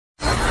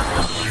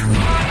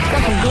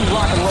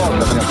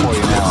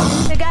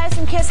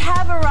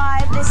have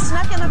arrived. They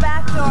snuck in the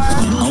back door.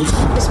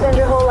 You spend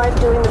your whole life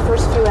doing the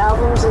first few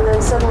albums, and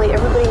then suddenly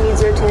everybody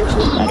needs your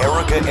attention.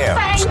 Erica M's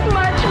Thanks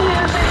much,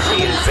 music.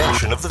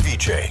 Reinvention of the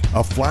VJ.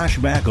 A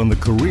flashback on the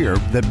career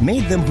that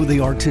made them who they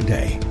are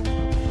today.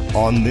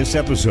 On this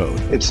episode,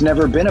 it's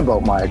never been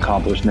about my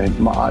accomplishment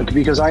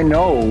because I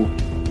know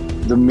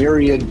the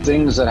myriad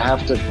things that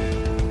have to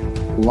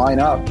line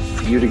up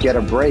for you to get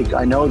a break.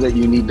 I know that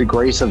you need the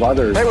grace of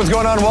others. Hey, what's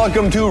going on?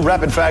 Welcome to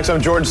Rapid Facts.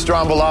 I'm George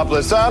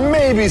Stroumboulopoulos.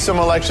 Maybe some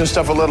election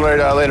stuff a little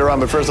later on,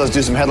 but first let's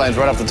do some headlines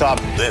right off the top.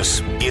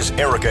 This is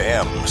Erica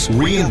M's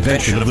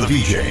Reinvention of the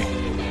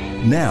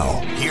VJ. Now,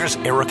 here's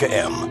Erica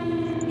M.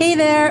 Hey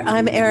there,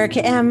 I'm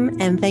Erica M,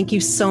 and thank you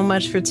so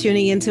much for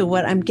tuning into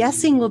what I'm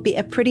guessing will be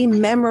a pretty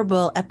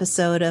memorable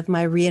episode of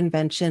my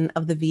Reinvention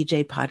of the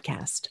VJ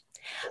podcast.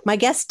 My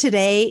guest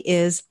today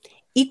is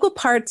equal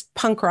parts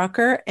punk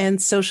rocker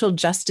and social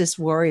justice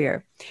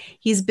warrior.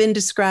 He's been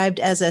described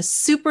as a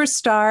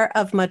superstar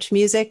of much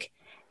music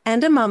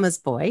and a mama's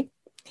boy.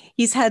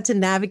 He's had to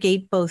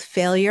navigate both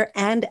failure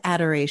and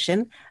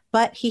adoration,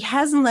 but he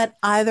hasn't let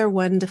either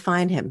one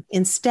define him.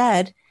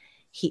 Instead,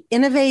 he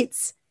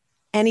innovates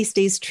and he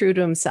stays true to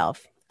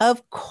himself.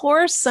 Of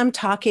course, I'm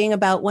talking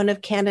about one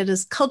of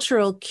Canada's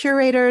cultural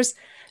curators,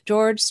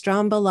 George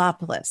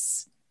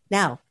Stroumboulopoulos.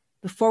 Now,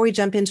 before we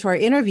jump into our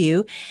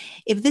interview,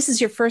 if this is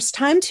your first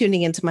time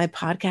tuning into my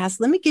podcast,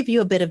 let me give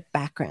you a bit of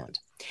background.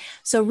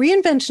 So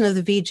Reinvention of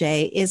the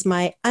VJ is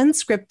my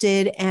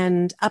unscripted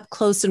and up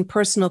close and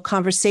personal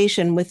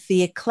conversation with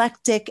the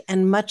eclectic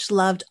and much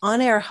loved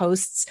on-air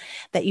hosts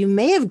that you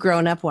may have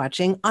grown up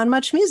watching on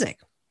Much Music.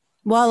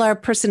 While our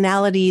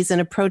personalities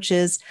and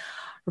approaches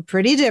are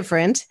pretty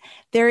different,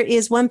 there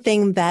is one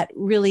thing that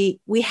really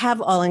we have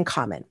all in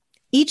common.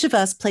 Each of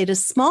us played a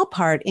small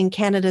part in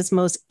Canada's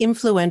most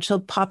influential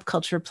pop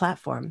culture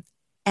platform.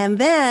 And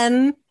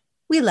then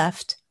we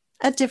left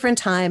at different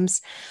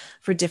times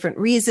for different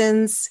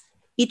reasons.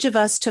 Each of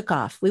us took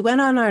off. We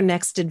went on our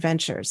next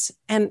adventures.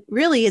 And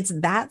really, it's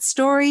that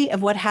story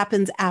of what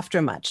happens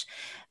after much,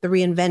 the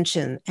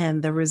reinvention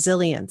and the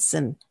resilience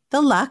and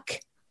the luck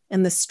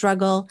and the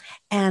struggle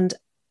and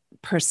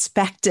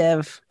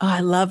perspective. Oh, I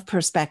love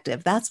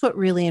perspective. That's what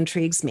really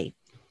intrigues me.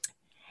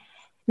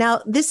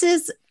 Now, this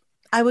is,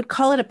 I would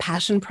call it a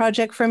passion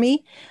project for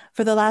me.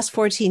 For the last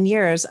 14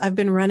 years, I've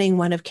been running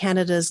one of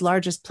Canada's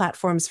largest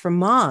platforms for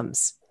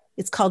moms.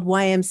 It's called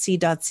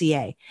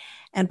ymc.ca.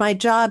 And my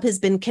job has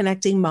been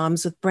connecting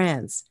moms with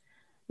brands.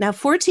 Now,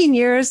 14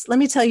 years, let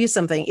me tell you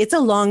something. It's a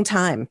long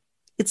time.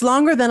 It's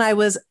longer than I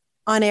was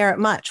on air at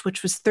Much,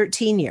 which was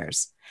 13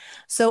 years.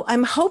 So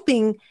I'm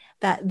hoping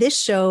that this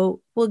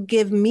show will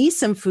give me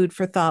some food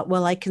for thought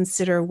while I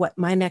consider what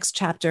my next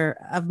chapter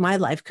of my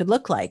life could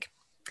look like.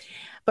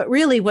 But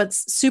really,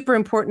 what's super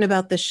important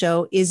about this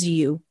show is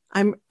you.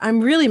 I'm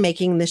really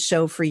making this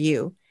show for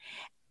you.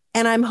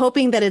 And I'm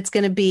hoping that it's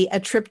going to be a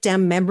trip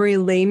down memory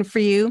lane for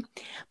you,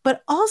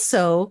 but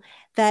also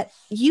that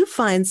you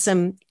find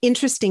some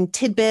interesting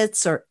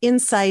tidbits or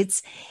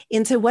insights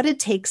into what it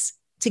takes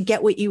to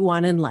get what you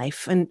want in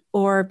life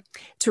or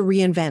to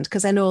reinvent,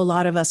 because I know a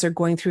lot of us are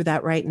going through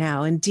that right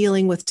now and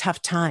dealing with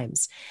tough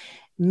times.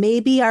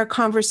 Maybe our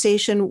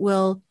conversation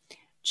will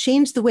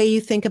change the way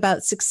you think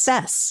about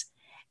success.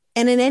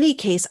 And in any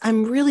case,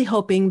 I'm really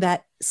hoping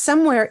that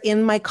somewhere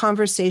in my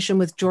conversation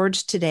with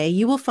George today,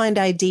 you will find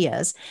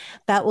ideas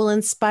that will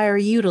inspire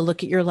you to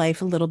look at your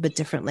life a little bit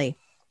differently.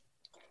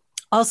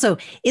 Also,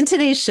 in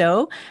today's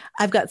show,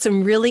 I've got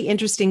some really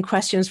interesting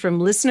questions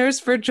from listeners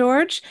for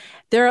George.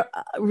 They're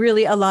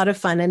really a lot of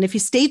fun. And if you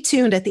stay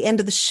tuned at the end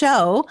of the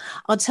show,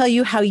 I'll tell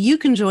you how you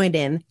can join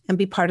in and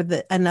be part of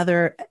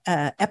another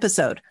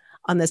episode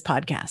on this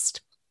podcast.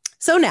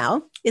 So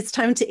now it's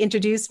time to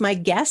introduce my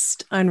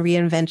guest on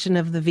Reinvention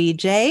of the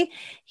VJ.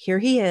 Here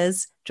he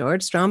is,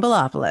 George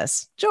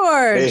Stroumboulopoulos.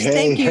 George,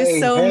 thank you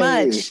so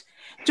much.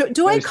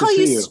 Do I call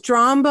you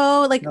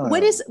Strombo? Like, no.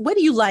 What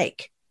do you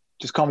like?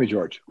 Just call me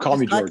George. Call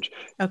me George.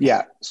 Okay.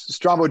 Yeah.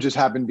 Strombo just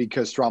happened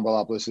because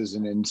Stroumboulopoulos is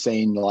an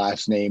insane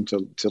last name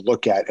to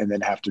look at and then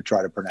have to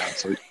try to pronounce.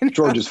 So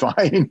George is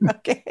fine.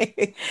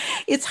 Okay.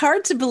 It's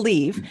hard to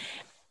believe,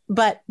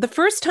 but the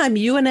first time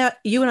you and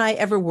I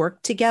ever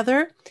worked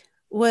together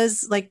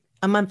was like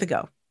a month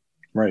ago.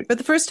 Right. For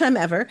the first time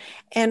ever.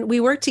 And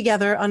we worked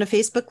together on a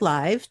Facebook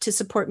Live to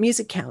support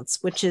Music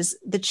Counts, which is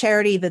the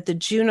charity that the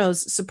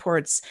Junos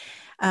supports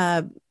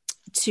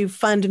to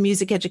fund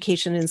music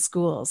education in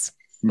schools.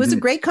 It was a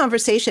great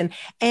conversation.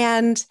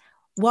 And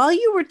while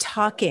you were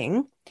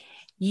talking,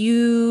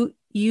 you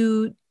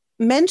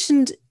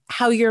mentioned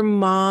how your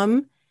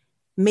mom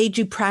made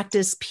you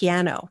practice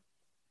piano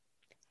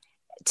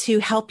to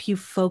help you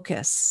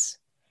focus.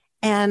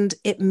 And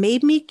it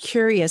made me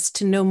curious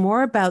to know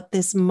more about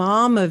this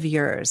mom of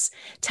yours.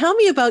 Tell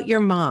me about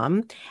your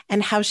mom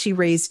and how she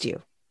raised you.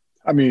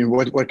 I mean,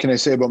 what can I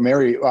say about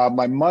Mary?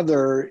 My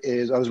mother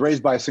I was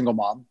raised by a single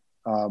mom.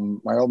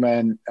 My old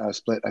man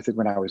split, I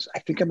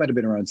think I might've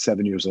been around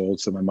 7 years old.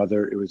 So my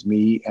mother, it was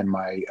me and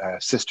my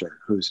sister,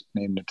 who's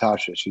named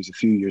Natasha. She's a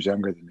few years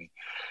younger than me.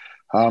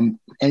 And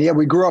yeah,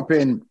 we grew up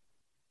in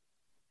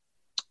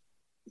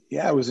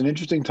Yeah, it was an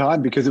interesting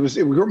time because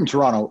we grew up in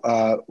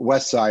Toronto,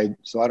 West Side.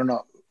 So I don't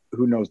know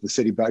who knows the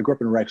city, but I grew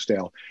up in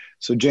Rexdale.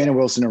 So Jane and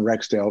Wilson and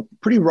Rexdale,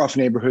 pretty rough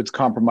neighborhoods,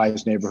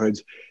 compromised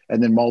neighborhoods,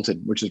 and then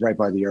Malton, which is right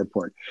by the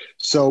airport.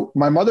 So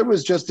my mother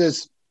was just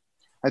this,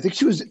 I think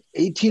she was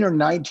 18 or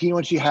 19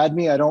 when she had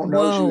me. I don't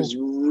know. Whoa. She was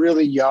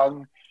really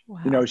young. Wow.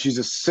 You know, she's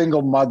a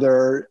single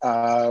mother.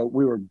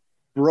 We were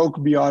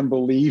broke beyond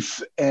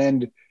belief.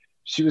 And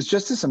she was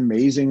just this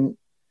amazing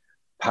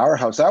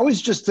powerhouse. I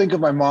always just think of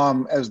my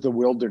mom as the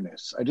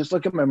wilderness. I just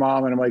look at my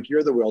mom and I'm like,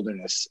 you're the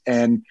wilderness.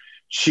 And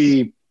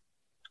she's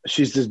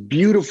this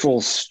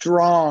beautiful,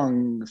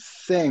 strong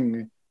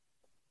thing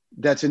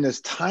that's in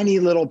this tiny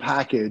little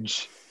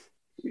package.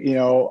 You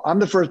know, I'm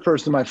the first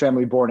person in my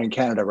family born in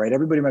Canada, right?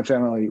 Everybody in my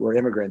family were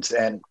immigrants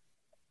and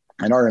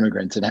are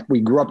immigrants. And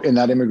we grew up in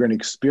that immigrant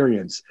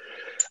experience.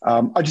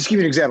 I'll just give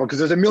you an example because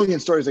there's a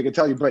million stories I could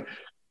tell you, but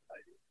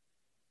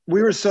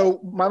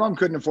my mom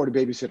couldn't afford a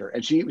babysitter,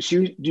 and she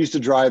used to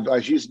drive,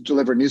 she used to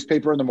deliver a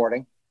newspaper in the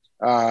morning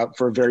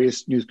for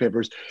various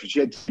newspapers. She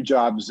had 2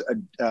 jobs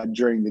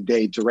during the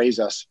day to raise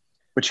us,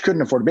 but she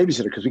couldn't afford a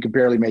babysitter because we could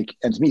barely make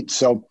ends meet.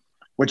 So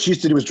what she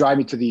used to do was drive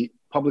me to the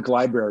public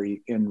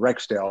library in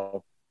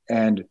Rexdale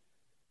and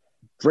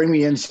bring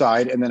me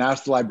inside and then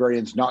ask the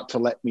librarians not to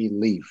let me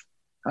leave.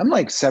 I'm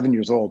like 7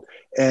 years old.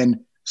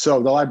 And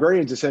so the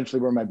librarians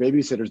essentially were my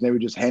babysitters, and they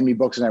would just hand me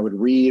books and I would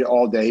read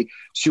all day.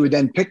 She would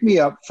then pick me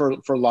up for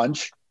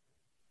lunch.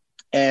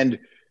 And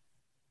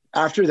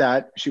after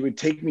that, she would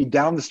take me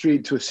down the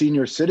street to a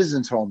senior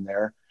citizens home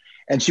there.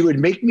 And she would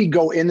make me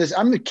go in this,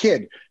 I'm the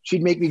kid.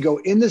 She'd make me go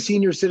in the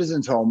senior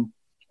citizens home.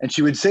 And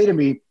she would say to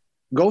me,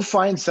 go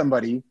find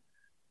somebody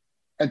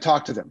and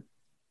talk to them,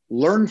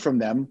 learn from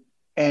them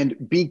and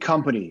be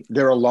company.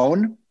 They're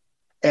alone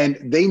and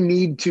they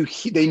need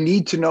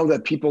to know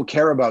that people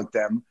care about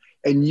them.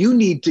 And you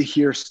need to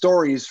hear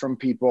stories from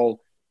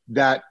people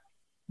that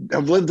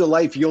have lived a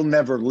life you'll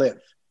never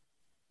live.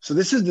 So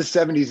this is the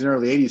 70s and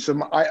early 80s.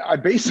 So I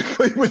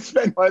basically would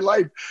spend my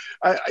life,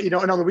 and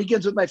on the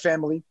weekends with my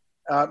family,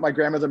 my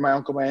grandmother, my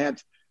uncle, my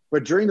aunt.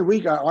 But during the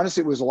week,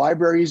 honestly, it was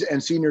libraries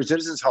and senior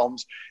citizens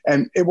homes.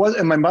 And it was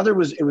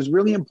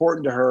really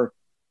important to her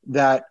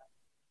that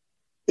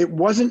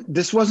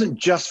this wasn't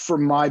just for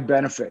my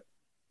benefit.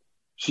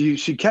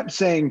 She kept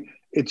saying,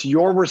 it's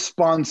your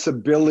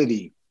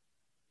responsibility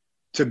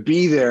to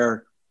be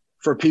there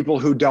for people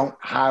who don't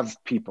have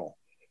people.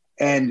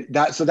 And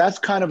that's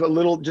kind of a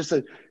little,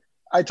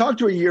 I talked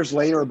to her years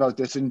later about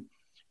this, and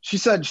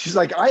she's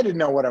like, I didn't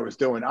know what I was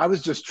doing. I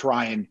was just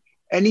trying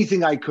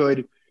anything I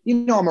could.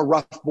 I'm a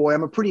rough boy.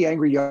 I'm a pretty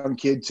angry young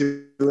kid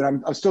too.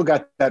 And I've still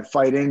got that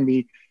fight in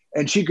me.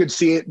 And she could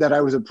see it, that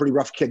I was a pretty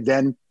rough kid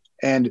then.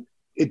 And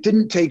it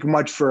didn't take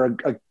much for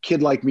a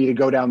kid like me to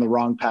go down the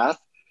wrong path.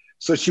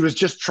 So she was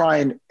just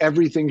trying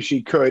everything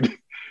she could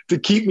to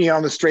keep me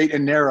on the straight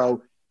and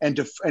narrow and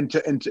to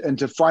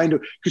find,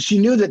 because she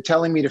knew that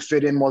telling me to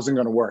fit in wasn't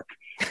going to work.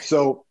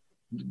 So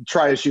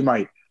try as she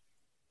might.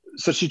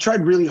 So she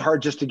tried really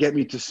hard just to get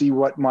me to see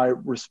what my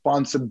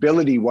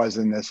responsibility was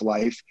in this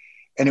life.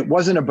 And it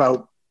wasn't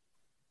about,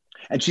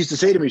 and she used to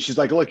say to me, she's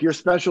like, look, you're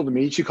special to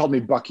me. She called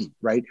me Bucky,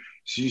 right?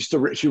 She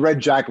read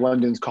Jack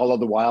London's Call of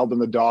the Wild, and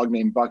the dog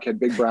named Buck had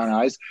big brown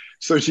eyes.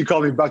 So she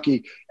called me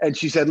Bucky. And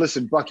she said,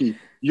 listen, Bucky,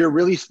 you're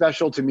really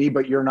special to me,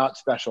 but you're not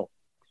special.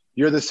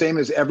 You're the same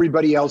as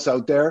everybody else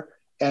out there.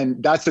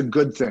 And that's a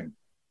good thing.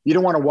 You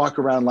don't want to walk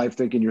around life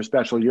thinking you're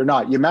special. You're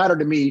not. You matter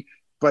to me,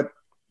 but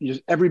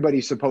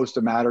everybody's supposed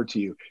to matter to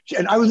you.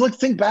 And I was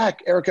think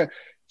back, Erica,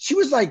 she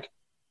was like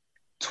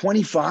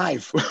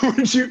 25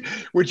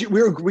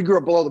 we grew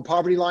up below the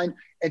poverty line,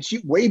 and she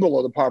way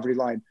below the poverty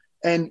line.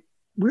 And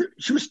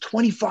she was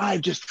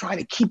 25, just trying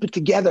to keep it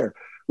together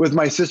with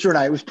my sister and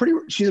I.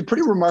 She's a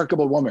pretty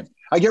remarkable woman.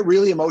 I get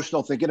really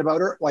emotional thinking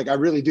about her. Like I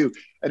really do.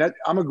 And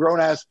I'm a grown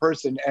ass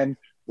person. And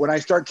when I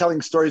start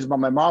telling stories about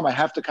my mom, I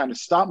have to kind of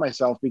stop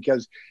myself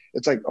because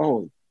it's like,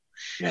 oh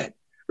shit,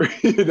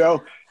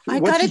 I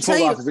got to tell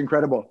you, is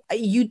incredible.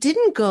 You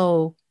didn't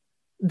go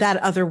that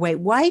other way.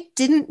 Why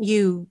didn't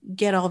you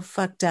get all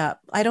fucked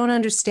up? I don't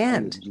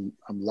understand.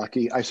 I'm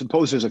lucky. I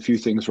suppose there's a few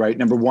things, right?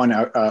 Number one,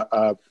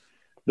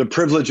 the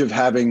privilege of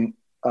having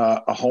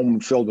a home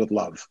filled with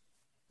love.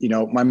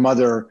 My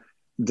mother,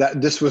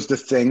 this was the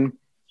thing.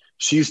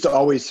 She used to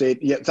always say,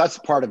 yeah, that's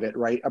part of it,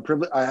 right?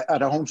 I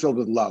had a home filled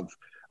with love.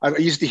 I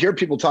used to hear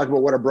people talk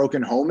about what a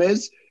broken home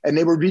is, and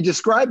they would be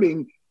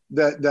describing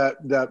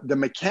the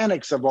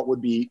mechanics of what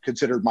would be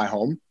considered my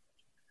home.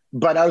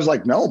 But I was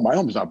like, no, my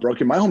home's not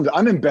broken.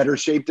 I'm in better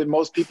shape than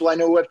most people I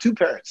know who have 2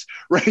 parents,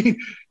 right?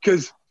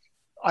 Because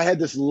I had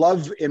this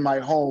love in my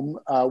home,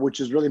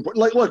 which is really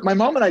important. Like, look, my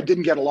mom and I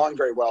didn't get along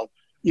very well.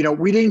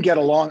 We didn't get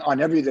along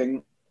on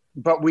everything,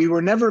 but we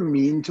were never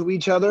mean to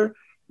each other.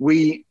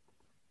 We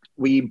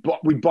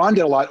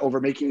bonded a lot over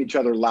making each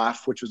other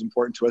laugh, which was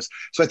important to us.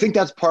 So I think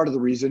that's part of the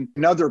reason.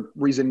 Another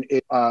reason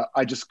is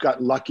I just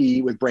got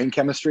lucky with brain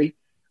chemistry.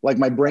 Like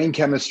my brain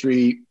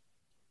chemistry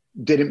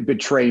didn't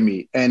betray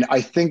me. And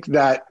I think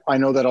that I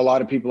know that a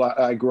lot of people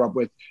I grew up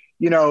with,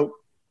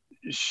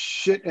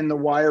 shit in the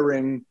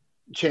wiring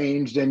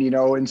changed. And,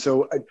 and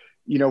so,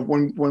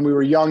 when we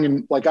were young,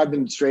 and like, I've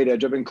been straight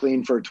edge, I've been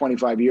clean for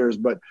 25 years,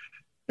 but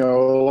a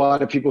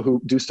lot of people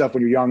who do stuff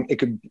when you're young, it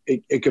could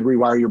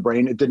rewire your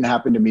brain. It didn't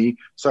happen to me.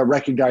 So I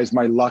recognize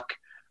my luck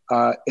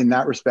in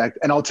that respect.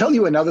 And I'll tell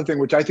you another thing,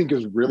 which I think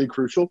is really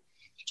crucial,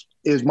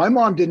 is my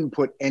mom didn't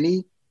put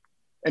any,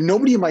 and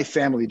nobody in my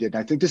family did.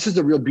 And I think this is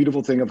the real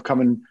beautiful thing of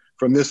coming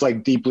from this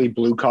like deeply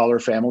blue collar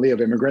family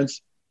of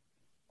immigrants,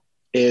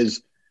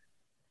 is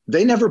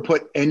they never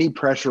put any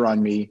pressure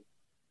on me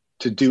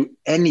to do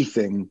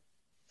anything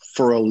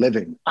for a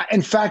living.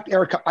 In fact,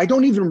 Erica, I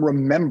don't even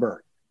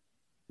remember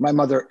my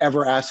mother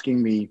ever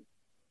asking me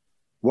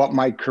what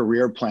my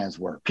career plans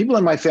were. People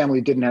in my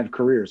family didn't have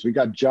careers. We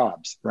got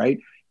jobs, right?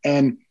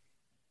 And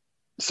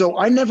so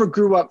I never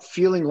grew up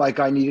feeling like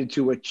I needed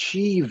to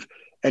achieve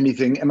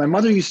anything. And my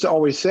mother used to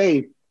always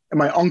say, and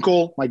my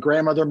uncle, my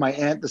grandmother, my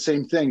aunt, the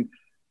same thing,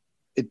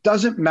 it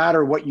doesn't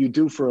matter what you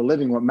do for a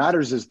living. What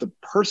matters is the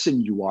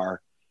person you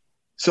are.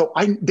 So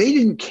they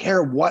didn't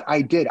care what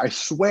I did, I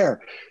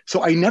swear.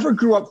 So I never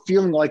grew up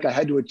feeling like I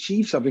had to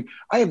achieve something.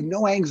 I have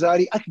no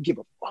anxiety. I could give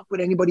a fuck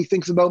what anybody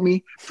thinks about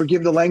me.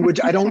 Forgive the language.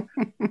 I don't,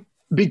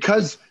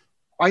 because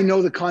I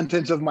know the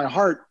contents of my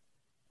heart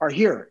are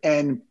here.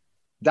 And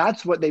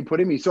that's what they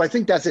put in me. So I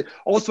think that's it.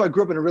 Also, I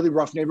grew up in a really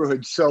rough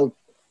neighborhood. So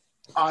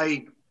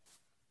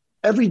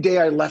every day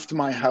I left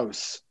my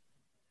house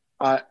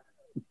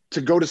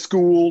to go to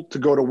school, to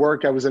go to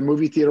work. I was a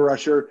movie theater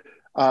usher.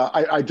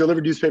 I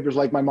delivered newspapers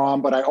like my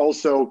mom, but I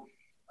also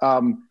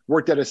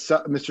worked at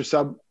Mr.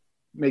 Sub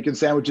making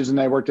sandwiches, and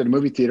I worked at a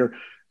movie theater.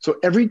 So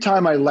every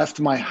time I left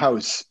my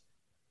house,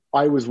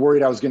 I was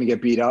worried I was going to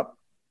get beat up.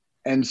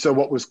 And so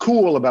what was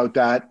cool about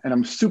that, and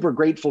I'm super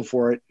grateful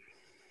for it,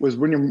 was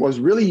when I was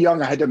really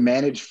young, I had to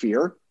manage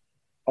fear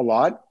a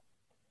lot.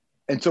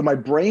 And so my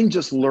brain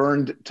just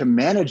learned to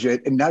manage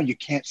it. And now you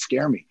can't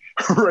scare me,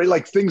 right?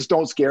 Like things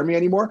don't scare me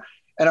anymore.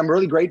 And I'm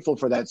really grateful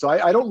for that. So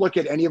I don't look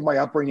at any of my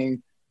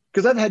upbringing,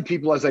 because I've had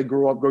people as I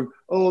grew up going,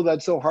 oh,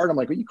 that's so hard. I'm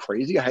like, are you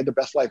crazy? I had the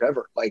best life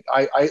ever. Like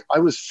I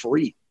was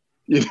free,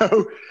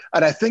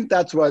 And I think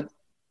that's what,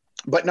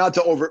 but not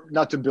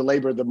to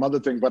belabor the mother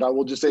thing, but I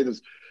will just say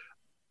this.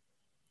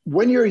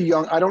 When you're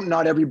young,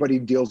 not everybody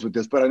deals with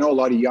this, but I know a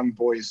lot of young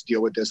boys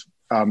deal with this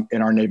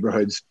in our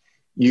neighborhoods.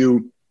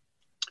 You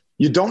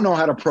don't know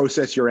how to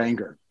process your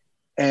anger.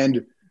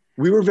 And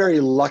we were very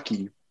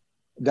lucky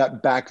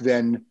that back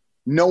then,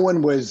 no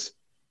one was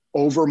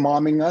over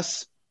momming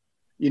us.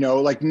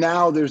 Like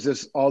now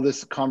there's all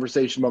this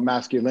conversation about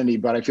masculinity,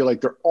 but I feel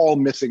like they're all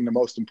missing the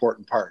most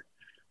important part,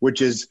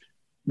 which is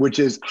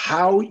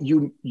how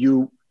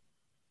you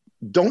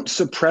don't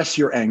suppress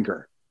your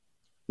anger.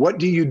 What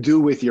do you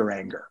do with your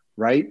anger,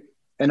 right?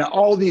 And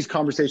all these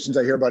conversations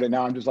I hear about it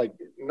now, I'm just like,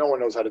 no one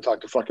knows how to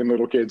talk to fucking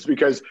little kids,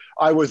 because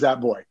I was that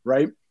boy,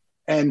 right?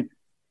 And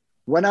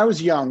when I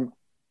was young,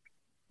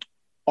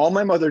 all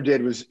my mother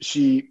did was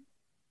she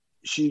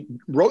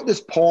wrote this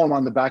poem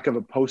on the back of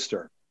a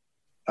poster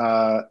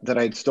that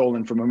I had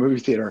stolen from a movie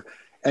theater,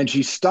 and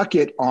she stuck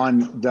it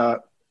on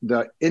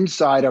the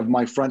inside of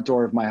my front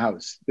door of my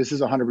house. This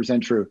is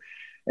 100% true.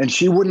 And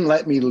she wouldn't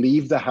let me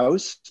leave the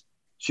house.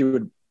 She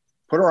would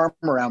put her arm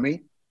around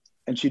me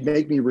and she'd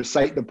make me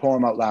recite the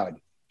poem out loud.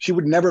 She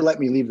would never let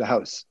me leave the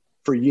house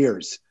for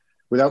years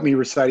without me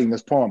reciting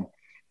this poem.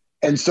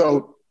 And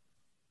so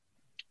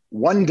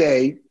one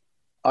day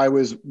I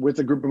was with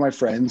a group of my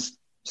friends.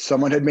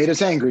 Someone had made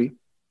us angry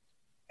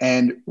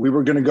and we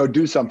were going to go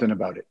do something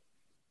about it.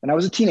 And I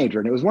was a teenager,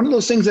 and it was one of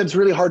those things that's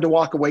really hard to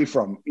walk away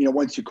from,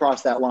 once you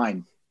cross that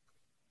line.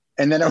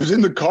 And then I was in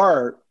the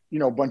car,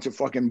 a bunch of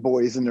fucking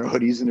boys in their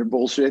hoodies and their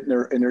bullshit and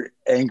their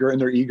anger and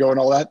their ego and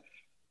all that.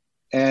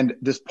 And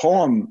this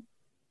poem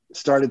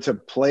started to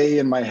play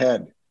in my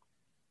head,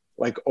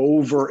 like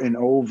over and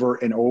over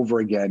and over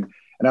again.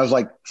 And I was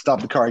like, stop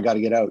the car, I got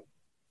to get out.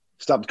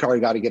 Stop the car, I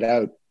got to get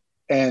out.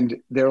 And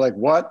they're like,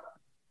 what?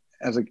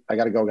 I was like, I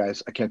got to go,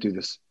 guys. I can't do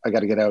this. I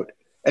got to get out.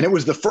 And it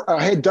was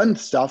I had done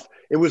stuff.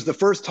 It was the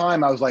first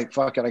time I was like,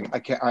 fuck it. I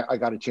can't, I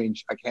got to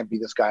change. I can't be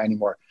this guy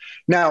anymore.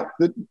 Now,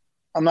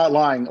 I'm not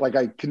lying. Like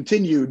I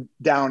continued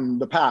down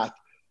the path,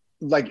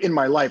 like in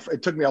my life.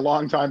 It took me a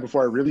long time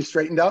before I really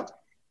straightened up.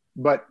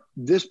 But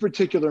this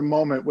particular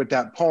moment with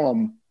that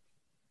poem,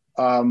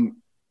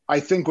 I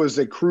think was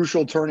a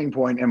crucial turning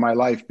point in my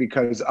life,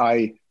 because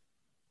I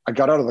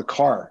got out of the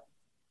car,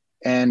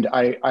 and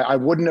I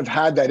wouldn't have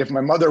had that if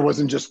my mother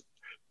wasn't just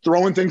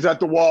throwing things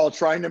at the wall,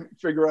 trying to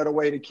figure out a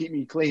way to keep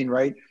me clean,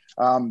 right?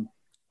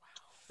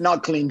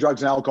 Not clean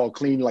drugs and alcohol,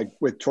 clean like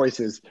with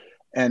choices.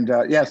 And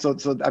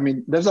so I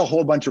mean, there's a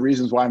whole bunch of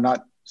reasons why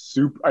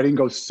I didn't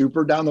go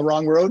super down the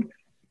wrong road.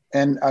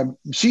 And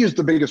she is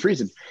the biggest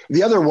reason.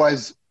 The other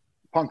was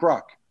punk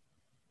rock.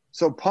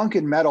 So punk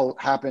and metal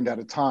happened at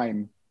a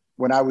time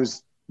when I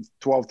was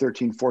 12,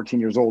 13,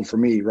 14 years old for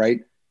me, right?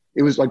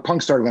 It was like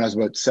punk started when I was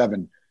about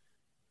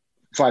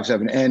 5,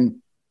 7. And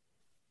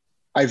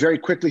I very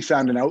quickly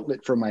found an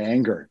outlet for my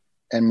anger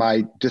and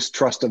my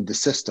distrust of the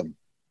system.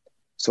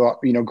 So,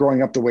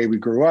 growing up the way we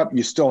grew up,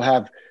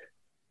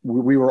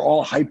 we were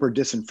all hyper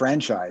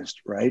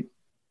disenfranchised, right?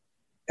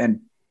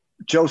 and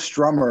Joe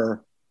Strummer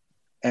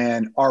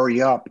and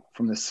Ari Up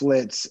from the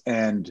Slits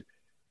and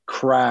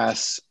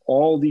Crass,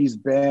 all these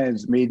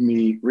bands made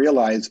me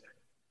realize,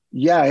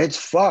 yeah, it's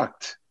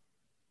fucked,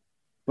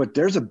 but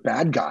there's a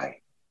bad guy.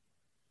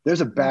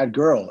 There's a bad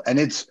girl, and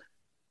it's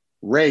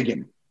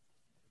Reagan,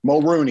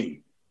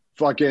 Mulrooney,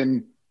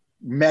 fucking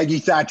Maggie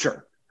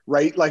Thatcher,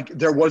 right? Like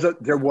there was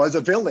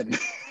a villain.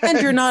 And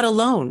you're not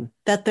alone,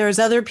 that there's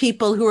other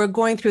people who are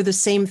going through the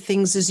same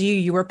things as you.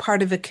 You were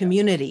part of a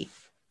community.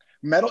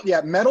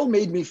 Metal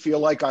made me feel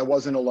like I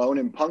wasn't alone,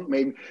 and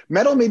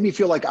metal made me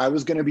feel like I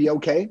was going to be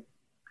okay.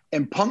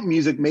 And punk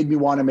music made me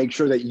want to make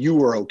sure that you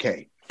were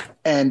okay.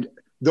 And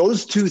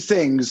those two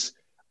things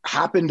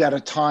happened at a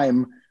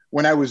time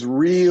when I was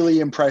really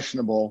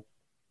impressionable.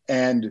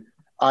 And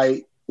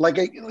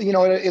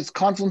it's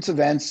confluence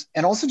events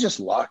and also just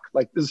luck,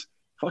 like this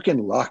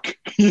fucking luck,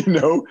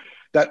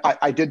 that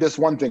I did this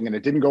one thing and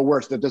it didn't go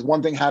worse, that this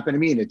one thing happened to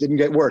me and it didn't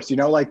get worse,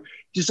 like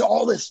just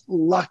all this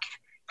luck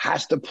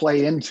has to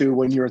play into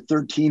when you're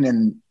 13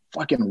 and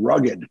fucking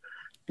rugged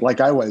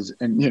like I was.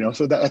 And,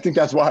 so that I think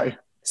that's why.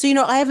 So,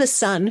 I have a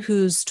son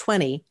who's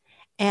 20,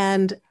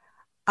 and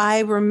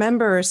I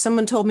remember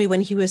someone told me when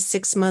he was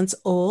 6 months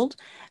old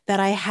that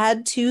I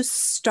had to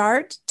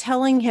start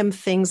telling him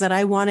things that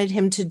I wanted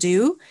him to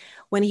do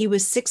when he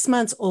was 6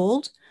 months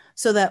old,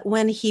 so that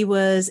when he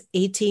was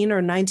 18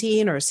 or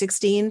 19 or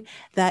 16,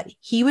 that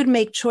he would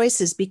make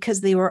choices because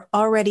they were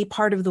already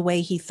part of the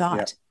way he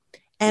thought. Yeah.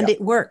 And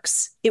It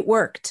works. It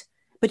worked.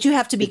 But you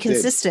have to be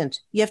consistent.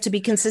 You have to be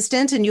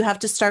consistent, and you have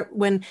to start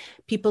when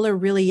people are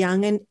really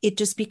young, and it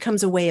just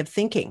becomes a way of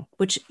thinking,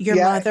 which your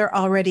mother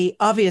already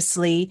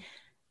obviously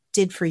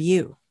did for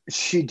you.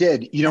 She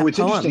did. It's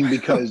interesting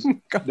because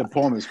the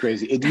poem is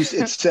crazy.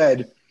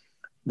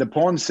 The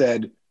poem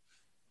said,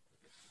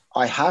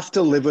 I have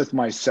to live with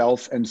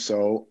myself, and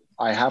so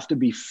I have to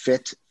be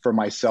fit for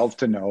myself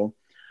to know.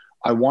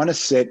 I want to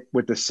sit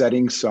with the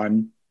setting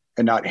sun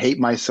and not hate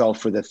myself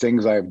for the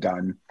things I've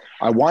done.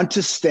 I want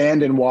to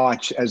stand and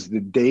watch as the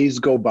days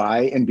go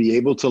by and be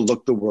able to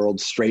look the world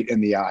straight in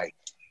the eye.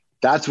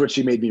 That's what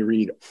she made me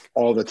read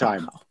all the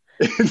time. Wow.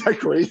 Isn't that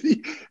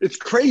crazy? It's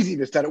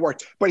craziness that it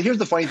worked. But here's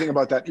the funny thing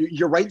about that.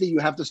 You're right that you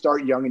have to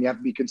start young and you have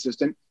to be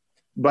consistent.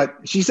 But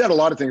she said a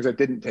lot of things that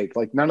didn't take,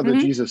 like none of the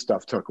Jesus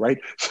stuff took, right?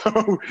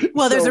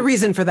 There's a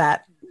reason for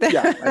that.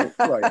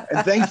 Right.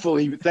 And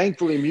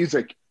thankfully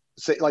music,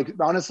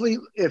 honestly,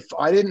 if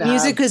I didn't have...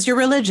 Music is your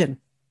religion.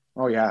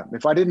 Oh yeah.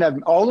 If I didn't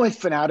have all my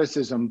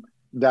fanaticism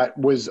that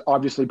was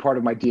obviously part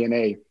of my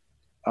DNA,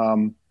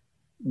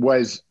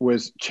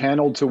 was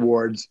channeled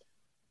towards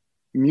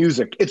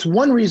music. It's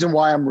one reason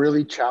why I'm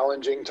really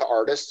challenging to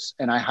artists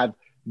and I have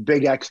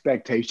big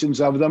expectations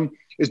of them,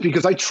 is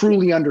because I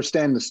truly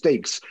understand the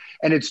stakes.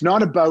 And it's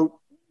not about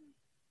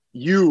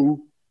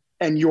you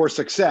and your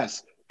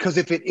success. Because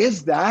if it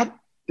is that,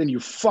 then you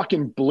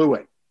fucking blew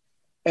it.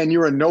 And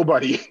you're a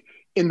nobody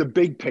in the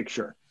big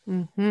picture,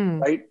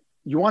 right?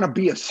 You want to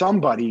be a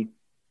somebody,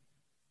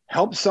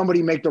 help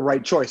somebody make the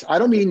right choice. I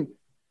don't mean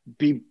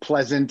be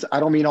pleasant. I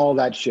don't mean all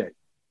that shit.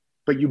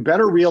 But you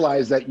better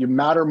realize that you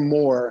matter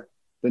more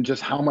than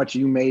just how much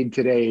you made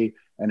today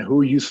and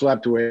who you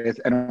slept with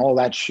and all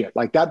that shit.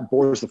 Like that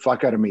bores the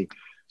fuck out of me.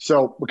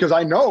 So, because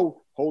I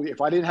know,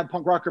 if I didn't have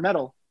punk rock or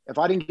metal, if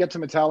I didn't get to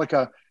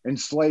Metallica and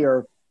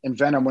Slayer and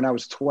Venom when I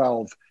was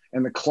 12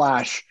 and the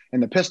Clash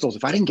and the Pistols,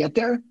 if I didn't get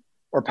there,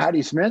 or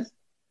Patti Smith,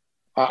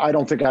 I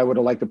don't think I would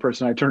have liked the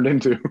person I turned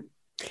into.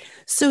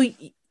 So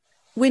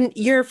when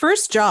your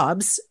first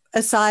jobs,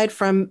 aside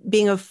from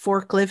being a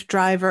forklift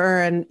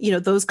driver and,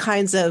 those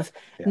kinds of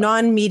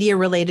non-media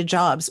related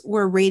jobs,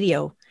 were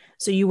radio.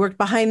 So you worked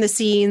behind the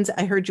scenes.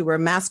 I heard you were a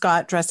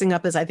mascot dressing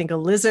up as, I think, a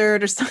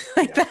lizard or something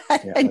like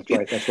that.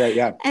 Yeah, that's right.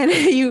 Yeah. And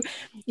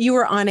you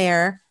were on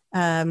air.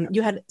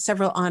 You had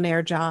several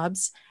on-air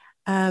jobs,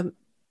 and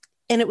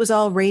it was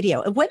all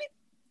radio.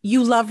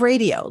 You love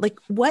radio. Like,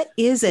 what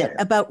is it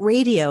about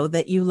radio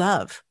that you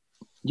love?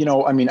 I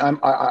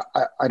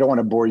don't want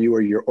to bore you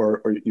or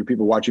your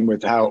people watching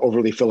with how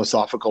overly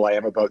philosophical I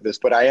am about this,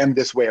 but I am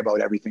this way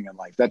about everything in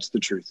life. That's the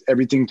truth.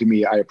 Everything to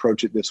me, I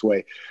approach it this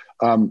way.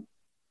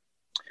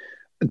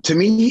 To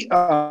me,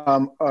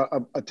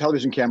 a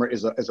television camera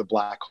is a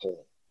black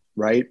hole,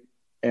 right?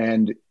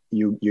 And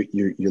you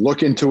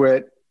look into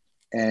it,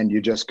 and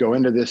you just go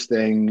into this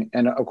thing.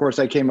 And of course,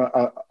 I came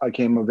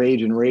of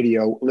age in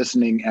radio,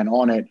 listening and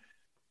on it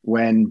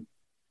when,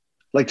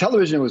 like,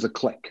 television was a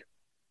click,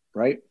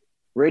 right?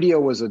 Radio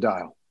was a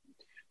dial.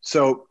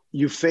 So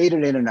you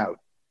faded in and out.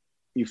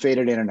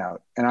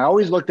 And I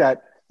always looked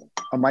at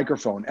a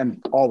microphone, and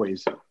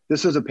always,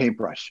 this is a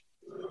paintbrush.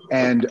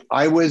 And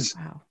I was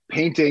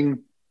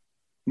painting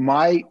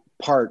my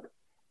part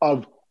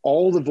of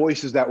all the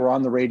voices that were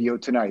on the radio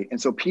tonight.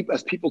 And so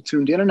as people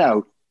tuned in and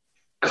out,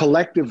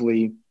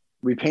 collectively,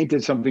 we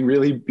painted something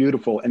really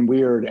beautiful and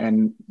weird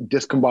and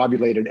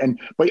discombobulated.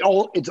 But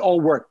it's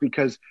all work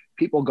because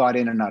people got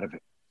in and out of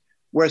it.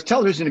 Whereas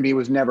television to me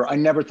I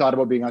never thought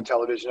about being on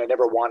television. I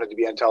never wanted to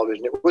be on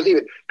television. It was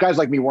even guys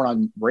like me weren't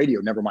on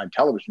radio, never mind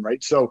television,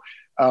 right? So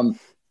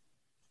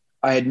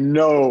I had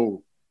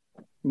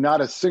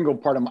not a single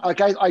part of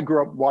I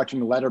grew up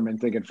watching Letterman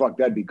thinking, fuck,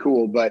 that'd be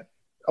cool. But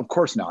of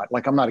course not.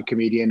 Like, I'm not a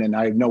comedian and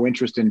I have no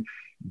interest in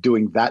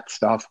doing that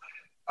stuff.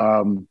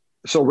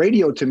 So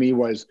radio to me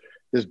was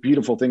this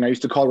beautiful thing. I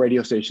used to call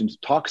radio stations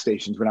talk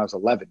stations when I was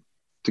 11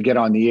 to get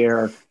on the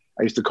air.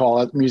 I used to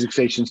call music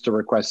stations to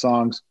request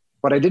songs,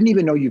 but I didn't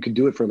even know you could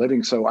do it for a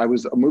living. So I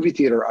was a movie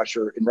theater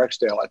usher in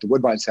Rexdale at the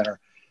Woodbine Center.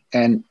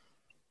 And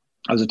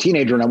I was a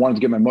teenager and I wanted to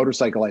get my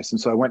motorcycle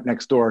license. So I went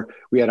next door.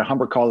 We had a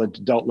Humber College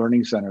Adult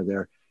Learning Center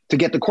there to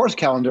get the course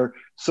calendar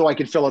so I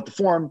could fill out the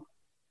form,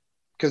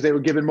 because they were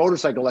giving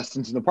motorcycle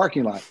lessons in the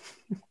parking lot.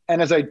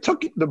 And as I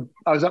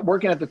was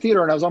working at the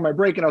theater and I was on my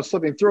break and I was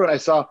flipping through it, I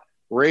saw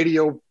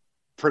radio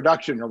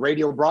production or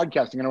radio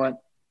broadcasting. And I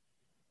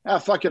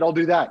went, fuck it, I'll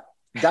do that.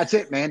 That's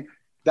it, man.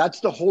 That's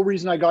the whole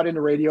reason I got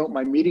into radio.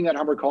 My meeting at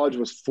Humber College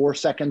was 4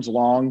 seconds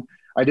long.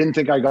 I didn't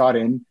think I got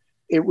in.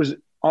 It was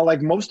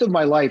like most of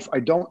my life.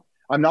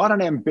 I'm not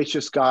an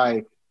ambitious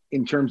guy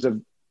in terms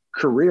of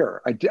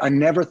career. I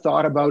never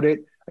thought about it.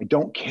 I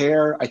don't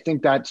care. I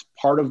think that's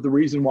part of the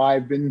reason why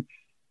I've been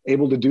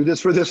able to do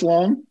this for this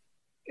long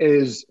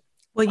is.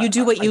 Well, you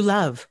do what you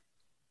love.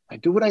 I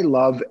do what I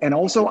love. And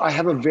also I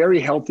have a very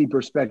healthy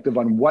perspective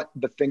on what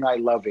the thing I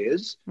love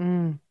is.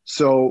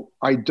 So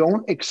I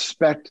don't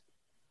expect,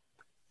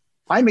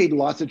 I made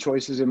lots of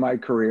choices in my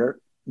career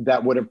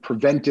that would have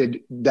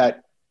prevented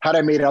that. Had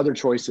I made other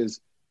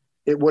choices,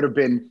 it would have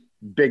been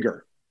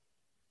bigger.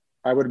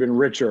 I would have been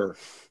richer.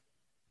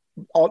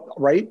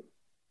 Right?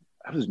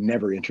 That was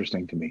never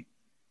interesting to me.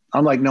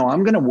 I'm like, no,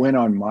 I'm going to win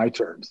on my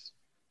terms.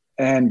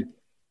 And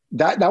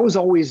that was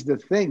always the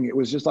thing. It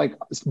was just like,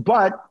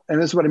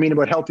 and this is what I mean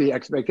about healthy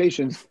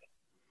expectations.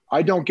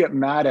 I don't get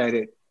mad at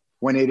it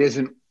when it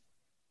isn't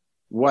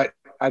what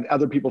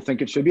other people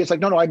think it should be. It's like,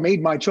 no, I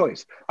made my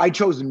choice. I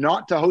chose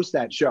not to host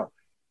that show.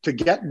 To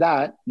get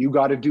that, you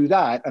got to do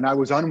that. And I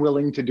was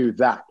unwilling to do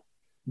that.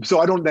 So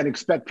I don't then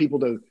expect people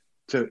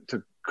to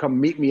come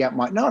meet me at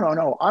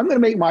no. I'm going to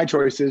make my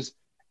choices,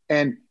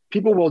 and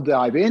people will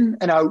dive in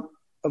and out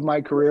of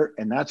my career,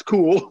 and that's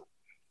cool.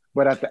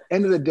 But at the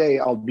end of the day,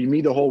 I'll be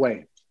me the whole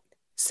way.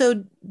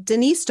 So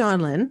Denise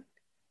Donlin,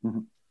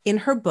 in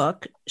her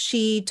book,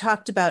 she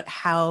talked about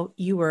how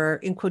you were,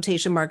 in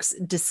quotation marks,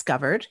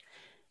 discovered.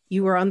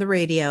 You were on the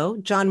radio.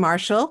 John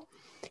Marshall,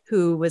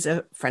 who was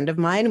a friend of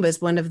mine,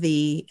 was one of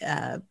the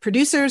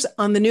producers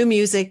on the New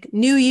Music,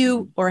 knew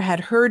you or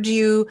had heard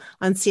you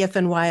on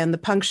CFNY on the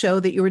punk show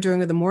that you were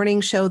doing or the morning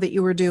show that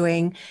you were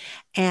doing.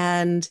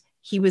 And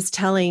he was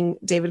telling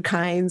David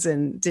Kynes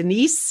and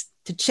Denise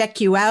to check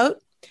you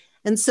out.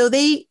 And so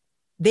they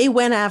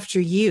went after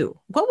you.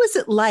 What was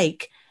it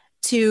like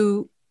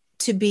to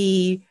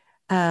be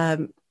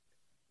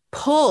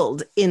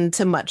pulled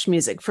into Much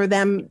Music, for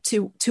them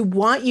to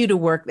want you to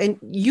work? And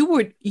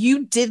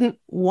you didn't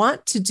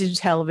want to do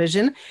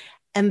television,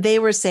 and they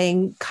were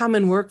saying, come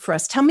and work for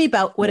us. Tell me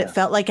about what it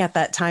felt like at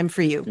that time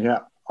for you. Yeah.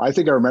 I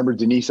think I remember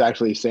Denise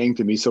actually saying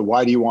to me, so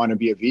why do you want to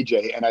be a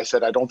VJ? And I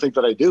said, I don't think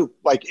that I do.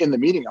 Like, in the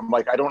meeting, I'm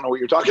like, I don't know what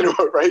you're talking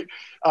about, right?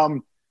 I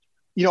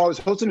was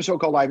hosting a show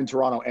called Live in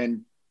Toronto,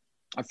 and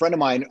a friend of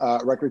mine, a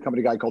record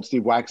company guy called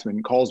Steve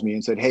Waxman, calls me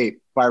and said, hey,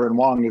 Byron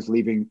Wong is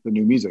leaving the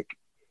New Music.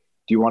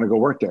 Do you want to go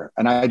work there?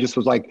 And I just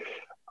was like,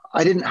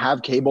 I didn't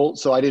have cable,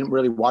 so I didn't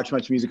really watch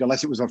Much Music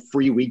unless it was a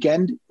free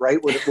weekend, right?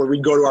 Where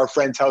we'd go to our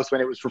friend's house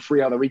when it was for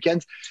free on the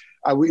weekends.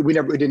 We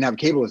didn't have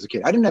cable as a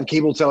kid. I didn't have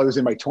cable till I was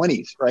in my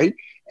 20s, right?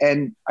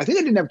 And I think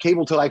I didn't have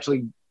cable till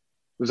actually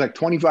was like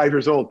 25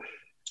 years old.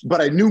 But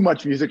I knew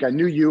Much Music. I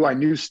knew you. I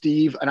knew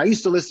Steve. And I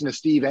used to listen to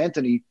Steve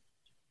Anthony.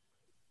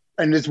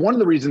 And it's one of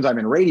the reasons I'm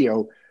in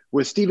radio,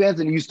 was Steve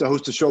Anthony used to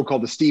host a show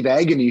called The Steve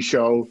Agony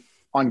Show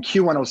on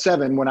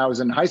Q107 when I was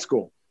in high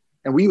school.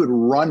 And we would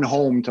run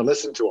home to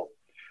listen to him.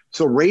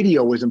 So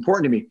radio was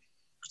important to me.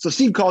 So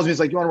Steve calls me. He's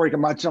like, you want to work at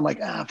Much? And I'm like,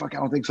 fuck, I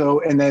don't think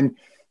so. And then,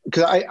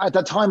 because at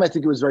that time, I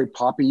think it was very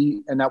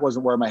poppy, and that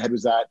wasn't where my head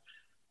was at.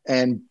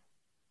 And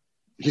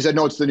he said,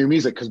 no, it's the New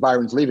Music because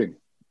Byron's leaving.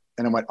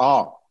 And I went,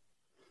 oh,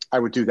 I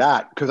would do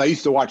that, because I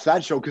used to watch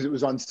that show because it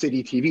was on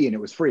City TV and it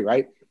was free,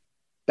 right?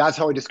 That's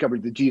how I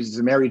discovered the Jesus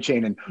and Mary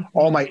chain, and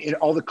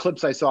all the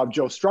clips I saw of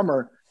Joe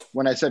Strummer.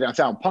 When I said I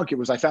found punk,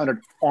 I found it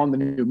on the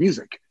New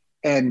Music,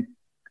 and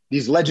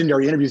these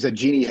legendary interviews that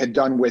Jeannie had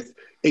done with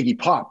Iggy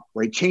Pop,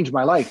 right, changed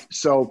my life.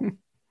 So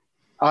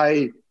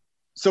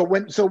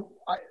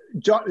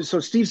so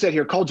Steve said,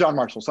 here, call John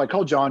Marshall. So I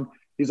called John.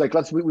 He's like,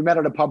 we met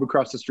at a pub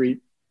across the street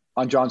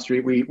on John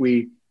Street.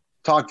 We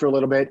talked for a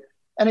little bit,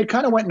 and it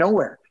kind of went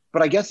nowhere.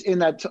 But I guess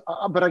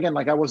but again,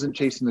 like, I wasn't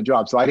chasing the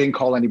job, so I didn't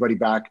call anybody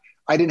back.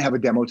 I didn't have a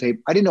demo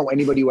tape. I didn't know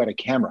anybody who had a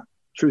camera,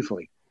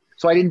 truthfully.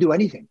 So I didn't do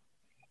anything.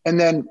 And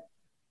then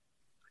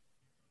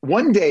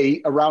one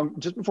day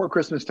around just before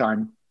Christmas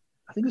time,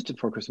 I think it was just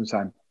before Christmas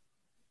time,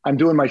 I'm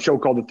doing my show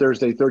called The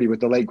Thursday 30 with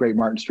the late, great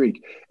Martin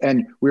Street.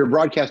 And we were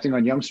broadcasting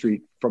on Yonge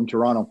Street from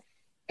Toronto.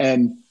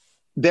 And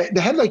they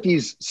had like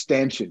these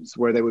stanchions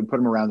where they would put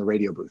them around the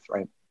radio booth,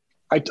 right?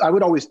 I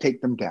would always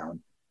take them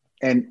down.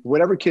 And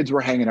whatever kids were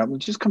hanging out,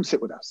 just come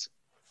sit with us.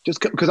 Just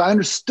because I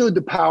understood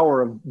the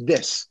power of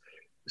this,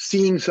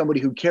 seeing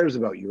somebody who cares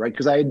about you, right?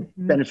 Because I had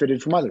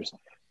benefited from others.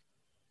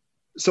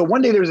 So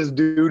one day there's this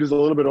dude who's a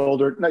little bit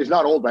older. No, he's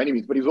not old by any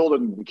means, but he's older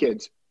than the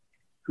kids,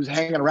 who's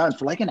hanging around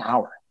for like an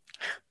hour.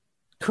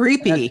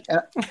 Creepy.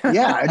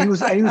 And he was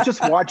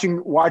just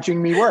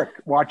watching me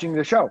work, watching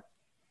the show.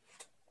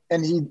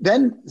 And he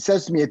then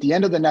says to me at the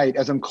end of the night,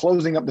 as I'm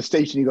closing up the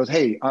station, he goes,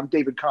 "Hey, I'm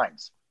David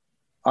Kynes.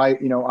 I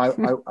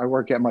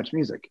work at Much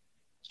Music."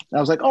 And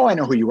I was like, "Oh, I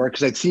know who you are,"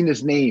 because I'd seen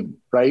his name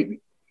right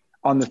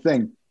on the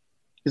thing.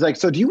 He's like,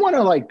 "So do you want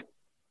to like,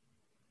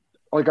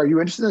 are you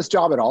interested in this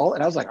job at all?"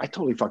 And I was like, "I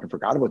totally fucking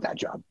forgot about that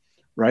job,"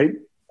 right?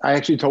 I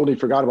actually totally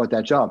forgot about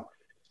that job.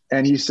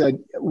 And he said,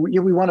 "We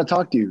want to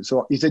talk to you."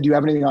 So he said, "Do you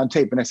have anything on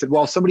tape?" And I said,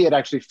 "Well, somebody had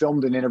actually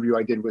filmed an interview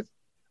I did with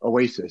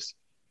Oasis."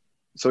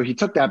 So he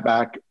took that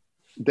back.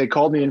 They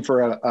called me in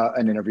for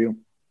an interview.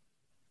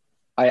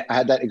 I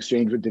had that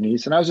exchange with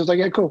Denise, and I was just like,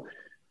 "Yeah, cool."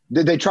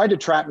 They tried to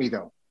trap me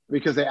though,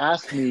 because they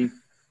asked me,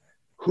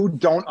 "Who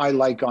don't I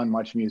like on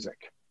Much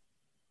Music?"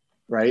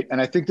 Right?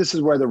 And I think this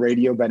is where the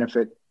radio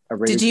benefit.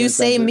 Did you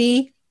say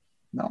me?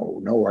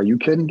 No. Are you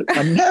kidding?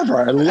 I never.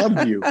 I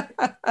loved you.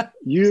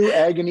 You,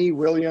 Agony,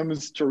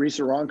 Williams,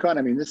 Teresa Roncon.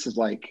 I mean, this is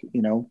like,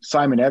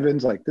 Simon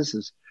Evans. Like this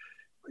is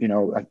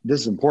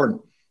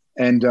important.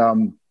 And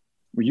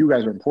you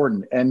guys are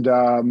important. And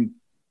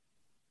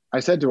I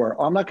said to her,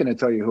 "I'm not going to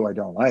tell you who I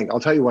don't like. I'll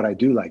tell you what I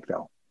do like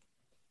though."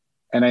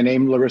 And I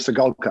named Larissa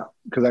Gulka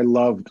because I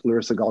loved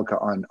Larissa Gulka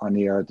on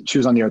the air. She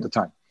was on the air at the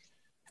time.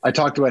 I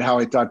talked about how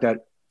I thought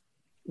that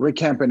Rick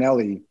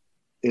Campanelli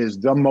is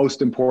the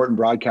most important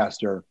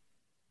broadcaster,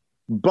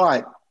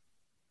 but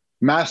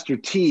Master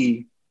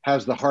T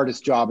has the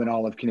hardest job in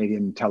all of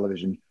Canadian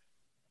television,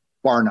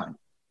 bar none.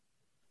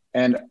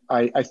 And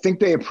I think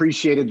they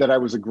appreciated that I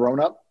was a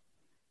grown-up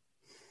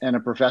and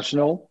a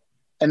professional.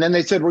 And then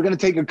they said, "We're going to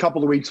take a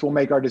couple of weeks. We'll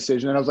make our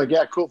decision." And I was like,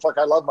 "Yeah, cool. Fuck,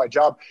 I love my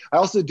job." I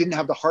also didn't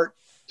have the heart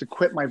to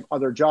quit my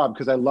other job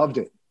because I loved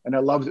it. And I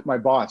loved my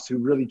boss, who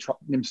really,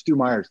 named Stu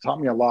Myers,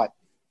 taught me a lot.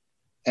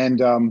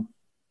 And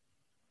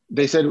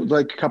they said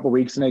like a couple of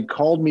weeks, and they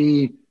called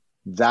me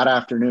that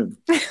afternoon.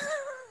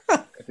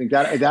 I think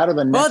that or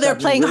the next. Oh, they're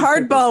playing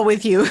hardball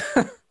with you.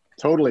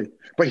 Totally.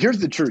 But here's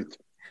the truth.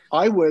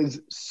 I was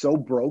so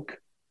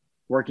broke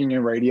working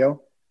in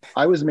radio.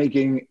 I was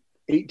making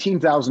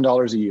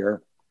 $18,000 a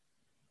year.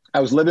 I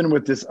was living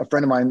with a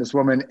friend of mine, this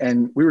woman,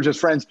 and we were just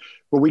friends,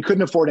 but we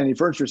couldn't afford any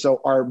furniture. So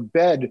our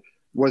bed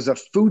was a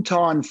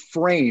futon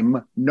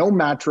frame, no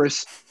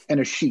mattress,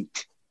 and a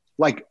sheet.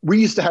 Like we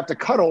used to have to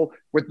cuddle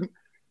with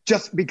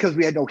just because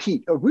we had no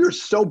heat. We were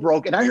so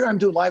broke. And I'm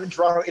doing live in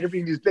Toronto,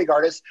 interviewing these big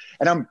artists,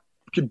 and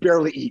could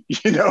barely eat,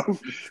 It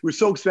was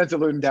so expensive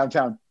living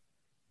downtown.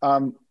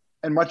 And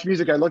Much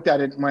Music, I looked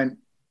at it and went,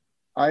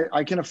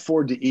 I can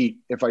afford to eat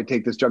if I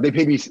take this job.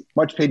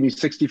 Much paid me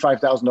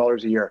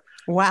 $65,000 a year.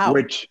 Wow.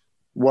 Which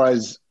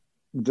was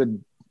the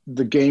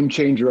game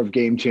changer of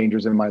game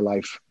changers in my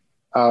life.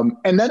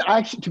 And then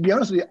actually, to be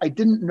honest with you, I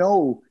didn't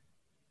know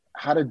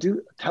how to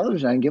do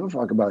television. I didn't give a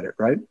fuck about it,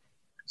 right?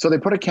 So they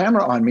put a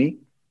camera on me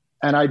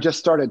and I just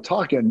started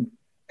talking.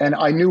 And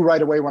I knew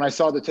right away when I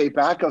saw the tape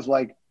back, I was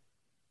like,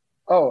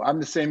 "Oh, I'm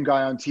the same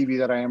guy on TV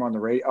that I am on the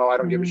radio. Oh, I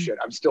don't give a shit.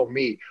 I'm still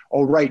me."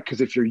 Oh, right.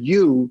 Because if you're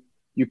you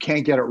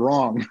can't get it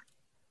wrong.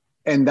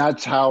 And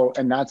that's how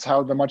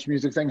the Much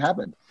Music thing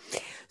happened.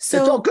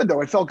 So it felt good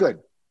though. It felt good.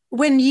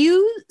 When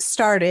you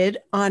started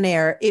on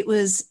air, it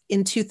was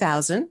in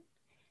 2000.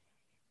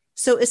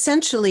 So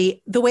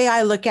essentially, the way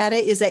I look at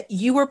it is that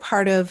you were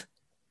part of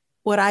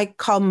what I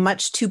call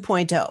Much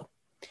 2.0.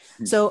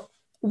 So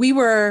we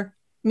were,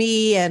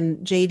 me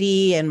and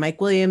JD and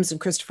Mike Williams and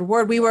Christopher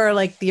Ward, we were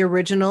like the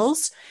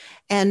originals.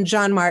 And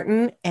John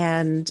Martin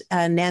and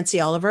Nancy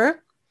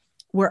Oliver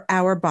were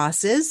our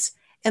bosses.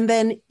 And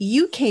then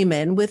you came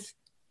in with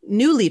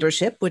new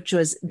leadership, which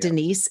was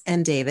Denise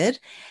and David.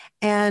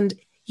 And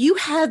you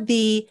had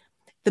the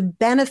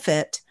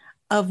benefit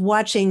of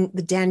watching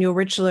the Daniel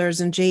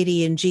Richlers and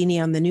JD and Jeannie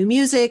on the new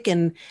music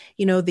and,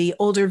 the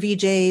older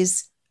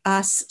VJs,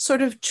 us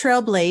sort of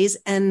trailblaze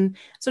and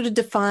sort of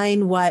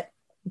define what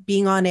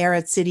being on air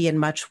at City and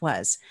Much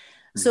was.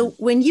 So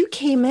when you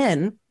came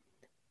in,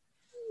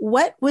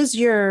 what was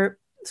your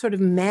sort of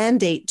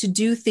mandate to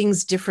do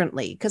things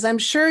differently? Because I'm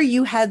sure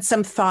you had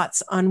some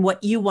thoughts on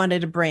what you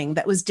wanted to bring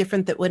that was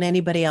different than what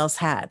anybody else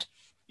had.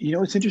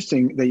 It's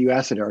interesting that you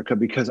asked it, Erica,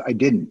 because I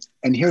didn't.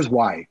 And here's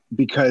why.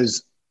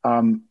 Because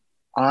I'm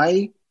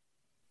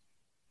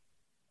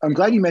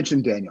glad you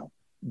mentioned Daniel.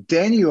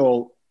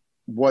 Daniel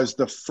was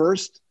the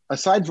first,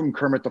 aside from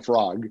Kermit the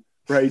Frog,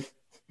 right?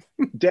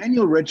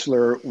 Daniel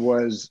Richler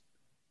was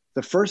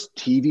the first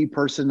TV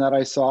person that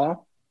I saw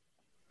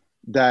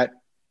that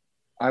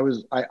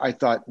I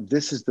thought,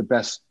 this is the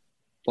best,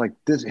 like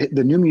this,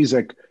 the new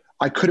music.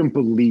 I couldn't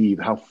believe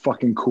how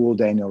fucking cool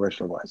Daniel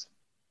Richler was,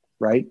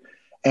 right?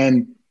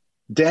 And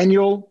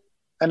Daniel,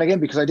 and again,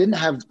 because I didn't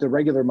have the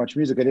regular Much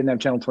Music, I didn't have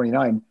Channel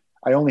 29,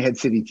 I only had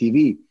City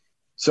TV.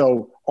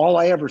 So all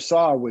I ever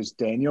saw was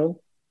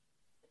Daniel,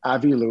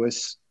 Avi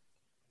Lewis,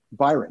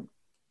 Byron.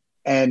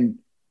 And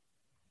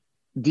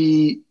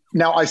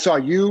now I saw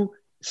you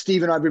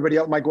Steve and everybody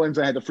else, Mike Williams,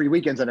 I had the free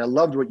weekends and I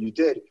loved what you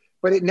did,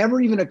 but it never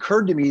even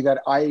occurred to me that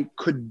I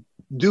could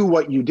do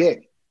what you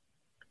did.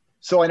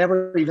 So I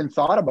never even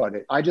thought about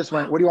it. I just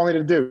went, what do you want me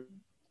to do?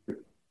 I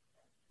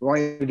want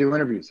you to do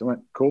interviews. I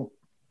went, cool.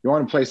 You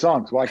want to play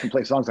songs? Well, I can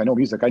play songs. I know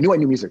music. I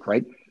knew music,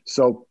 right?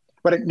 So,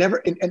 but it never,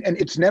 and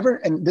it's never,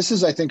 and this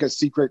is, I think, a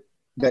secret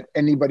that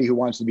anybody who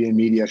wants to be in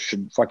media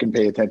should fucking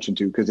pay attention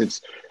to, because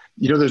it's,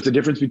 there's the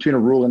difference between a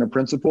rule and a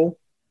principle.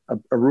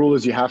 A rule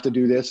is you have to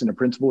do this, and a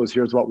principle is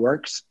here's what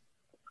works.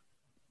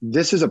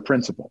 This is a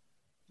principle.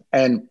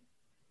 And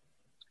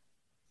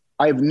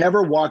I've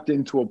never walked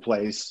into a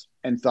place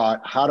and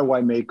thought, how do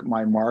I make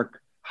my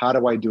mark? How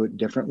do I do it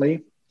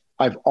differently?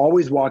 I've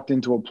always walked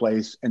into a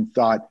place and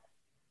thought,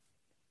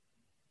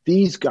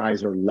 these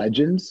guys are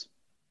legends,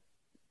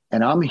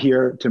 and I'm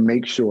here to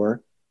make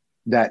sure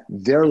that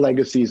their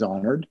legacy is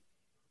honored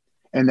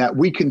and that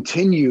we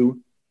continue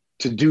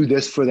to do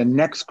this for the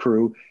next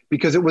crew,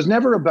 because it was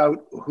never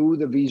about who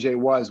the VJ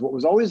was. What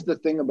was always the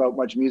thing about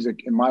Much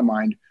Music in my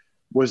mind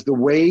was the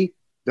way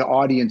the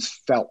audience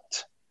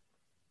felt.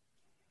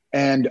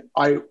 And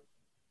I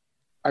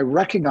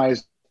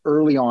recognized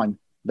early on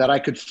that I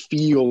could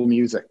feel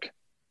music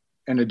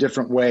in a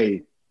different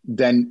way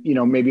than,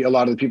 maybe a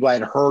lot of the people I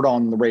had heard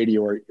on the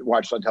radio or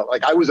watched on television.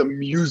 Like, I was a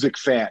music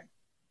fan.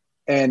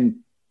 And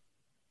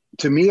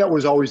to me, it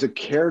was always a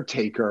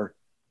caretaker,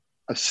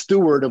 a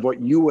steward of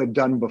what you had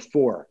done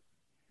before.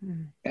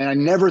 And I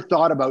never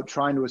thought about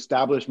trying to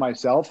establish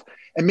myself.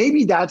 And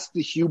maybe that's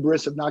the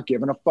hubris of not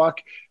giving a fuck.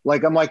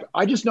 Like, I'm like,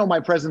 I just know my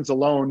presence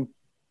alone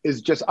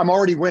is just, I'm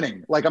already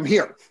winning. Like, I'm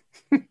here.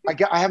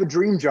 I have a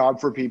dream job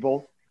for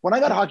people. When I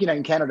got Hockey Night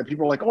in Canada,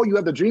 people were like, oh, you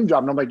have the dream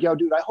job. And I'm like, yo,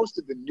 dude, I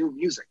hosted the new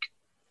music.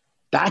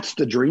 That's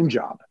the dream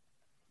job.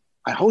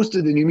 I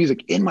hosted the new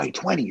music in my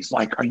 20s.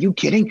 Like, are you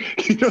kidding?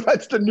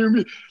 That's the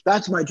new,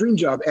 that's my dream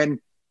job. And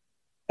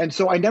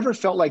so I never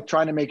felt like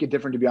trying to make it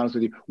different, to be honest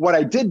with you. What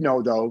I did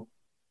know, though,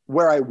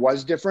 where I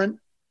was different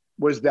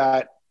was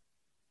that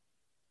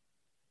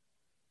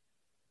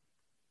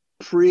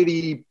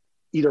pretty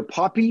either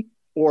poppy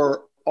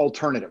or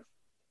alternative.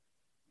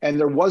 And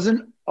there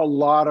wasn't a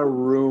lot of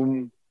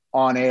room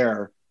on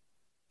air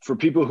for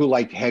people who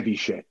liked heavy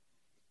shit,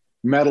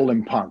 metal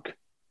and punk.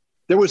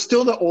 There was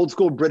still the old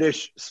school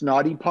British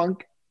snotty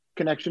punk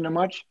connection to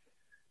Much,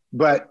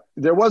 but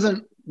there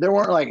weren't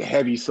like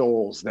heavy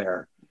souls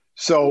there.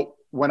 So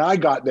when I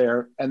got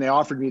there and they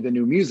offered me the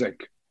new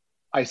music,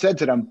 I said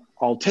to them,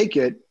 I'll take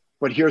it,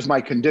 but here's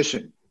my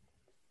condition.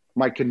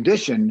 My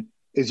condition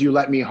is you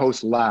let me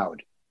host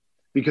loud,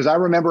 because I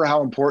remember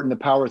how important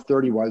the Power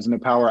 30 was and the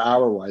Power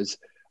Hour was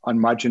on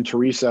Much, and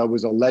Teresa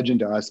was a legend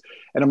to us.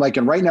 And I'm like,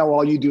 and right now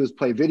all you do is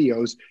play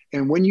videos.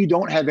 And when you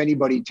don't have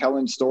anybody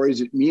telling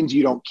stories, it means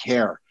you don't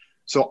care.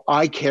 So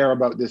I care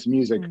about this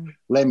music.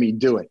 Let me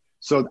do it.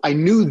 So I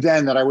knew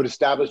then that I would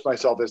establish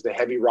myself as the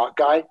heavy rock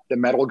guy, the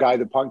metal guy,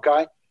 the punk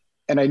guy.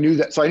 And I knew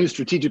that, so I knew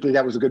strategically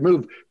that was a good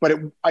move, but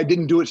I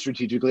didn't do it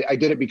strategically. I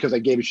did it because I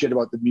gave a shit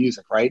about the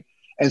music, right?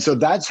 And so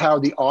that's how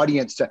the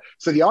audience,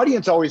 so the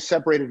audience always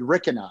separated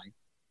Rick and I,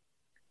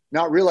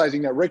 not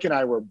realizing that Rick and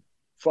I were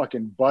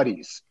fucking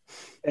buddies.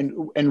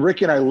 And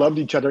Rick and I loved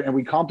each other and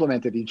we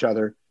complimented each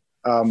other.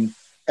 And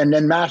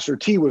then Master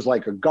T was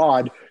like a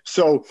god.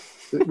 So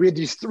we had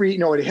these three,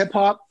 hip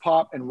hop,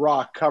 pop, and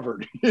rock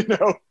covered,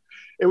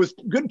 It was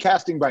good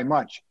casting by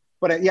Much.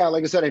 But yeah,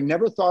 like I said, I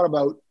never thought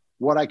about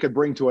what I could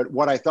bring to it.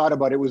 What I thought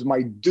about it was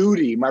my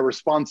duty, my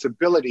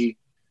responsibility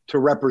to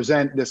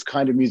represent this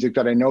kind of music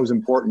that I know is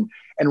important.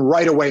 And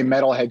right away,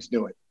 metalheads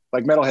knew it.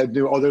 Like, metalheads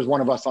knew, oh, there's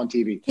one of us on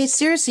TV. Hey,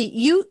 seriously,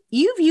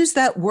 you've used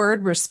that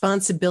word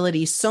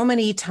responsibility so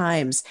many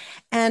times.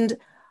 And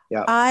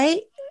yeah.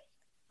 I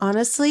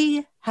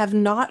honestly have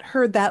not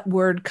heard that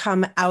word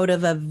come out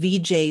of a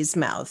VJ's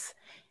mouth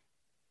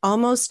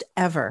almost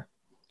ever.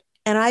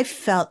 And I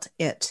felt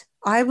it.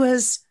 I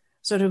was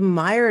sort of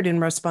mired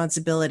in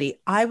responsibility.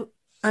 I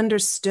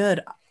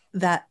understood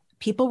that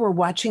people were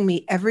watching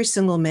me every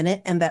single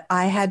minute and that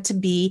I had to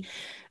be,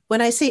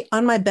 when I say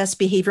on my best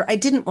behavior, I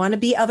didn't want to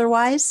be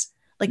otherwise.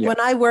 Like when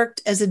I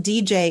worked as a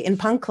DJ in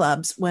punk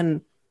clubs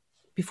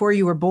before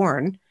you were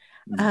born.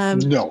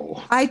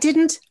 No, I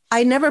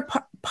never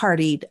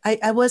partied.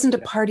 I wasn't a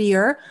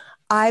partier.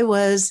 I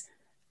was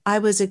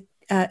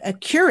a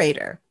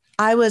curator.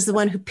 I was the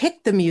one who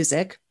picked the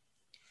music.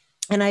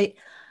 And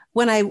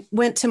when I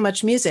went to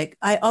Much Music,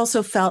 I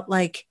also felt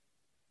like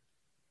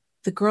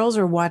the girls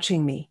are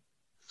watching me.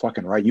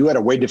 Fucking right. You had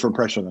a way different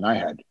pressure than I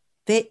had.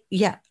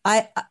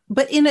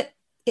 But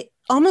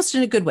almost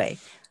in a good way.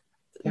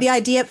 Yeah. The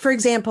idea, for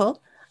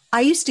example, I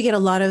used to get a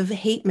lot of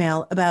hate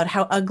mail about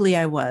how ugly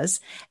I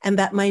was and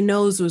that my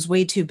nose was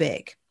way too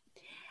big.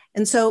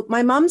 And so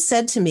my mom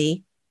said to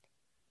me,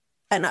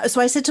 and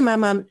so I said to my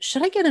mom,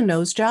 should I get a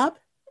nose job?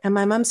 And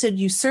my mom said,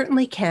 you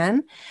certainly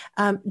can.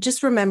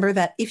 Just remember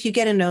that if you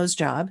get a nose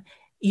job,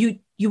 you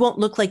won't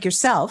look like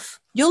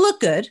yourself. You'll look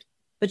good,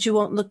 but you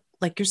won't look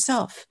like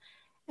yourself.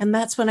 And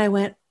that's when I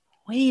went,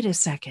 wait a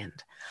second.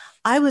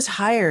 I was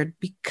hired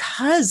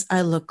because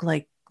I look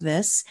like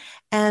this.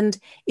 And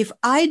if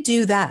I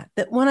do that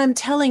what I'm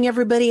telling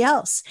everybody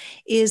else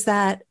is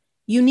that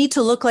you need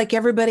to look like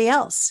everybody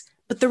else.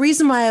 But the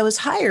reason why I was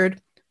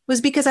hired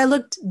was because I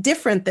looked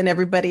different than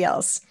everybody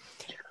else.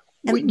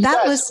 And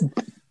that was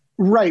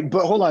right.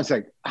 But hold on a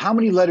sec. How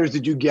many letters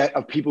did you get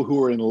of people who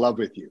were in love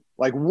with you?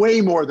 Like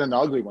way more than the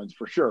ugly ones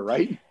for sure,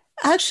 right?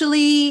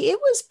 Actually, it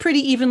was pretty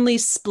evenly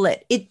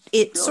split. It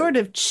really? Sort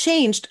of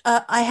changed.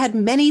 I had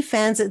many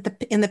fans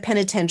in the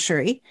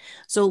penitentiary,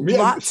 so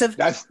lots of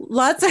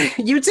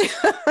you too.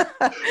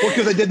 Well,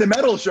 because I did the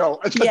metal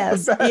show.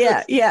 Yes,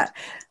 yeah.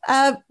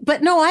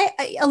 But no,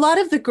 a lot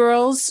of the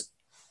girls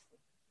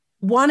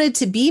wanted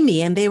to be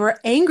me, and they were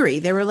angry.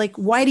 They were like,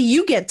 "Why do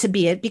you get to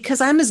be it?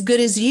 Because I'm as good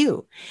as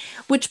you."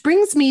 Which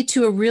brings me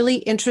to a really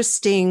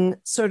interesting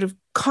sort of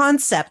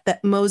concept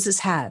that Moses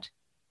had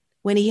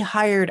when he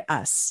hired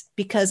us,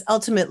 because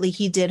ultimately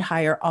he did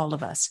hire all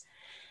of us.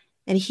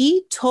 And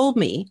he told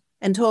me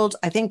and told,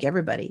 I think,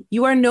 everybody,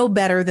 you are no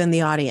better than the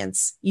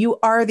audience. You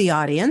are the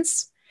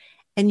audience,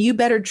 and you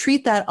better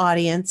treat that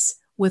audience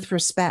with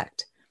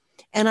respect.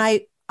 And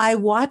I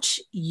watch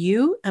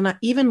you, and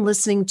even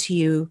listening to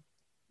you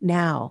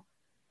now,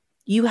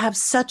 you have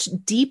such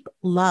deep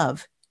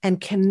love and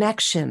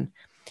connection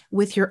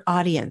with your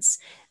audience.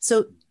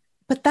 So,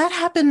 but that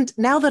happened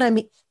now that I'm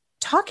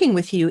talking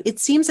with you. It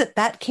seems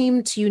that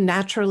came to you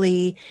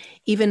naturally,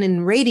 even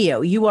in radio.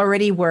 You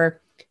already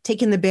were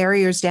taking the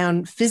barriers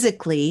down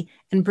physically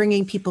and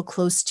bringing people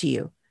close to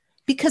you,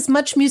 because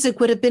much music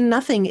would have been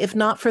nothing if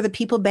not for the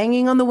people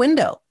banging on the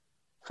window.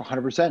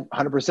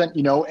 100%,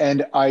 you know,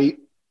 and I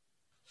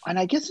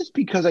guess it's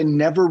because I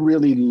never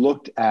really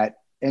looked at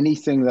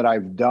anything that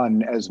I've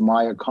done as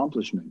my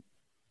accomplishment.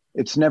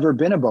 It's never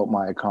been about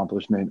my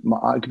accomplishment,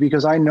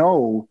 because I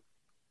know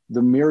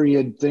the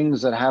myriad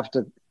things that have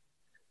to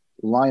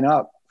line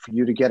up for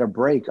you to get a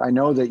break. I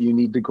know that you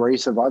need the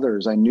grace of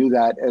others. I knew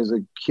that as a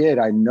kid.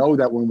 I know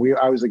that when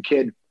I was a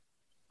kid,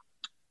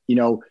 you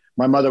know,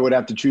 my mother would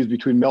have to choose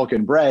between milk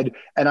and bread.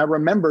 And I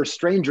remember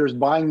strangers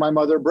buying my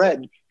mother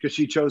bread because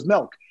she chose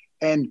milk.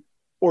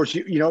 Or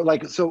she, you know,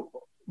 like, so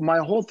my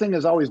whole thing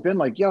has always been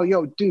like,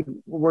 yo,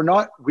 dude,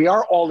 we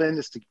are all in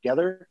this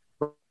together.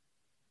 We're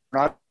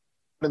not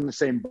in the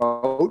same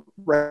boat,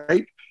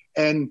 right?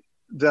 And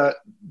the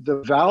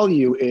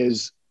value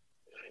is,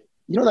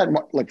 you know, that,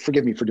 like,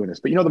 forgive me for doing this,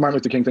 but you know, the Martin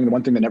Luther King thing, the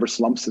one thing that never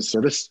slumps is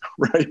service,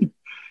 right?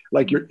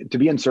 Like, to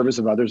be in service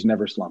of others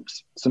never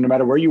slumps. So no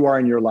matter where you are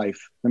in your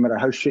life, no matter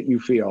how shit you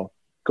feel,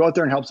 go out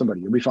there and help somebody.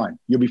 You'll be fine.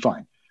 You'll be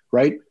fine,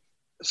 right?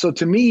 So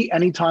to me,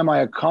 anytime I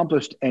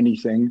accomplished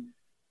anything,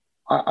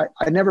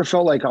 I never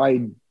felt like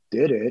I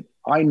did it.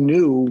 I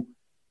knew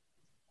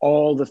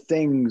all the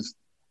things,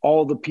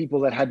 all the people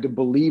that had to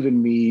believe in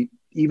me,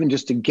 even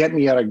just to get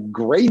me out of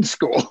grade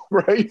school,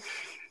 right?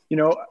 You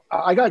know,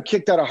 I got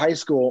kicked out of high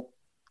school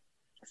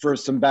for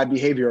some bad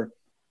behavior,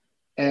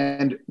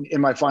 and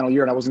in my final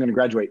year, and I wasn't going to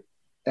graduate.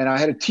 And I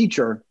had a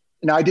teacher,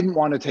 and I didn't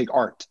want to take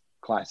art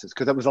classes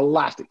because that was the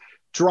last thing.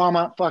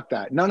 Drama, fuck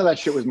that. None of that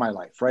shit was my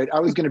life, right? I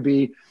was going to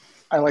be,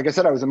 like I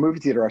said, I was a movie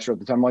theater usher at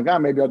the time. I'm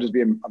like, maybe I'll just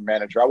be a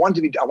manager. I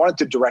wanted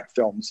to direct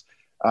films,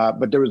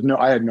 but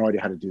I had no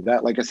idea how to do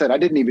that. Like I said, I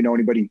didn't even know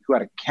anybody who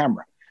had a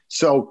camera.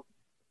 So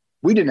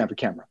we didn't have a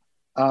camera.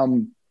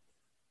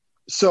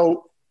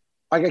 So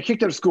I got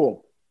kicked out of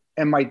school,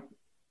 and my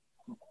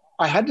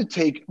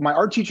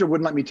art teacher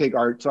wouldn't let me take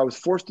art. So I was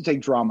forced to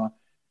take drama,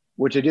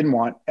 which I didn't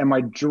want. And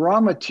my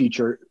drama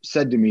teacher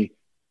said to me,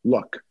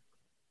 look,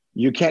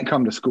 you can't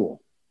come to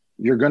school.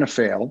 You're going to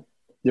fail.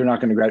 You're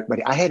not going to graduate. But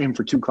I had him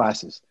for 2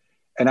 classes,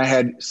 and I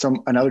had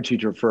another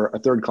teacher for a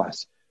 3rd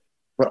class,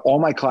 but all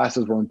my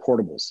classes were in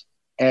portables.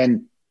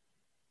 And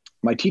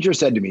my teacher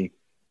said to me,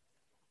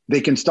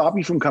 they can stop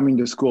you from coming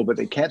to school, but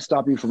they can't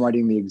stop you from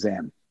writing the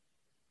exam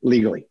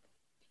legally.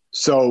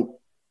 So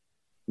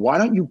why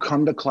don't you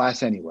come to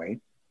class anyway,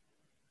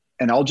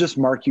 and I'll just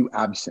mark you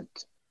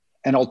absent,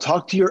 and I'll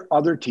talk to your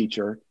other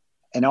teacher,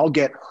 and I'll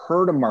get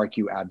her to mark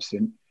you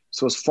absent.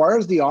 So as far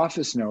as the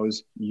office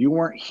knows, you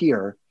weren't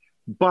here,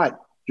 but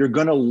you're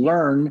going to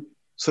learn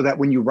so that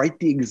when you write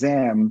the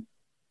exam,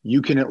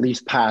 you can at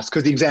least pass,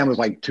 because the exam was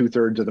like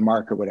 2/3 of the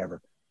mark or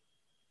whatever.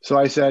 So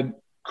I said,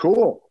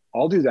 cool,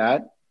 I'll do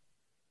that.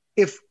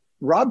 If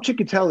Rob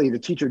Ciccatelli, the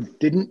teacher,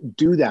 didn't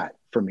do that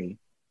for me,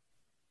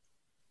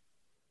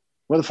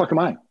 where the fuck am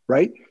I,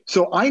 right?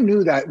 So I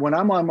knew that when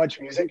I'm on Much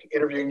Music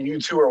interviewing you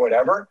two or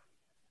whatever,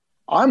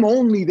 I'm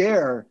only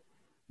there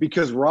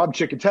because Rob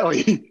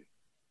Ciccatelli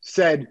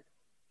said,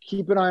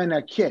 keep an eye on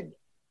that kid.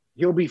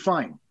 He'll be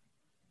fine.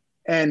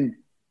 And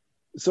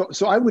so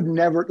I would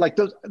never, like,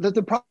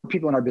 the problem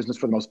people in our business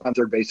for the most part,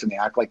 third base, and they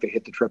act like they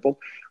hit the triple.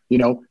 You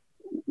know,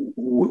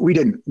 we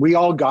didn't. We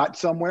all got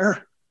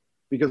somewhere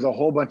because a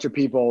whole bunch of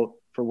people,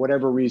 for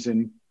whatever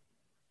reason,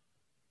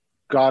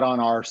 got on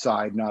our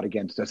side, not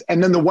against us.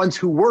 And then the ones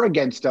who were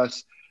against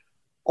us,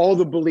 all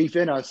the belief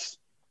in us,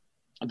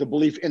 the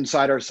belief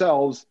inside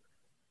ourselves,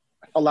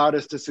 allowed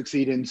us to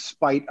succeed in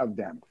spite of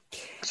them.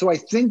 So I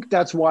think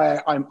that's why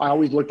I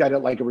always looked at it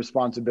like a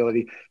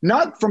responsibility,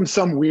 not from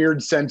some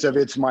weird sense of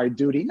it's my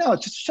duty. No,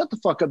 it's just shut the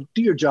fuck up,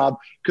 do your job,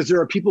 because there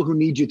are people who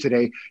need you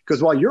today.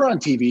 Because while you're on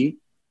TV,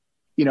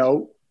 you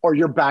know, or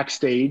you're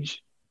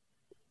backstage,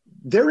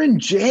 they're in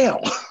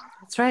jail.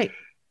 That's right.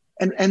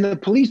 And the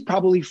police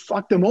probably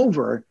fucked them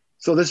over.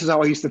 So this is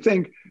how I used to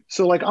think.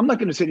 So like, I'm not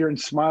going to sit here and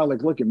smile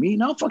like, look at me.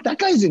 No, fuck, that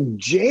guy's in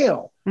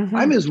jail. Mm-hmm.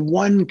 I'm his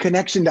one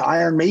connection to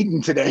Iron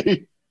Maiden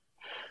today.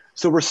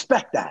 So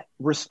respect that.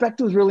 Respect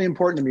was really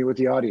important to me with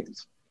the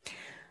audience.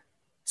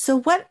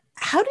 So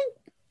how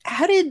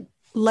did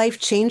life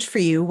change for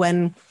you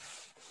when,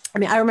 I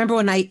mean, I remember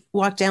when I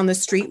walked down the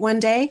street one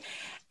day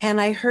and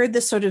I heard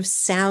this sort of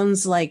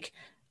sounds like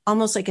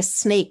almost like a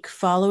snake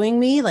following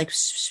me, like,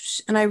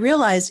 and I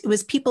realized it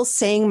was people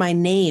saying my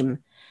name.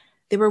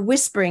 They were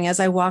whispering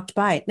as I walked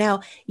by. Now,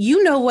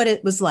 you know what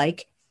it was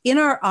like in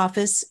our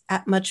office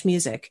at Much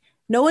Music.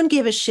 No one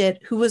gave a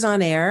shit who was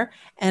on air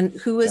and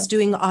who was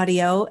doing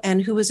audio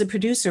and who was a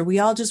producer. We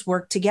all just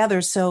worked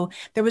together. So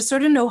there was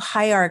sort of no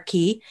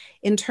hierarchy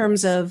in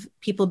terms of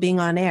people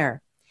being on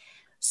air.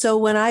 So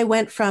when I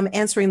went from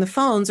answering the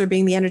phones or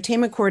being the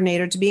entertainment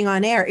coordinator to being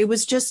on air, it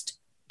was just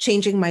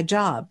changing my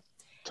job.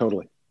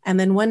 Totally. And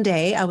then one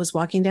day I was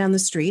walking down the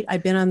street.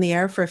 I'd been on the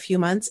air for a few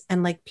months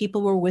and like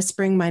people were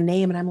whispering my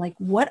name. And I'm like,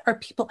 what are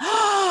people?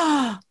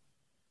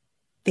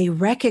 They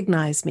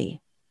recognize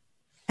me.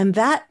 And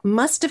that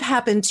must have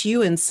happened to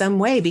you in some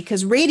way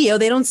because radio,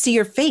 they don't see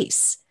your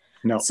face.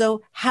 No.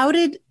 So how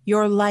did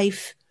your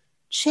life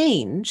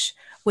change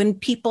when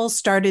people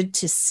started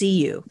to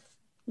see you?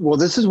 Well,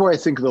 this is where I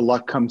think the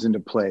luck comes into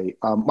play.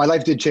 My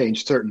life did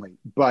change, certainly.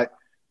 But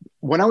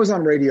when I was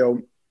on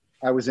radio,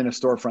 I was in a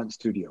storefront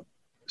studio.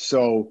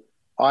 So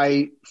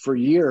I, for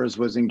years,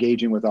 was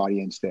engaging with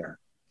audience there.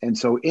 And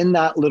so in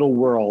that little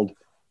world,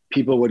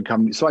 people would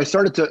come. So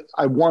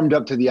I warmed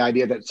up to the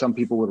idea that some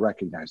people would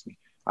recognize me.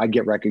 I'd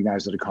get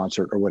recognized at a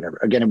concert or whatever.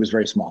 Again, it was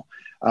very small.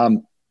 But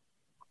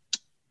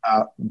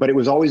it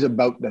was always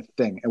about the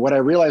thing. And what I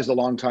realized a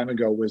long time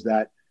ago was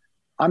that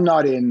I'm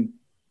not in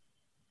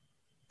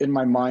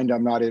my mind,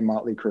 I'm not in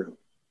Motley Crue.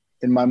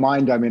 In my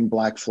mind, I'm in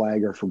Black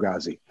Flag or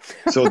Fugazi.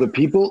 So the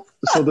people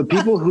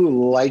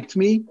who liked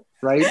me,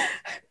 right,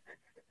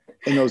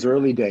 in those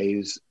early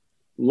days,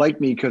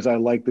 liked me because I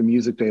liked the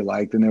music they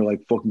liked, and they're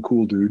like, fucking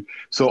cool, dude.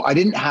 So I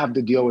didn't have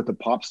to deal with the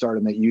pop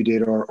stardom that you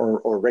did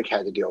or Rick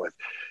had to deal with.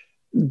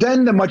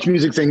 Then the Much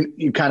Music thing,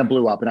 you kind of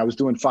blew up, and I was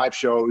doing 5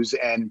 shows,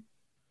 and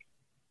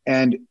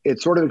it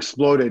sort of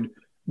exploded.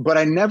 But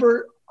it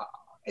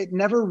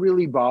never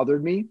really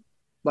bothered me.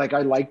 Like,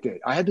 I liked it.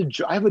 I have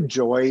a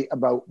joy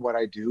about what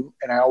I do,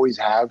 and I always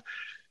have.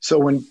 So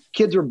when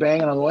kids were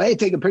banging on, hey,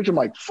 take a picture, I'm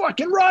like,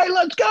 fucking right,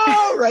 let's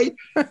go, right?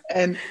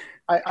 And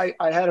I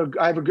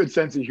have a good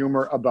sense of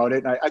humor about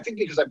it. And I think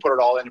because I put it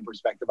all into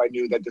perspective, I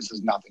knew that this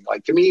is nothing.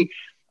 Like, to me,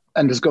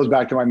 and this goes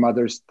back to my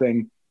mother's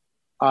thing,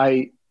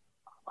 I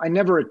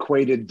never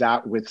equated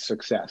that with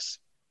success.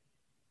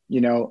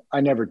 You know, I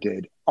never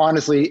did.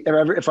 Honestly,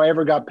 if I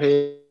ever got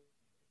paid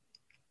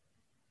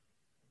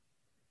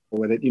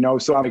with it, you know,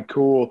 so I'm like,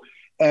 cool.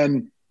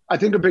 And I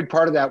think a big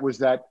part of that was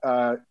that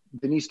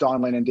Denise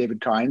Donlin and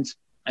David Kynes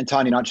and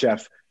Tanya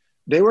Notchef,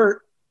 they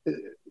were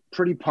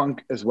pretty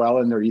punk as well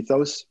in their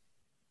ethos,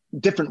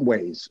 different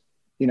ways,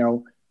 you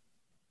know.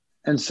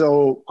 And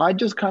so I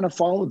just kind of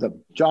followed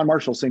them. John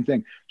Marshall, same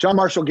thing. John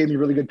Marshall gave me a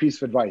really good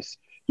piece of advice.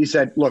 He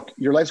said, look,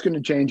 your life's going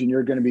to change and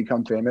you're going to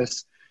become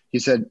famous. He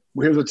said,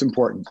 well, here's what's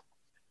important.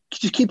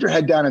 Just keep your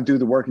head down and do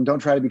the work, and don't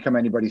try to become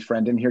anybody's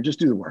friend in here. Just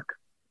do the work.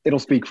 It'll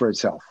speak for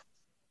itself.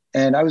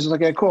 And I was like,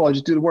 yeah, cool. I'll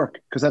just do the work,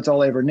 because that's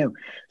all I ever knew.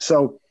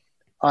 So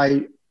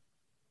I'm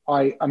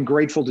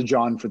grateful to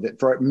John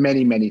for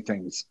many, many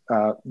things.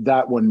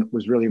 That one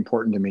was really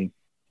important to me.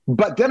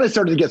 But then I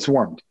started to get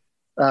swarmed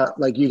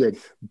like you did.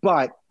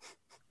 But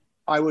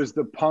I was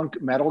the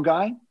punk metal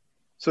guy.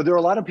 So there were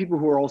a lot of people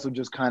who were also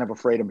just kind of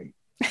afraid of me.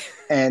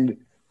 And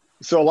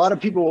so a lot of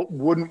people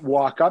wouldn't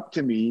walk up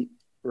to me,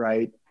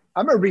 right? I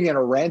remember being in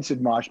a Rancid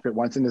mosh pit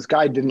once, and this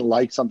guy didn't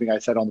like something I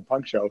said on the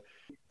punk show.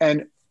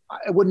 And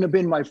it wouldn't have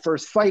been my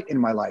first fight in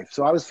my life.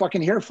 So I was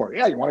fucking here for it.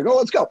 Yeah, you want to go?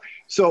 Let's go.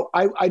 So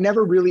I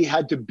never really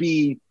had to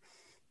be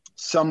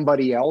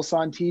somebody else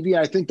on TV. And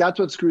I think that's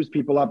what screws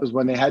people up, is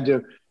when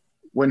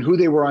who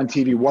they were on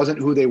TV wasn't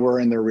who they were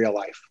in their real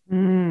life.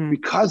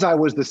 Because I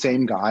was the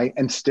same guy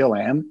and still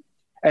am.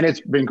 And it's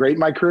been great in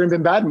my career and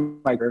been bad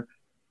in my career.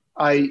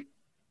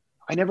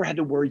 I never had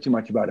to worry too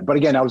much about it. But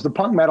again, I was the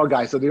punk metal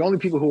guy. So the only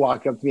people who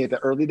walked up to me at the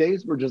early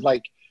days were just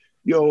like,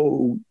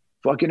 yo,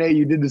 fucking A,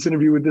 you did this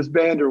interview with this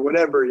band or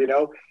whatever, you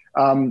know?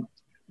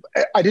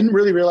 I didn't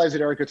really realize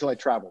it, Erica, until I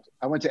traveled.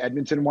 I went to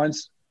Edmonton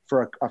once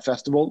for a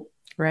festival.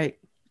 Right.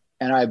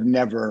 And I've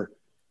never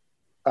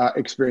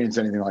experienced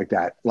anything like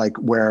that. Like,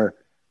 where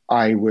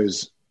I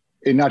was,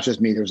 and not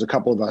just me, there was a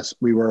couple of us,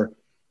 we were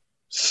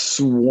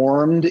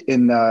swarmed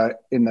in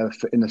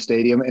the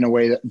stadium in a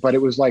way that, but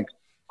it was like,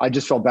 I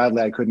just felt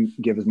badly I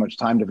couldn't give as much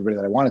time to everybody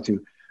that I wanted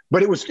to.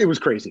 But it was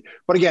crazy.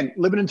 But again,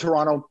 living in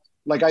Toronto,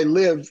 like, I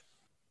live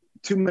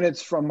 2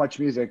 minutes from Much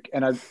Music,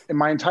 and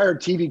my entire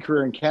TV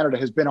career in Canada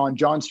has been on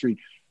John Street,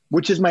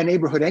 which is my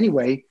neighborhood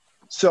anyway.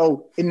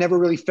 So it never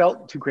really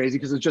felt too crazy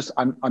because it's just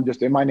I'm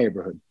just in my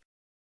neighborhood.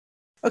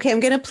 Okay, I'm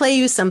going to play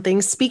you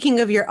something. Speaking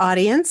of your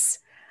audience,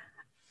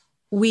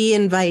 we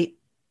invite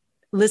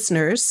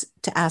listeners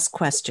to ask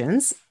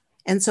questions.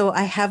 And so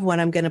I have one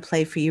I'm going to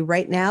play for you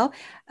right now.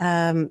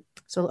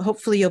 So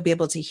hopefully you'll be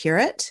able to hear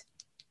it.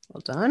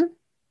 Hold on.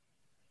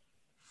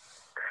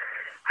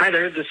 Hi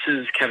there, this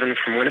is Kevin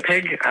from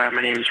Winnipeg.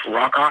 My name is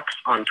RockOx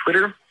on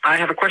Twitter. I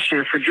have a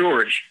question for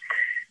George.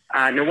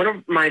 Now, one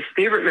of my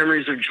favorite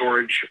memories of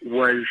George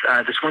was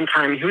this one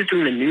time he was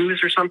doing the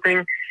news or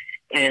something,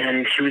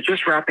 and he was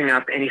just wrapping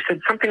up, and he said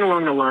something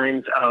along the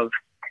lines of,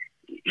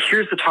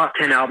 here's the top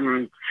 10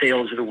 album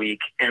sales of the week,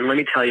 and let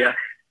me tell you,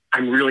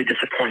 I'm really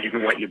disappointed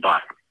in what you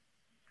bought.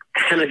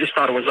 And I just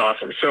thought it was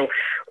awesome. So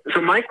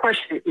my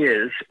question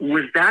is,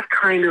 was that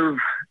kind of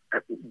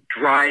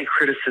dry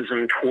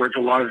criticism towards a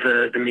lot of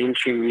the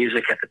mainstream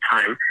music at the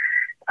time,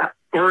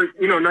 or,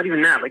 not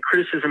even that, like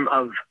criticism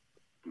of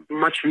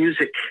Much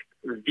Music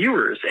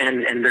viewers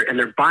and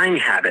their buying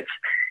habits?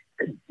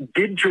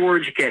 Did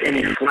George get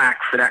any flack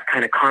for that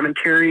kind of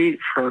commentary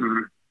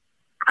from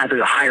either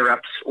the higher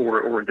ups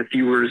or the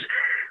viewers,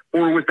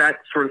 or was that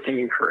sort of thing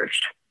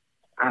encouraged?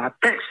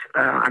 Thanks.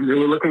 I'm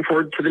really looking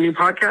forward to the new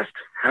podcast.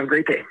 Have a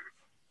great day.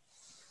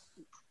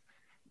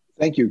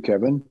 Thank you,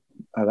 Kevin.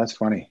 That's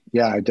funny.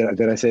 Yeah,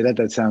 did I say that?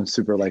 That sounds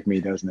super like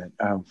me, doesn't it?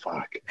 Oh,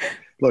 fuck.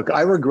 Look,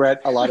 I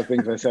regret a lot of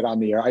things I said on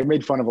the air. I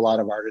made fun of a lot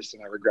of artists,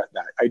 and I regret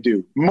that. I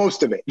do.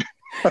 Most of it.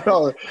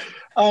 I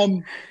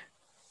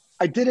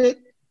did it.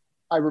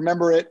 I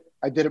remember it.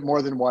 I did it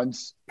more than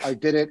once. I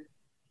did it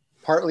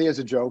partly as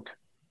a joke.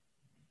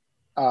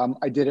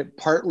 I did it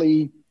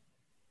partly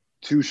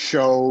to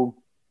show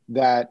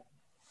that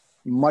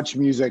Much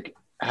Music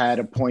had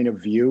a point of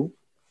view,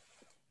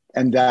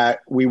 and that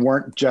we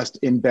weren't just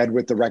in bed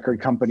with the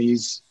record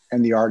companies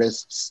and the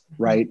artists,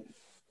 right?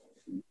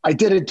 I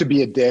did it to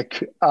be a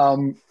dick,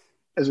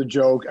 as a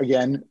joke.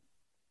 Again,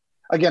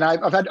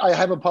 I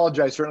have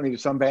apologized certainly to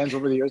some bands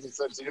over the years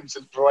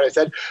for what I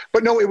said,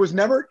 but no, it was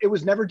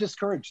never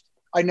discouraged.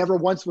 I never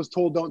once was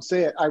told don't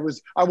say it. I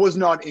was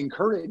not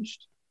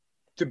encouraged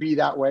to be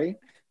that way.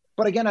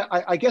 But again,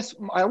 I guess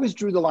I always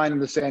drew the line in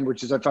the sand,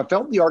 which is if I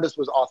felt the artist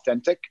was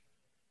authentic,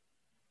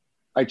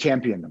 I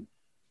championed them.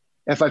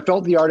 If I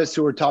felt the artists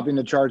who were topping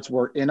the charts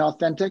were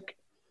inauthentic,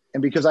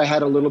 and because I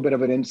had a little bit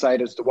of an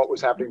insight as to what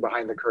was happening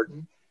behind the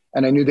curtain,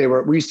 and I knew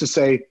we used to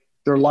say,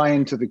 they're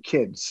lying to the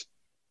kids.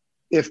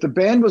 If the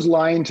band was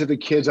lying to the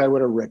kids, I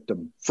would have ripped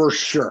them, for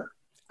sure.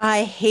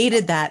 I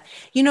hated that.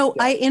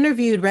 I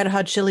interviewed Red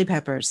Hot Chili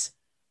Peppers,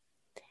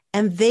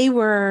 and they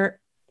were,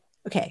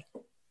 okay,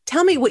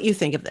 tell me what you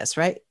think of this,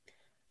 right?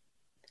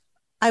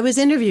 I was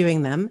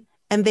interviewing them,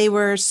 and they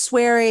were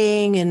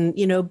swearing and,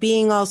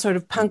 being all sort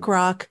of punk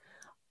rock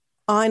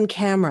on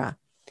camera.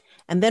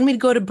 And then we'd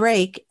go to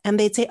break and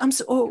they'd say,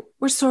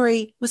 we're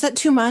sorry. Was that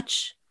too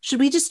much? Should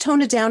we just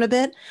tone it down a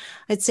bit?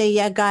 I'd say,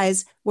 yeah,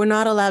 guys, we're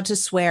not allowed to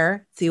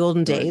swear. It's the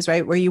olden days,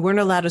 right? Where you weren't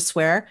allowed to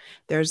swear.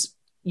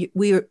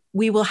 We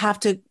will have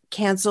to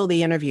cancel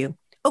the interview.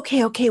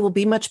 Okay, we'll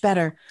be much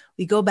better.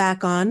 We go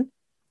back on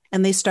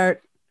and they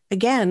start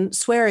again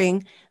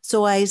swearing.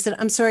 So I said,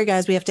 I'm sorry,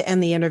 guys, we have to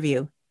end the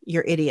interview.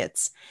 You're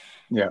idiots.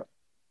 Yeah.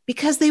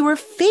 Because they were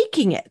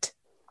faking it.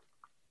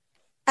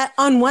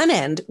 On one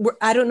end,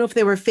 I don't know if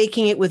they were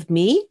faking it with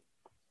me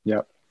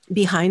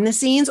behind the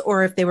scenes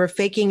or if they were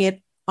faking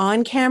it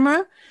on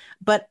camera.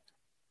 But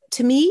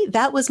to me,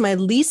 that was my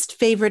least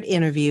favorite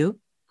interview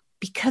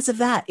because of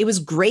that. It was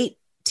great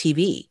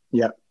TV.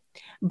 Yeah.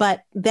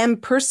 But them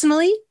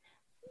personally,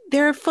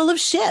 they're full of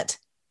shit.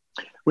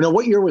 Well,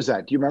 what year was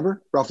that? Do you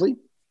remember roughly?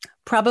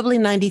 Probably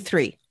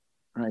 93.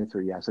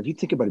 93, yeah. So if you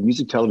think about it,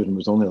 music television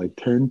was only like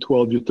 10,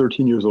 12,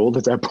 13 years old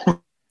at that point.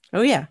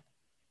 Oh, yeah.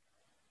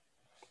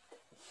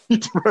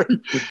 Right.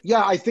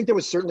 Yeah, I think there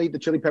was certainly the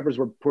Chili Peppers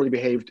were poorly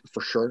behaved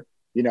for sure.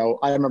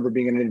 I remember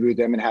being in an interview with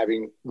them and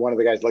having one of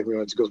the guys like me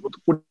once goes,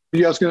 "What are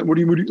you asking? What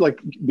do you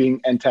like?"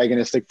 Being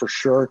antagonistic for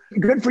sure.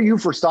 Good for you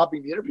for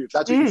stopping the interview if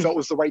that's what you felt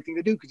was the right thing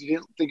to do because you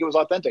didn't think it was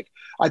authentic.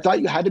 I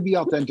thought you had to be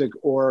authentic,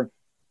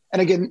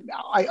 and again,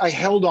 I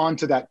held on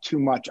to that too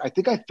much. I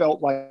think I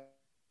felt like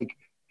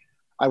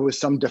I was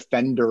some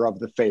defender of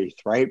the faith,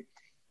 right?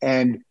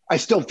 And I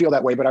still feel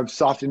that way, but I've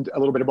softened a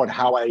little bit about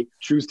how I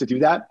choose to do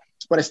that.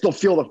 But I still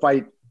feel the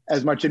fight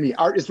as much in me.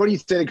 It's funny you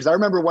say that because I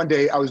remember one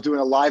day I was doing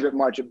a live at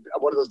Much,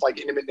 one of those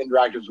like intimate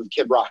interactions with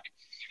Kid Rock.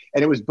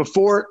 And it was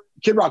before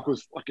Kid Rock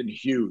was fucking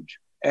huge.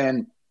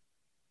 And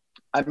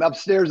I'm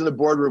upstairs in the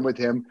boardroom with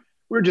him.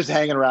 We were just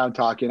hanging around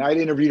talking. I'd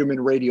interviewed him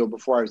in radio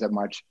before I was at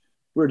Much.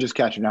 We were just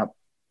catching up.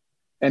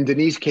 And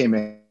Denise came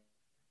in.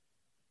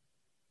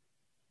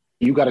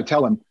 You got to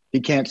tell him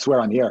he can't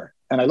swear on the air.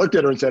 And I looked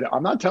at her and said,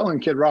 I'm not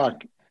telling Kid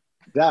Rock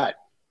that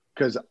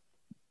because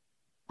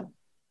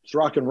it's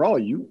rock and roll.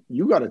 You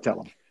got to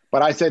tell him.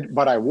 But I said,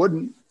 but I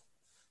wouldn't.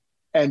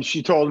 And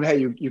she told him, hey,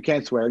 you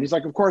can't swear. And he's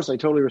like, of course, I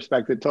totally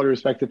respect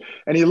it.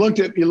 And he looked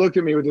at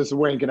me with this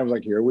wink and I was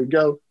like, here we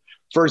go.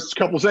 First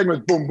couple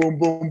segments, boom, boom,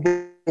 boom,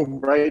 boom,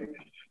 right?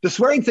 The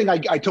swearing thing, I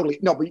totally,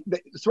 no, but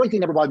the swearing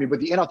thing never bothered me, but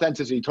the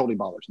inauthenticity totally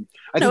bothers me.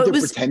 I think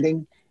they're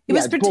pretending.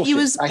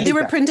 They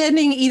were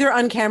pretending either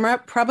on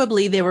camera,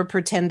 probably they were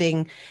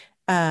pretending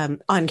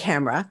on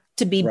camera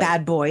to be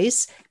bad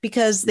boys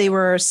because they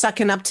were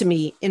sucking up to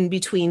me in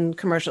between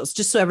commercials,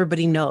 just so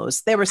everybody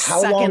knows. They were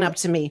sucking up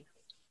to me.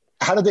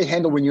 How did they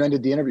handle when you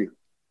ended the interview?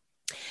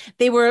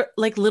 They were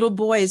like little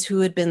boys who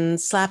had been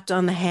slapped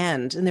on the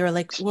hand, and they were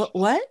like,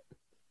 what?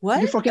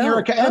 What? You're fucking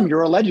Erica M.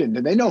 You're a legend,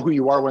 and they know who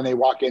you are when they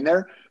walk in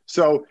there.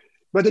 So,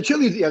 but the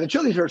Chili's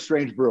are a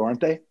strange brew,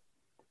 aren't they?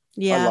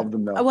 Yeah. I love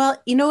them though. Well,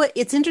 you know what?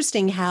 It's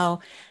interesting how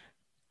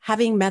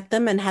having met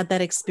them and had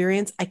that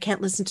experience, I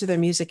can't listen to their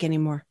music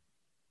anymore.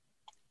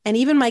 And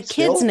even my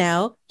kids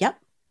now,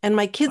 and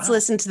my kids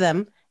listen to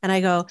them, and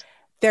I go,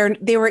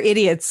 they were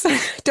idiots.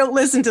 Don't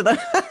listen to them.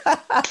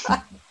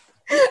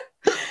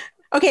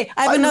 Okay,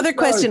 I have another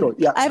question. Cool.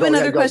 Yeah, I have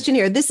another question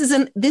here.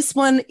 This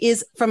one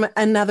is from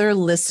another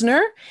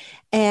listener,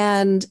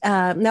 and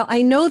now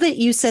I know that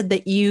you said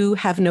that you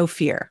have no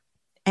fear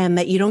and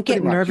that you don't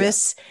get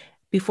nervous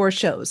before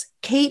shows.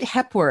 Kate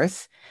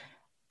Hepworth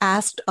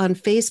asked on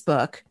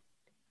Facebook,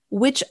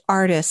 which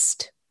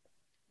artist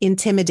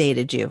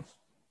intimidated you?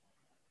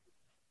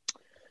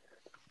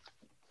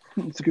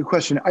 It's a good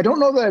question. I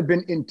don't know that I've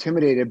been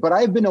intimidated, but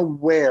I've been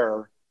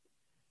aware.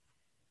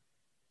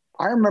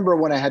 I remember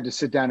when I had to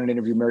sit down and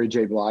interview Mary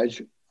J.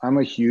 Blige. I'm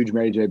a huge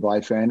Mary J.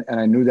 Blige fan, and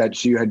I knew that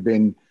she had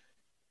been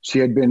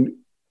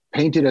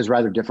painted as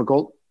rather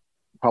difficult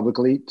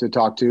publicly to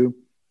talk to.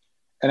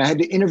 And I had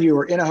to interview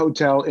her in a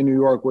hotel in New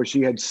York where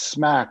she had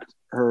smacked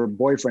her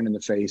boyfriend in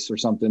the face or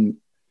something.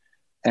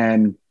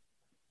 And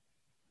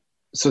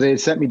so they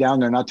had sent me down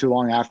there not too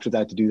long after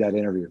that to do that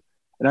interview.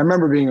 And I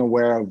remember being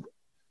aware of,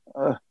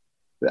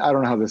 I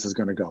don't know how this is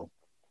going to go.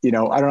 I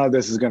don't know how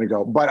this is going to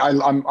go. But I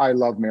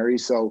love Mary,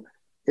 so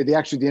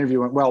the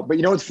interview went well. But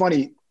you know what's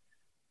funny?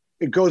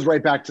 It goes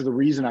right back to the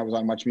reason I was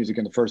on Much Music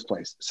in the first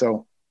place.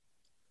 So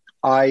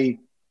I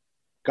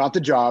got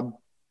the job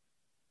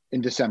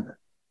in December.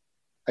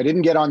 I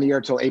didn't get on the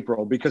air till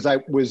April because I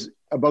was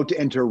about to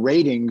enter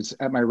ratings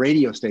at my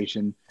radio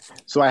station.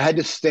 So I had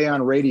to stay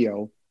on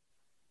radio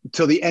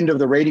till the end of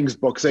the ratings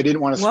book because I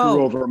didn't want to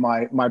screw over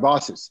my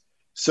bosses.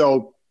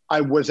 So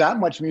I was at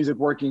Much Music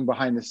working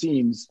behind the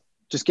scenes,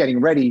 just getting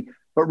ready.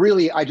 But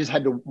really, I just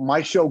had to,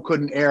 my show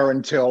couldn't air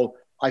until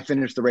I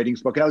finished the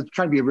ratings book. And I was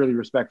trying to be really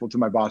respectful to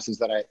my bosses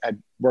that I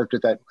had worked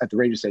with at the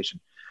radio station.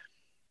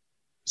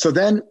 So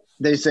then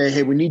they say,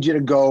 hey, we need you to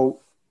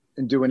go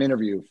and do an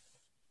interview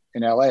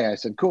in LA. I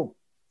said, cool,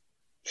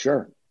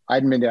 sure. I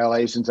hadn't been to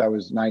LA since I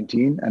was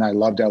 19 and I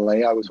loved LA.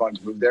 I always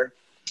wanted to move there.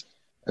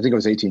 I think I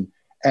was 18.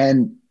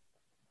 And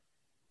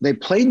they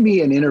played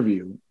me an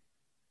interview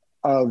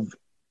of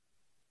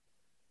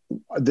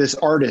this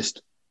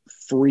artist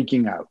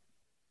freaking out.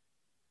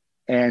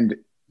 And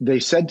they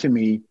said to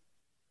me,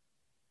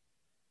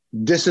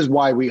 this is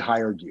why we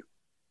hired you.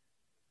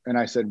 And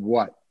I said,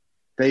 what?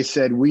 They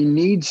said, we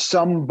need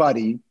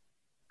somebody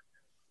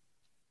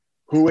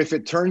who, if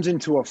it turns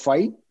into a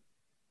fight,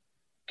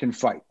 can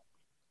fight.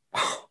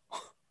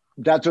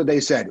 That's what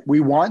they said. We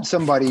want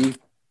somebody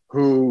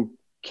who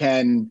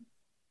can,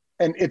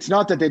 and it's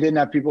not that they didn't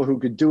have people who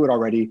could do it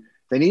already.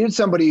 They needed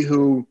somebody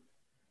who,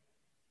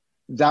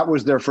 that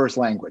was their first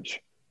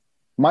language.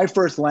 My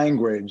first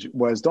language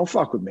was don't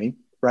fuck with me,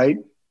 right?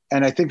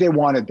 And I think they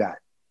wanted that.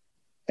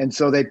 And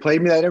so they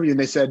played me that interview and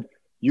they said,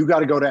 you got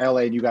to go to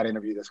LA and you got to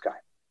interview this guy.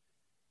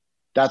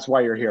 That's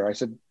why you're here. I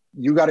said,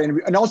 you got to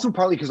interview. And also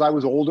partly because I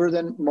was older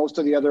than most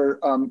of the other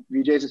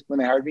VJs when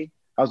they hired me.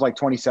 I was like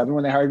 27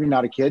 when they hired me,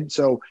 not a kid.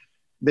 So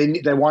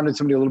they wanted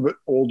somebody a little bit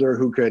older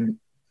who could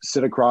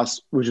sit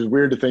across, which is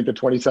weird to think that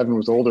 27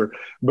 was older,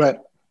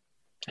 but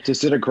to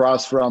sit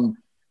across from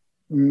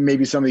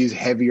maybe some of these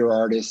heavier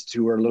artists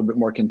who are a little bit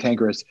more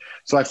cantankerous.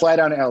 So I fly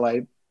down to LA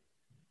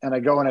and I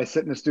go and I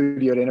sit in the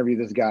studio to interview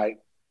this guy.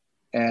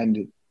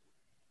 And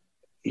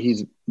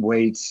he's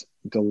waits,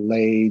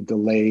 delay.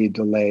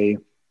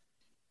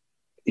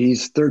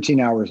 He's 13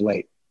 hours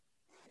late.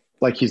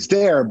 Like he's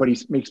there, but he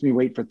makes me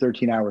wait for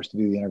 13 hours to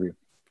do the interview.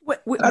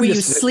 What were you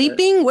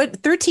sleeping?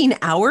 What, 13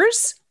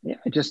 hours? Yeah,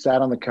 I just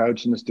sat on the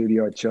couch in the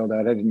studio. I chilled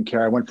out. I didn't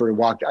care. I went for a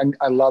walk.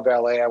 I love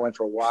LA. I went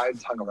for a walk. I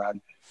hung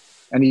around.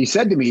 And he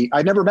said to me,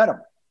 I never met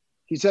him.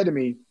 He said to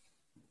me,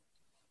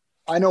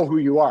 I know who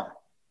you are.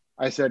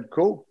 I said,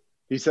 cool.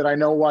 He said, I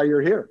know why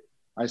you're here.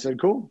 I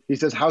said, cool. He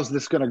says, how's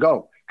this going to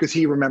go? Because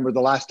he remembered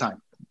the last time,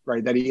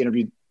 right, that he had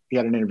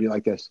an interview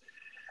like this.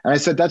 And I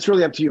said, that's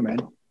really up to you, man.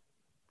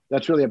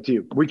 That's really up to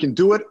you. We can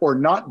do it or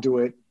not do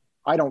it.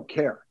 I don't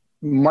care.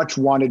 Much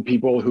wanted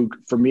people who,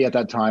 for me at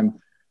that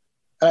time,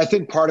 and I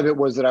think part of it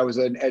was that I was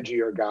an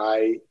edgier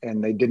guy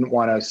and they didn't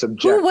want to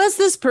subject. Who was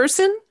this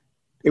person?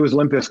 It was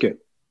Limp Bizkit.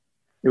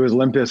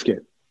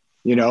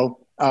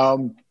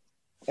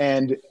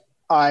 And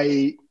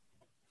I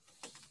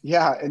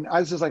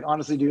was just like,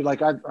 honestly, dude, I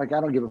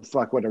don't give a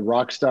fuck what a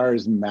rock star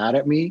is mad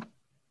at me.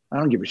 I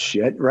don't give a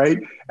shit, right?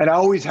 And I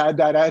always had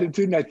that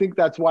attitude, and I think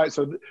that's why.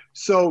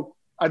 So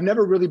I've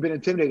never really been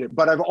intimidated,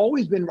 but I've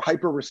always been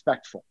hyper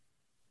respectful,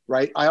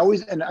 right?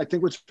 And I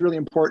think what's really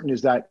important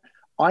is that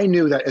I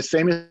knew that as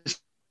famous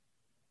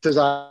as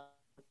I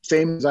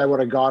would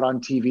have got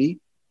on TV,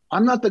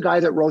 I'm not the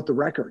guy that wrote the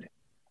record.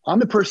 I'm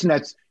the person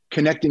that's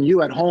connecting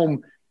you at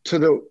home to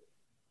the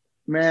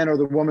man or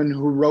the woman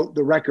who wrote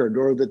the record,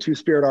 or the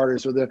two-spirit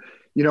artists, or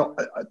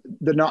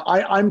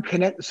I'm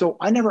connected. So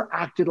I never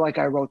acted like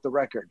I wrote the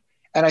record.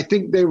 And I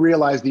think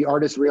the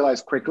artists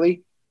realized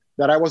quickly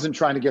that I wasn't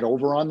trying to get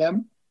over on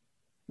them.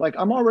 Like,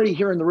 I'm already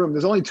here in the room.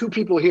 There's only two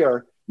people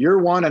here. You're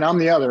one and I'm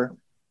the other.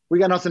 We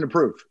got nothing to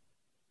prove.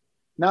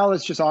 Now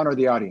let's just honor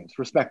the audience,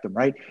 respect them,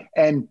 right?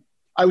 And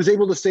I was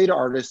able to say to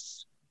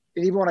artists,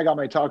 and even when I got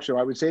my talk show,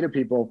 I would say to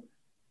people,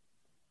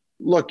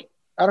 look,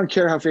 I don't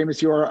care how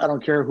famous you are. I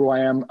don't care who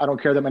I am. I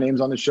don't care that my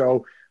name's on the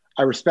show.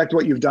 I respect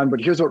what you've done,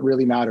 but here's what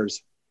really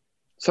matters.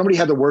 Somebody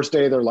had the worst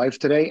day of their life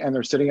today, and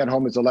they're sitting at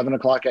home. It's 11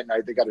 o'clock at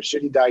night. They got a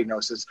shitty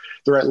diagnosis.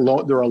 They're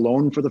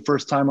alone for the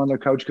first time on their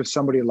couch because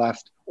somebody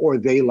left or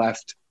they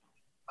left.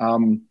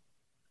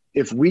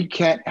 If we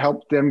can't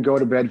help them go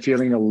to bed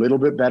feeling a little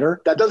bit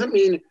better, that doesn't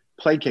mean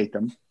placate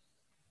them.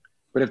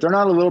 But if they're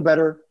not a little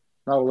better,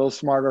 not a little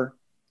smarter,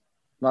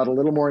 not a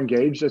little more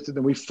engaged,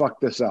 then we fucked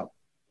this up.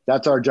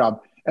 That's our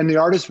job. And the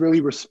artist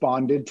really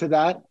responded to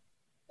that.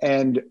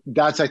 And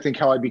that's, I think,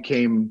 how I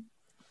became.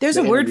 There's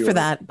a word for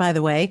that, by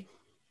the way.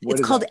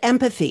 It's called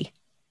empathy.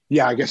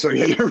 Yeah, I guess so.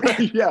 Yeah, you're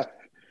right. Yeah.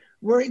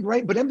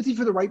 Right. But empathy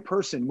for the right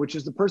person, which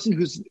is the person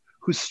who's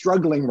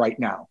struggling right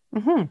now.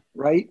 Mm-hmm.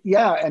 Right.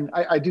 Yeah. And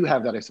I do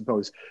have that, I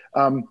suppose.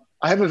 I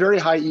have a very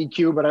high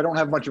EQ, but I don't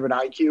have much of an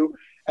IQ.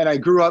 And I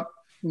grew up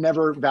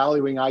never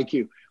valuing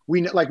IQ.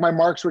 My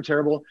marks were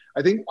terrible.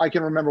 I think I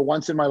can remember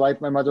once in my life,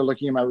 my mother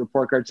looking at my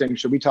report card saying,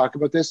 should we talk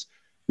about this?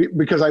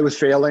 Because I was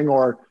failing,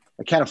 or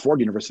I can't afford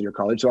university or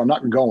college, so I'm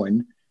not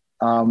going.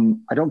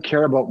 I don't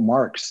care about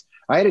marks.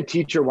 I had a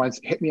teacher once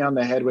hit me on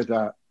the head with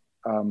a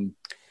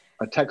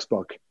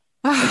textbook.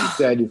 And he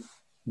said,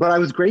 but I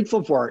was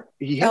grateful for it.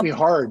 He hit me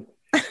hard.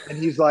 And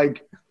he's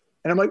like,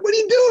 and I'm like, what are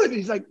you doing? And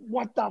he's like,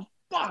 what the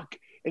fuck?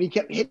 And he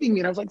kept hitting me.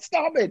 And I was like,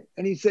 stop it.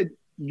 And he said,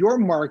 your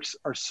marks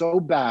are so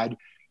bad.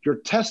 Your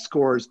test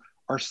scores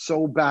are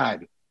so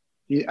bad.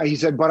 He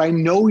said, but I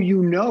know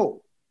you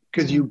know,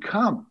 because you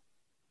come.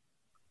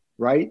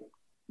 Right?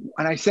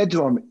 And I said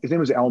to him, his name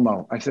was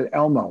Elmo. I said,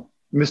 Elmo,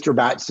 Mr.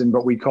 Batson,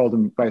 but we called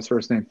him by his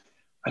first name.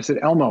 I said,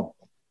 Elmo,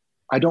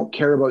 I don't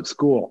care about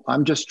school.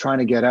 I'm just trying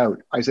to get out.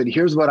 I said,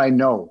 here's what I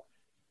know,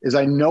 is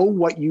I know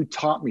what you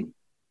taught me.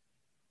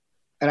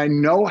 And I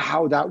know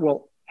how that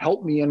will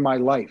help me in my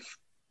life.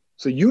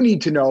 So you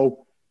need to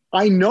know,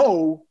 I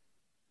know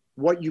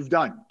what you've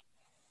done.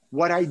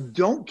 What I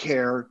don't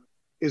care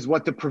is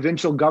what the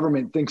provincial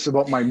government thinks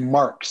about my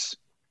marks,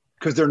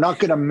 because they're not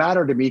going to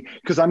matter to me,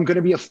 because I'm going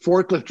to be a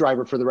forklift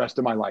driver for the rest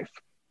of my life.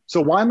 So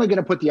why am I going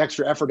to put the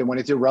extra effort in when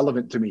it's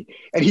irrelevant to me?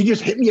 And he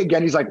just hit me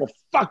again. He's like, well,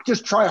 fuck,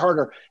 just try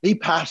harder. And he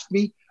passed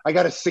me. I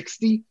got a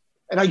 60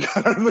 and I got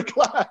out of the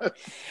class.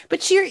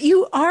 But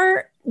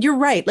you're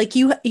right. Like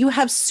you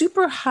have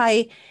super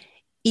high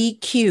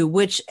EQ,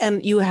 which,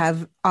 and you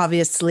have,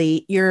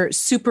 obviously, you're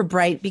super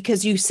bright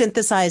because you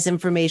synthesize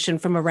information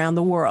from around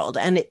the world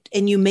and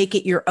you make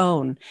it your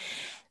own.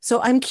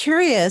 So I'm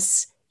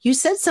curious, you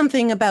said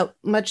something about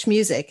Much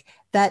Music,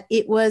 that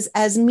it was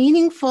as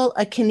meaningful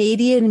a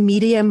Canadian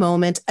media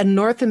moment, a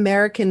North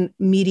American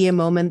media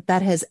moment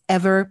that has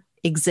ever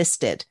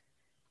existed.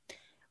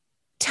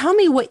 Tell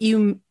me what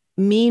you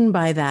mean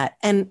by that.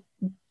 And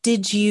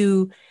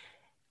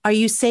are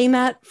you saying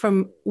that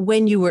from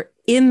when you were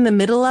in the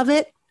middle of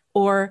it,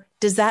 or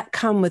does that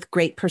come with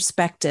great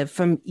perspective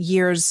from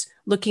years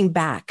looking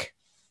back?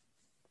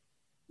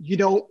 You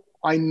know,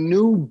 I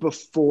knew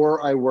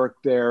before I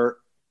worked there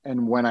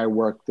and when I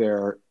worked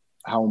there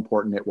how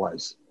important it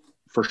was.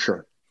 For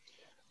sure.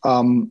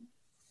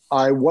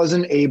 I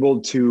wasn't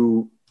able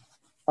to,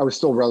 I was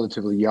still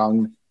relatively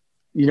young.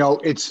 You know,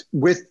 it's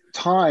with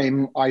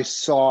time, I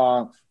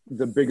saw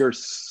the bigger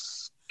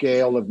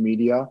scale of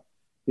media.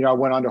 You know, I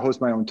went on to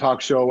host my own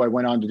talk show. I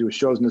went on to do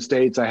shows in the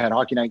States. I had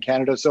Hockey Night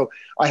Canada. So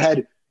I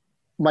had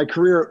my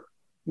career,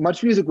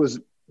 Much Music was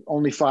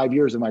only 5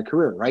 years of my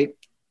career, right?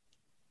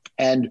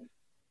 And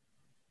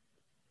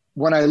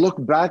when I look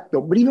back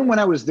though, but even when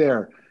I was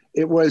there,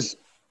 it was,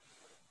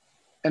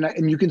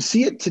 and you can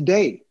see it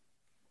today,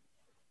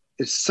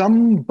 is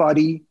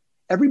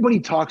everybody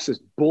talks this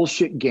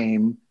bullshit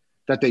game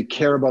that they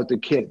care about the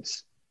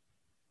kids.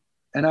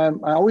 And I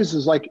always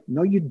was like,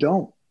 no, you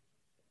don't.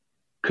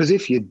 Because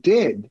if you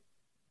did,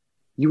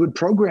 you would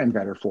program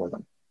better for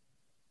them.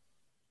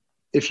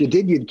 If you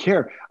did, you'd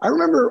care. I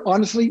remember,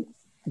 honestly,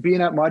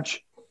 being at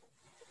Much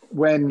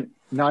when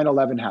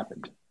 9/11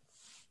 happened.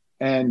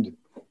 And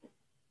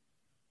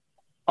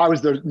I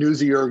was the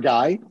newsier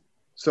guy.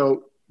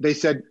 So they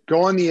said,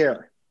 go on the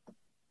air,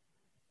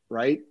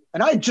 right?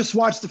 And I just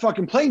watched the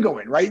fucking plane go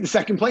in, right? The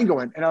second plane go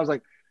in. And I was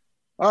like,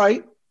 all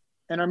right.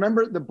 And I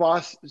remember the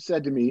boss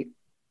said to me,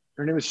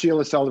 her name was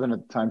Sheila Sullivan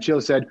at the time.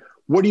 Sheila said,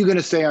 what are you going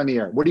to say on the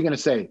air? What are you going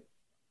to say?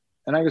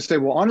 And I would say,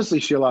 well, honestly,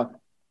 Sheila,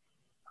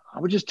 I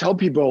would just tell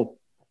people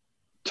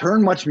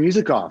turn Much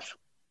Music off,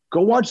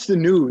 go watch the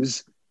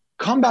news,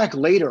 come back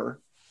later,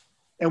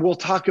 and we'll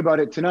talk about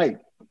it tonight.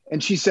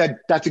 And she said,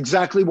 that's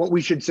exactly what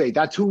we should say.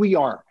 That's who we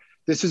are.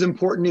 This is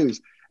important news.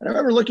 And I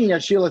remember looking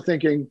at Sheila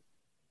thinking,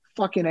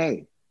 fucking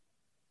A.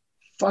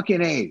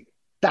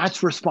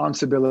 That's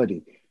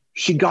responsibility.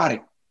 She got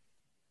it.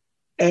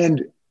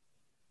 And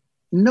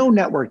no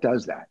network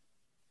does that,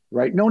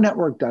 right? No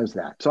network does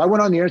that. So I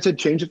went on the air and said,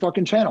 change the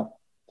fucking channel.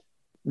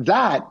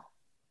 That,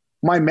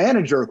 my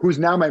manager, who's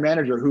now my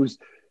manager, who's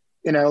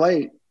in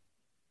LA,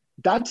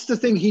 that's the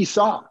thing he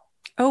saw.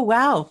 Oh,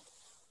 wow.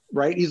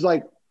 Right? He's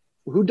like,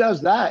 who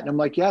does that? And I'm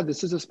like, yeah,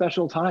 this is a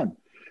special time.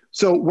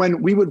 So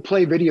when we would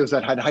play videos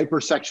that had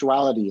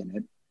hypersexuality in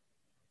it,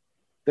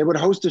 they would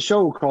host a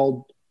show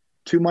called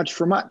Too Much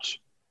for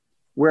Much,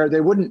 where they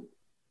wouldn't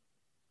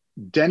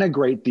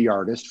denigrate the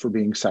artist for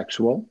being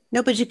sexual.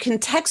 No, but you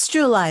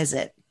contextualize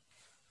it.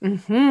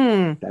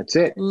 Mm-hmm. That's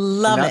it.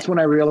 Love and that's it. when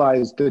I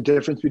realized the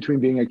difference between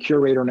being a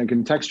curator and a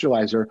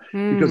contextualizer,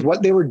 because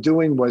what they were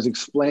doing was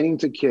explaining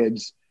to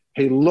kids,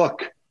 hey,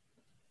 look,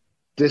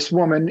 this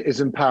woman is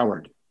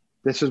empowered.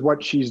 This is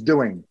what she's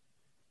doing.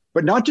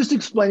 But not just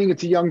explaining it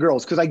to young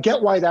girls, because I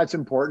get why that's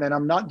important, and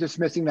I'm not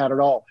dismissing that at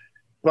all.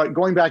 But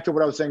going back to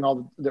what I was saying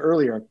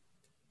earlier,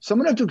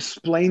 someone had to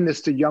explain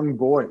this to young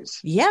boys.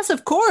 Yes,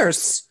 of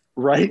course.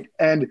 Right?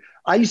 And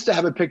I used to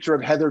have a picture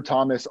of Heather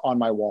Thomas on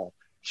my wall.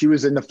 She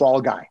was in The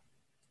Fall Guy.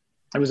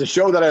 It was a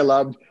show that I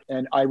loved,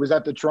 and I was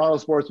at the Toronto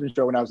Sportsman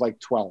Show when I was like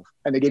 12,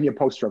 and they gave me a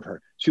poster of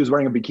her. She was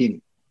wearing a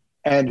bikini.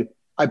 And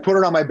I put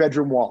it on my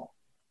bedroom wall.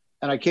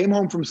 And I came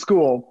home from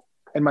school,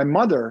 and my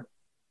mother,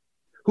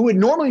 who had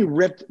normally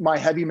ripped my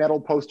heavy metal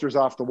posters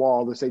off the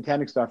wall, the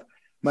satanic stuff,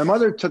 my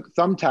mother took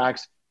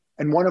thumbtacks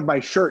and one of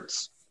my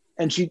shirts,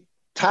 and she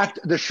tacked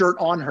the shirt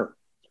on her.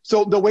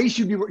 So the way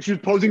she was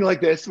posing like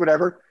this,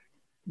 whatever,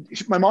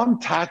 my mom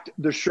tacked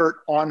the shirt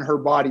on her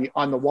body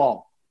on the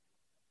wall.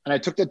 And I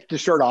took the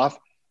shirt off,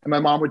 and my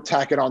mom would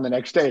tack it on the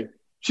next day.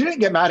 She didn't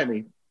get mad at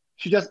me.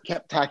 She just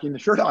kept tacking the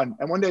shirt on.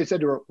 And one day I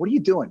said to her, what are you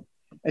doing?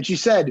 And she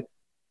said,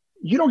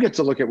 you don't get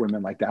to look at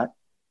women like that.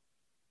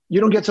 You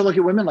don't get to look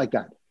at women like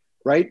that.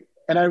 Right?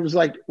 And I was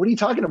like, what are you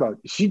talking about?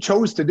 She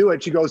chose to do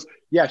it. She goes,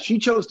 yeah, she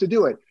chose to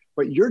do it,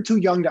 but you're too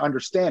young to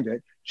understand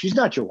it. She's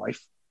not your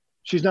wife.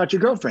 She's not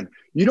your girlfriend.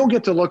 You don't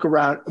get to walk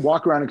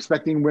around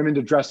expecting women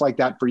to dress like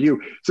that for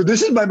you. So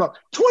this is my mom,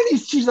 20,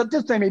 she's at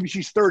this time, maybe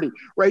she's 30,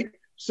 right?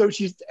 So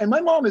and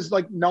my mom is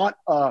like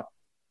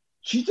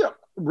she's a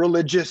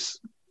religious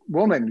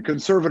woman,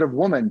 conservative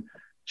woman.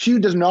 She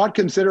does not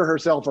consider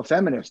herself a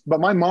feminist, but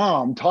my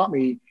mom taught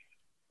me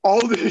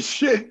all this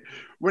shit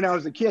when I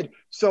was a kid.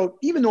 So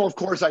even though, of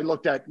course, I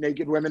looked at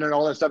naked women and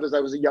all that stuff as I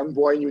was a young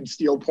boy, and you would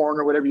steal porn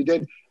or whatever you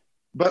did.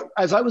 But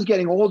as I was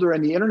getting older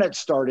and the internet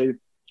started,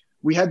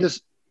 we had this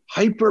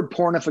hyper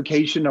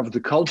pornification of the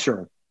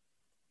culture,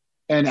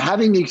 and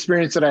having the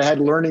experience that I had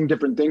learning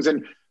different things,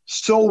 and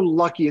so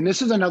lucky. And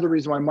this is another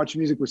reason why Much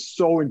Music was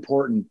so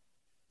important,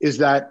 is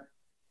that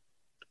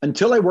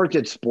until I worked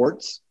at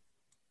sports,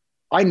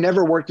 I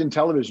never worked in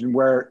television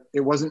where it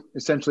wasn't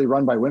essentially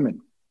run by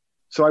women.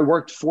 So I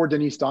worked for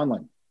Denise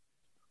Donlin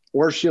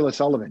or Sheila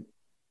Sullivan.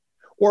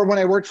 Or when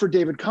I worked for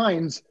David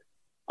Kynes,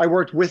 I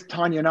worked with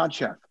Tanya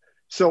Notcheff.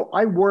 So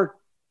I worked,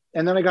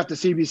 and then I got to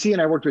CBC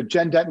and I worked with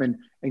Jen Detman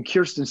and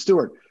Kirsten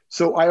Stewart.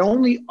 So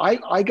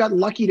I got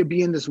lucky to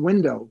be in this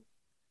window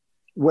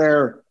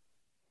where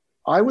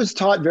I was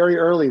taught very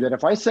early that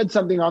if I said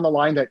something on the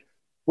line that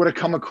would have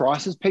come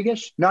across as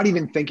piggish, not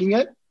even thinking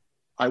it,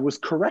 I was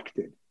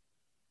corrected.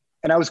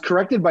 And I was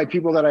corrected by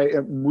people that I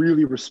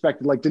really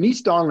respected. Like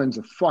Denise Donlin's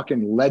a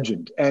fucking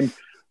legend. And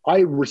I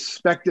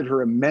respected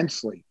her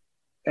immensely.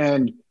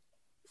 And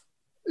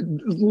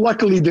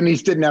luckily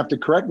Denise didn't have to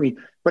correct me.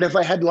 But if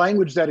I had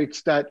language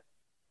that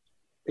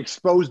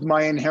exposed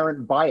my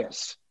inherent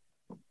bias,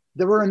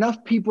 there were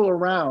enough people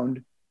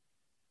around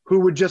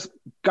who would just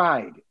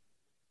guide,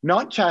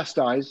 not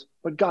chastise,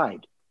 but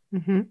guide.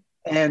 Mm-hmm.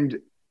 And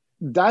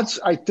that's,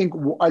 I think,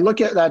 I look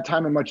at that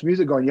time in Much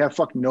Music going, yeah,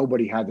 fuck,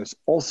 nobody had this.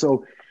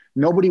 Also,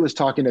 nobody was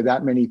talking to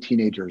that many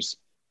teenagers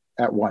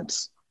at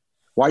once.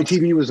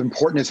 YTV was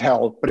important as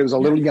hell, but it was a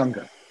little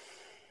younger.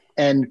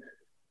 And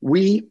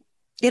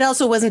it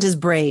also wasn't as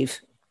brave.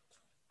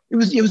 It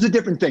was a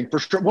different thing for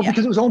sure. Well,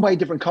 because it was owned by a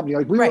different company.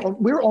 Like we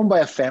were owned by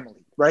a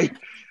family, right?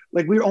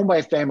 Like we were owned by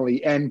a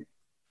family. And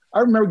I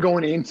remember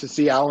going in to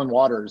see Alan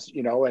Waters,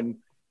 you know, and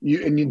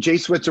Jay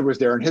Switzer was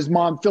there and his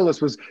mom,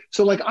 Phyllis, was.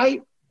 So like, I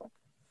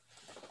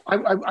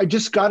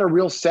just got a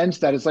real sense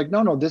that it's like,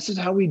 no, this is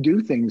how we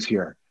do things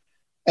here.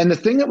 And the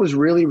thing that was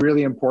really,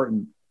 really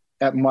important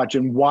at Much,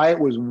 and why it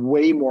was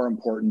way more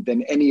important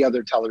than any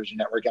other television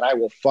network, and I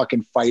will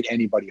fucking fight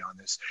anybody on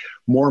this,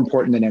 more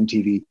important than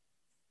MTV,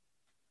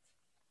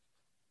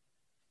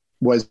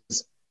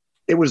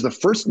 it was the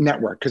first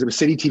network, because it was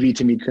City TV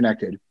to me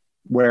connected,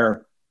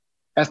 where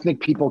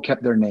ethnic people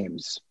kept their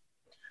names,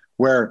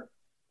 where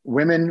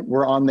women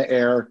were on the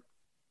air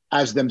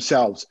as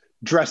themselves,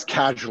 dressed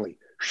casually,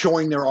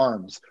 showing their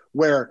arms,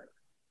 where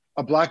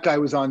a black guy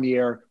was on the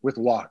air with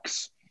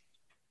locks,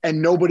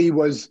 and nobody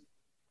was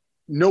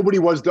nobody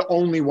was the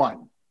only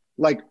one.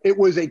 Like, it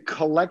was a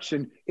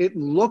collection. It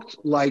looked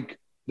like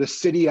the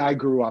city I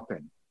grew up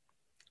in.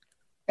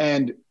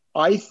 And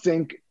I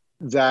think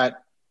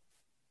that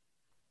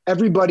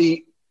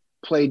everybody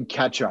played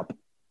catch up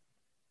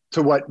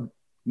to what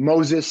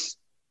Moses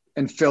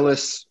and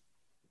Phyllis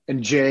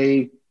and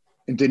Jay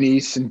and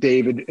Denise and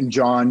David and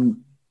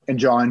John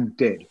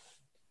did,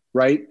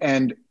 right?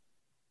 And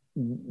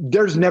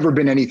there's never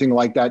been anything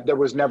like that. There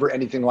was never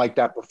anything like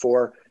that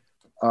before.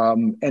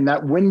 And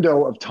that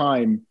window of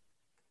time,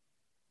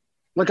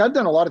 look, I've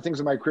done a lot of things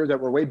in my career that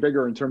were way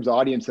bigger in terms of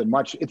audience than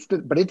Much.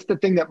 But it's the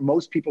thing that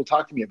most people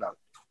talk to me about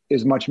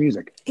is Much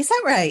Music. Is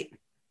that right?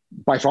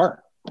 By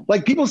far.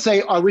 Like, people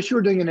say, I wish you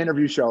were doing an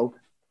interview show,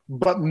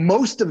 but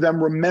most of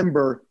them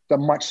remember the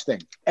Much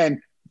thing.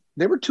 And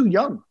they were too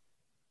young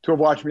to have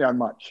watched me on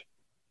Much.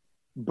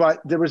 But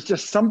there was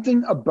just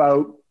something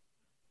about,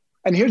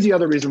 and here's the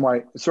other reason why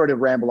I sort of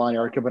ramble on,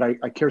 Erica, but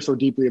I care so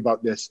deeply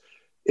about this,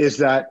 is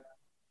that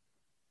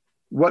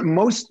what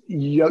most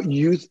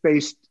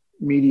youth-based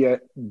media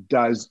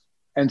does,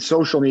 and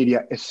social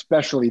media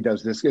especially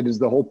does this, it is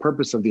the whole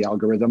purpose of the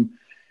algorithm,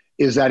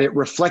 is that it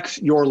reflects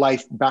your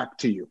life back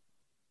to you.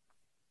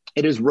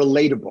 It is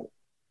relatable.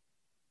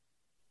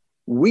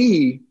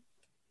 We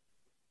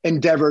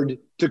endeavored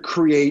to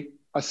create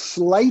a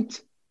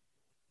slight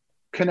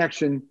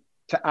connection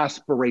to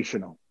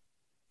aspirational.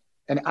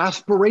 And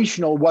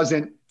aspirational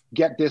wasn't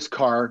get this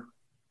car,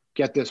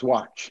 get this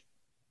watch.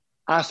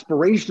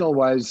 Aspirational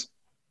was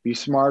be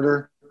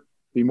smarter,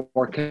 be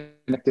more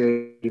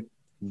connected,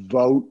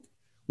 vote.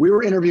 We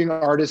were interviewing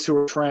artists who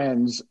were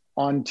trans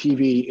on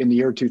TV in the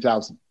year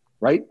 2000,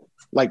 right?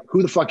 Like,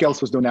 who the fuck else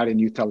was doing that in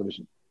youth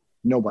television?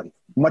 Nobody.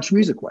 Much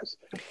Music was.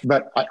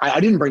 But I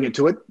didn't bring it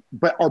to it,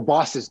 but our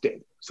bosses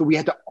did. So we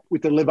had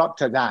to live up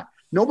to that.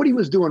 Nobody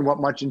was doing what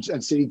Much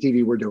and City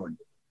TV were doing.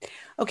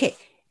 Okay.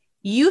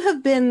 You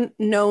have been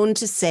known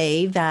to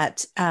say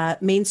that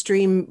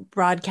mainstream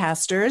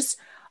broadcasters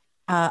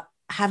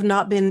have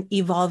not been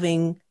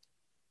evolving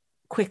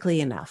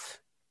quickly enough,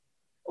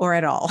 or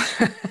at all.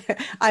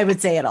 I would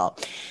say at all.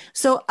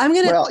 So I'm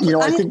going to, well,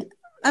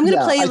 I'm going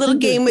to play a little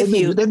game with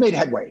you. They've made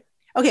headway.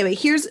 Okay, but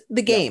here's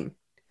the game.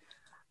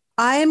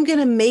 I'm going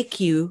to make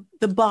you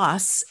the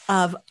boss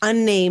of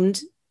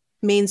unnamed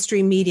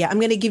mainstream media. I'm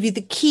going to give you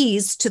the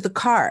keys to the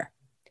car,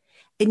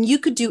 and you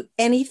could do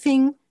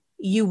anything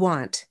you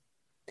want.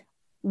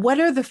 What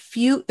are the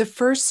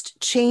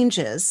first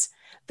changes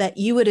that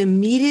you would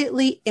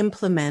immediately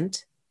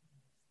implement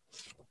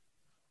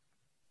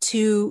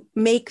to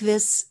make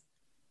the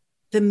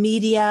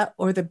media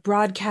or the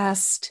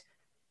broadcast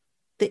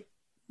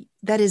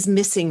that is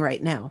missing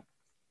right now?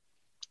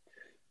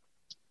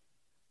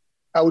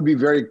 I would be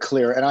very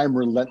clear, and I'm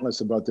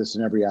relentless about this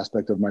in every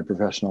aspect of my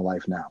professional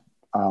life now.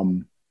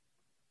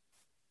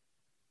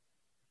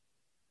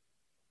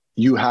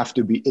 You have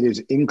to be, it is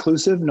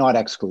inclusive, not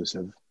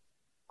exclusive,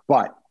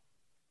 but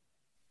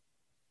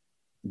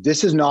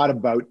this is not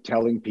about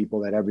telling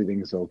people that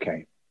everything's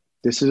okay.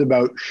 This is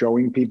about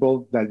showing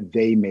people that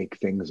they make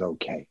things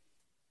okay,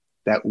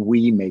 that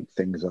we make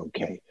things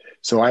okay.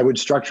 So I would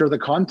structure the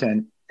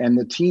content and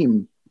the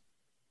team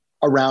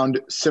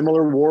around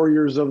similar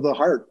warriors of the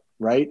heart,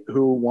 right?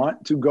 Who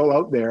want to go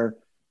out there.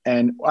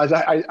 And as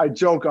I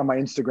joke on my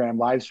Instagram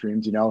live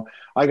streams, you know,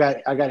 I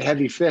got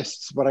heavy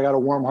fists, but I got a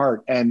warm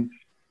heart. And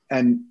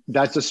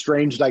that's a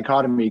strange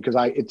dichotomy, because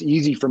it's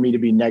easy for me to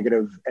be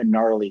negative and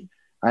gnarly.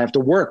 I have to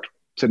work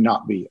to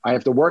not be. I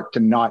have to work to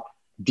not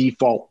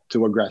default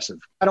to aggressive.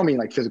 I don't mean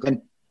like physical.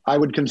 And I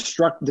would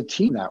construct the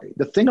team that way.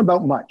 The thing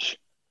about Much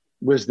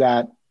was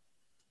that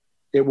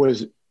it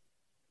was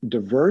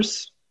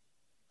diverse,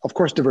 of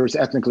course, diverse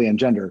ethnically and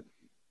gender,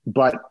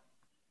 but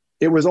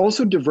it was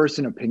also diverse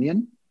in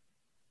opinion.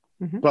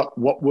 Mm-hmm. But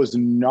what was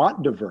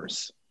not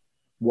diverse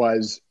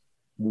was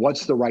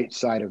what's the right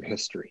side of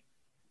history.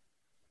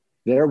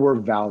 There were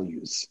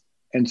values.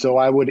 And so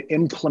I would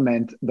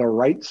implement the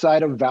right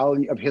side of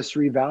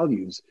history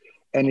values.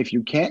 And if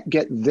you can't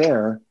get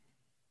there,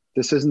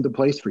 this isn't the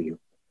place for you.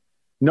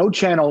 No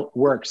channel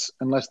works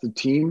unless the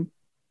team.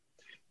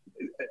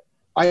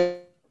 I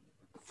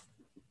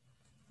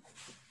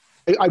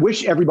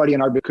wish everybody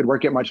in our bit could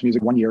work at Much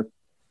Music one year,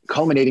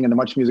 culminating in the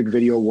Much Music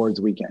Video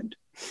Awards weekend.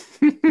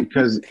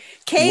 Because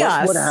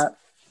chaos.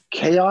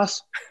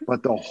 Chaos,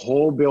 but the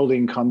whole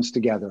building comes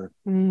together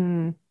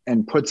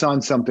and puts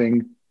on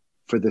something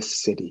for the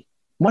city.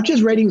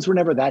 Much's ratings were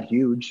never that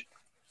huge,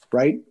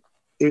 right?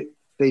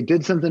 They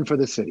did something for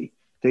the city.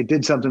 They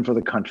did something for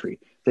the country.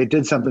 They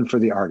did something for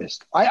the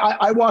artist.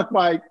 I walk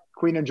by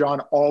Queen and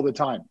John all the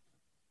time,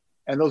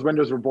 and those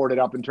windows were boarded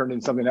up and turned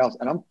into something else,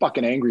 and I'm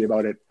fucking angry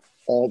about it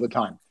all the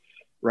time,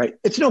 right?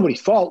 It's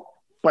nobody's fault,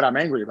 but I'm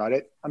angry about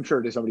it. I'm sure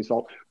it is somebody's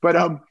fault,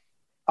 but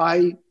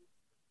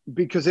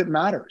because it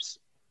matters.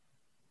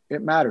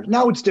 It matters.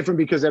 Now it's different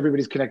because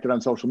everybody's connected on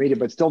social media,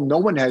 but still no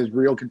one has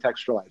real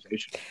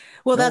contextualization.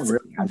 Well,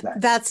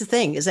 that's the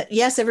thing, is that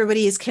yes,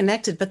 everybody is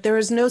connected, but there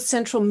is no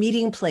central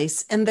meeting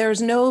place, and there's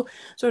no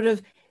sort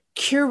of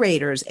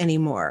curators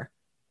anymore.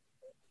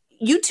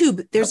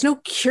 YouTube, there's no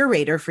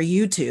curator for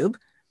YouTube.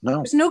 No.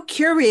 There's no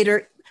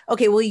curator.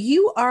 Okay, well,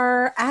 you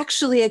are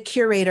actually a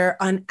curator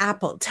on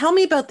Apple. Tell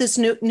me about this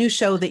new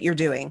show that you're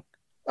doing.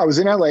 I was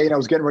in LA and I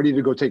was getting ready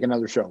to go take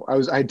another show.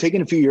 I had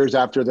taken a few years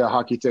after the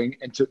hockey thing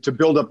and to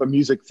build up a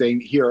music thing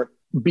here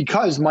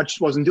because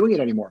Much wasn't doing it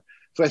anymore.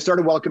 So I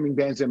started welcoming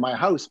bands in my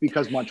house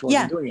because Much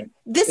wasn't doing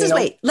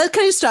it.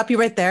 Can I stop you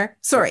right there?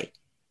 Sorry.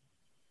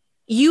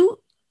 You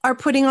are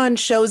putting on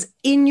shows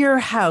in your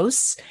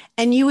house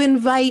and you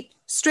invite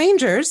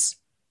strangers,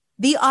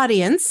 the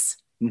audience,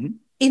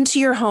 into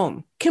your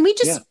home. Can we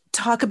just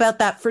talk about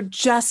that for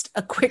just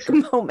a quick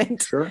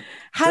moment? Sure.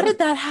 How did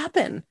that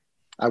happen?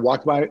 I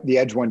walked by the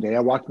Edge one day. I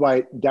walked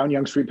by down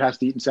Yonge Street past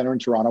the Eaton Centre in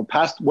Toronto,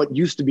 past what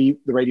used to be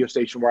the radio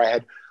station where I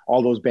had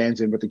all those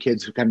bands in with the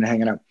kids kind of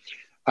hanging out.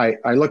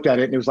 I looked at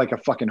it and it was like a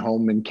fucking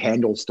home and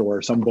candle store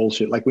or some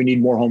bullshit. Like we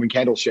need more home and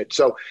candle shit.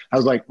 So I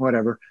was like,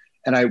 whatever.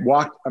 And I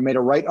made a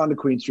right onto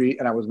Queen Street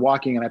and I was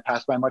walking and I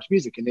passed by Much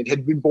Music and it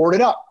had been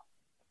boarded up.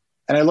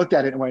 And I looked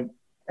at it and went,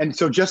 and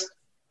so just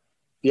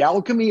the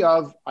alchemy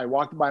of, I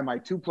walked by my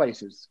two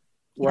places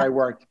where I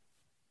worked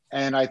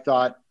and I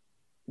thought,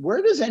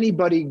 where does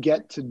anybody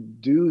get to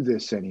do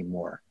this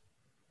anymore?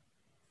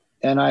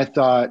 And I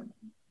thought,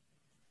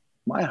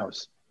 my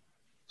house.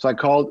 So I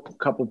called a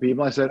couple of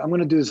people. I said, I'm going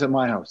to do this at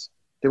my house.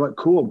 They went,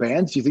 cool,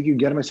 bands? Do you think you can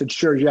get them? I said,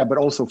 sure, yeah, but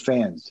also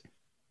fans.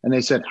 And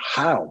they said,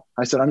 how?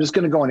 I said, I'm just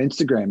going to go on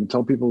Instagram and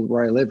tell people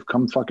where I live,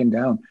 come fucking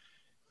down.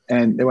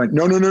 And they went,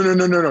 no,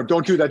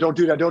 don't do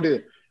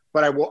that.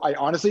 But I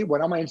honestly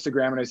went on my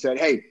Instagram and I said,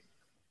 hey,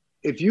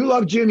 if you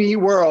love Jimmy Eat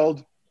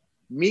World,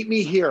 meet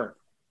me here.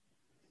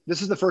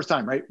 This is the first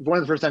time, right? One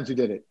of the first times we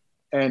did it.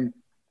 And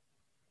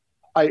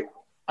I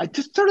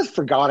just sort of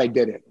forgot I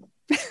did it.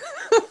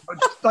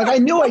 Like I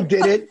knew I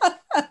did it,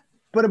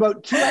 but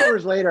about 2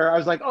 hours later, I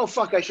was like, oh,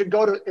 fuck, I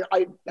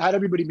had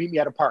everybody meet me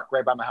at a park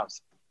right by my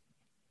house.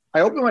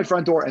 I opened my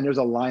front door and there's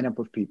a lineup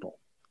of people.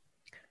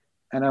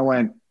 And I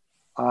went,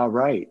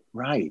 right,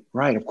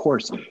 of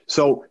course.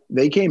 So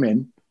they came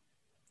in.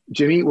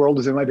 Jimmy Eat World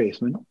is in my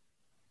basement.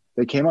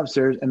 They came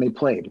upstairs and they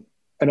played.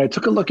 And I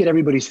took a look at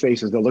everybody's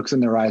faces, the looks in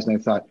their eyes, and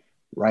I thought,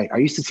 right, I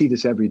used to see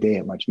this every day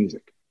at Much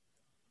Music.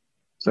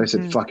 So I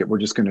said, fuck it, we're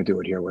just going to do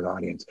it here with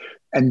audience.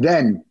 And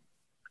then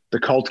the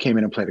Cult came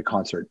in and played a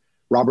concert.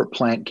 Robert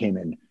Plant came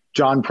in.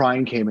 John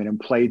Prine came in and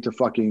played to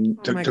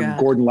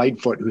Gordon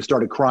Lightfoot, who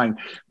started crying.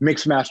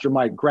 Mixmaster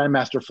Mike,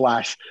 Grandmaster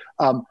Flash.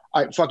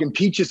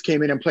 Peaches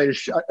came in and played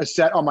a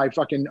set on my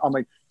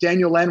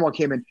Daniel Lanois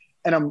came in.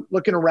 And I'm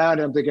looking around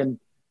and I'm thinking,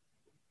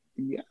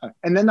 yeah.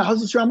 And then the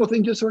House of Strombo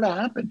thing just sort of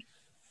happened.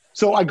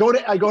 So I go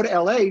to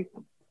LA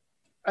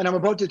and I'm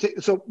about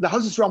to so the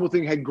House of Strombo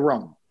thing had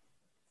grown.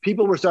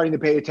 People were starting to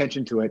pay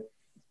attention to it.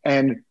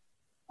 And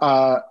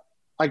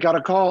I got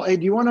a call. Hey,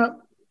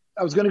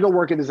 I was going to go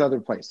work at this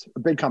other place, a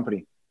big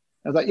company.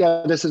 I was like,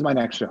 yeah, this is my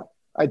next show.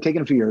 I'd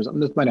taken a few years.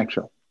 This is my next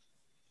show.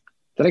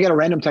 Then I got a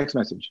random text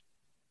message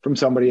from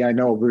somebody I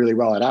know really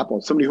well at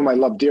Apple, somebody whom I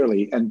love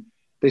dearly. And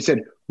they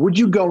said, would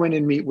you go in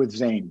and meet with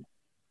Zayn?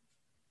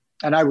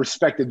 And I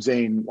respected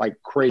Zayn like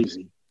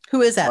crazy.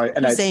 Who is that?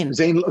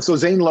 Zayn? So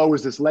Zane Lowe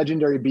is this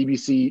legendary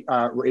BBC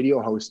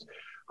radio host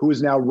who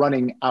is now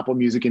running Apple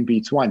Music and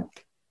Beats One.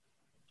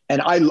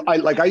 And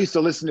I used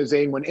to listen to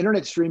Zayn when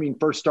internet streaming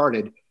first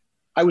started.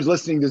 I was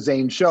listening to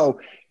Zayn's show.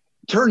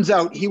 Turns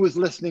out he was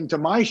listening to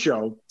my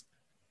show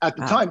at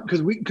the time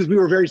because we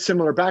were very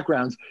similar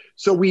backgrounds.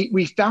 So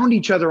we found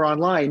each other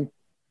online,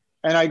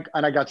 and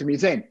I got to meet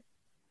Zayn.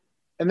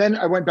 And then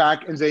I went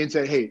back and Zayn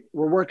said, hey,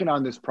 we're working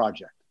on this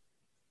project.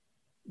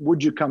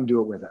 Would you come do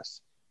it with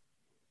us?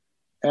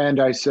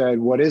 And I said,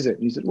 what is it?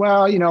 And he said,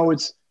 well, they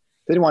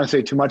didn't want to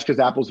say too much because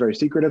Apple's very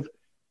secretive,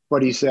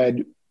 but he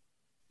said,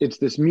 it's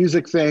this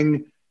music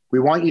thing. We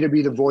want you to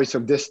be the voice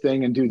of this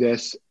thing and do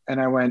this. And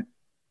I went,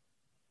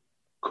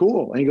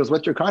 cool. And he goes,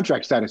 what's your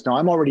contract status? No,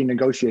 I'm already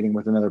negotiating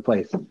with another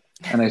place.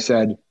 And I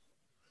said,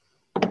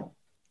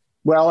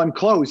 well, I'm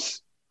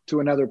close to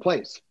another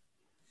place.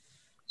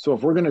 So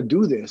if we're going to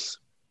do this,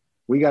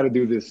 we got to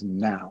do this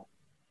now.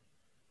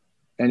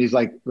 And he's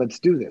like, let's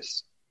do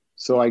this.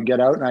 So I get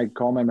out and I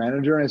call my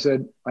manager and I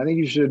said, I think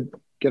you should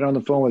get on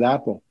the phone with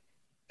Apple.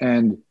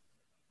 And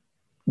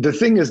the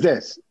thing is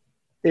this,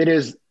 it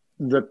is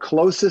the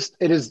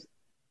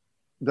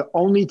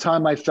only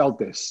time I felt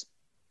this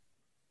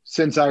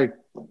since I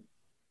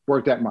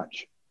worked that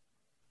much.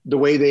 The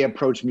way they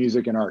approach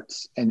music and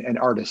arts and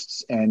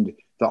artists and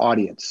the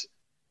audience.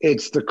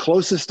 It's the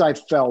closest I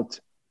felt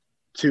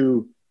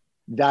to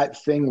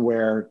that thing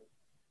where,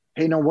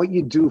 hey, no, what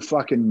you do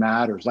fucking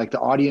matters. Like the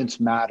audience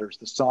matters,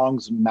 the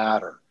songs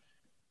matter.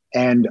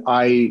 And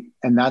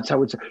that's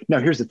how it's. Now,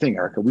 here's the thing,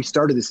 Erica, we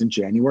started this in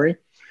January,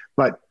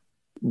 but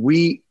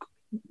we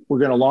were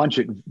going to launch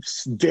it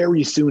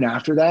very soon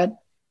after that.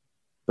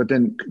 But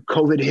then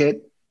COVID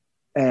hit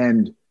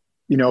and,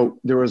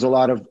 there was a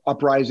lot of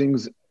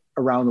uprisings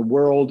around the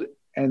world.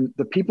 And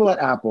the people at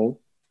Apple,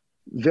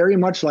 very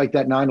much like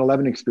that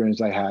 9/11 experience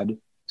I had,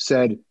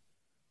 said,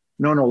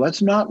 no,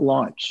 let's not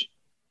launch.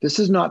 This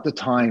is not the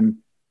time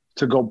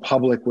to go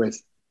public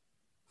with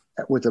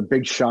with a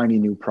big, shiny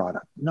new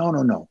product.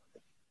 No.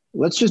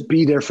 Let's just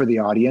be there for the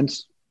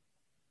audience.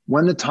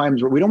 When the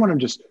times where we don't want to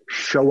just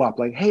show up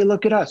like, hey,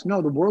 look at us.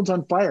 No, the world's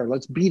on fire.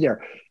 Let's be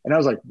there. And I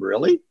was like,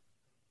 really?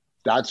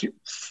 That's you?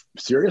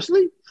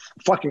 Seriously?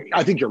 Fucking,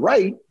 I think you're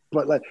right.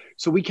 But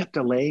so we kept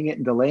delaying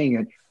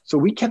it. So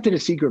we kept it a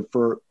secret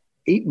for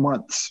 8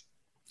 months.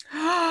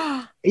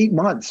 8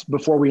 months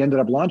before we ended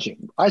up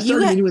launching. I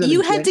started meeting with them.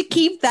 You had to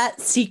keep that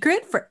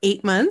secret for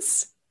 8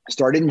 months?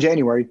 Started in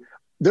January.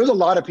 There's a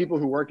lot of people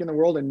who work in the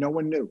world and no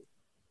one knew.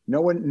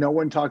 No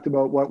one talked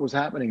about what was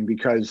happening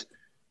because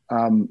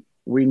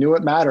we knew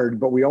it mattered,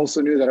 but we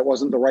also knew that it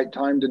wasn't the right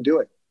time to do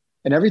it.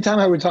 And every time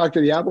I would talk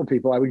to the Apple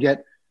people, I would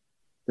get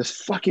this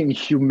fucking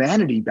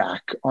humanity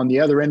back on the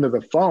other end of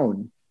the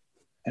phone.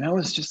 And I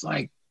was just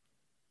like,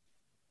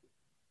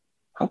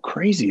 how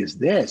crazy is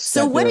this?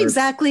 So what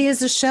exactly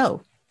is a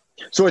show?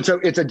 So it's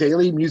a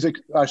daily music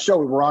show.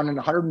 We're on in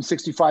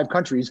 165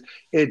 countries.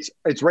 It's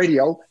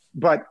radio,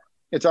 but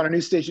it's on a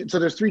new station. So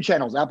there's 3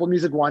 channels: Apple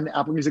Music One,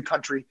 Apple Music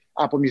Country,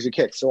 Apple Music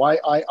Hits. So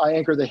I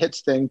anchor the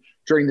hits thing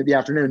during the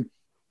afternoon.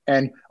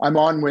 And I'm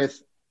on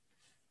with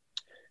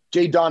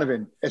Jay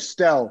Donovan,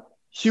 Estelle,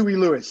 Huey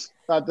Lewis.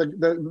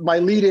 My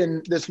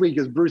lead-in this week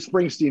is Bruce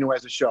Springsteen, who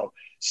has a show.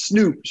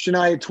 Snoop,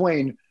 Shania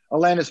Twain,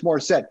 Alanis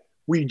Morissette.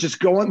 We just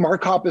go on.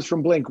 Mark Hoppus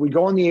from Blink. We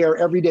go on the air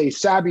every day.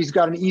 Sabi's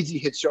got an easy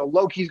hit show.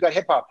 Loki's got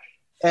hip hop.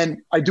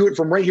 And I do it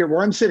from right here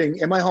where I'm sitting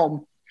in my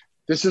home.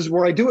 This is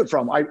where I do it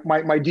from. My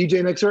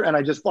DJ mixer, and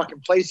I just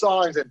fucking play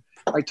songs and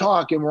I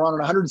talk, and we're on in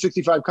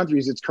 165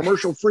 countries. It's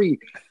commercial free.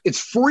 It's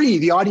free.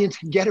 The audience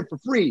can get it for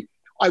free.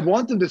 I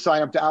want them to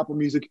sign up to Apple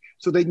Music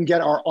so they can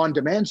get our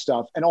on-demand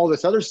stuff and all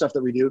this other stuff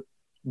that we do.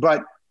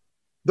 But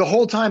the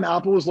whole time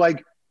Apple was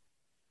like,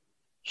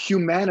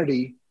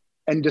 humanity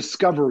and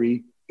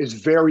discovery is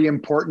very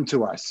important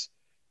to us.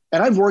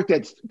 And I've worked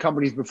at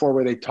companies before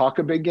where they talk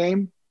a big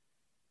game,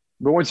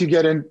 but once you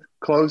get in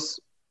close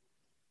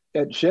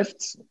at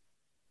shifts,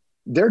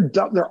 they're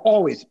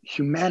always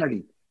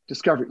humanity,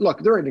 discovery.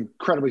 Look, they're an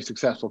incredibly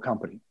successful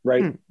company,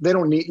 right? They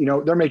don't need,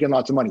 they're making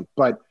lots of money,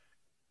 but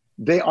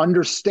they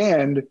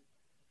understand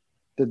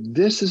that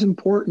this is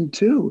important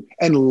too.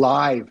 And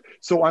live.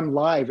 So I'm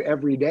live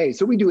every day.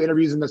 So we do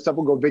interviews and the stuff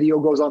will go, video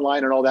goes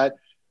online and all that.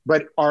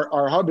 But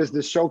our hub is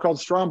this show called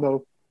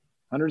Strombo,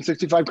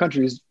 165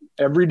 countries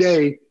every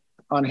day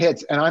on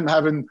hits. And I'm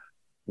having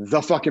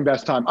the fucking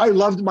best time. I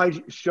loved my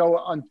show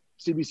on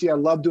CBC. I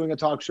love doing a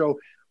talk show.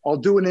 I'll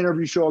do an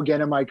interview show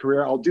again in my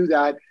career. I'll do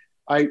that.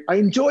 I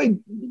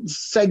enjoyed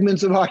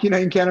segments of Hockey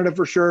Night in Canada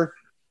for sure,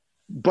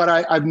 but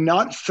I've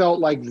not felt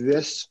like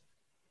this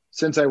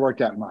since I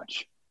worked at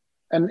Much.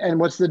 And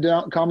what's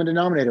the common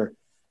denominator?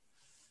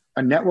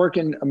 A network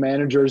and a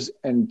managers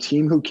and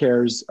team who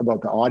cares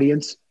about the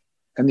audience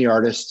and the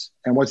artists.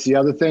 And what's the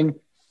other thing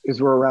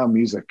is we're around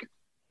music.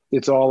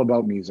 It's all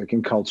about music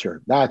and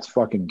culture. That's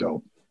fucking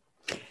dope.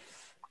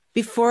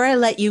 Before I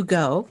let you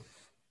go,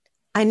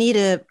 I need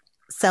to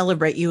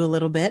celebrate you a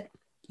little bit.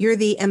 You're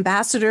the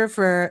ambassador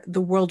for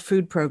the World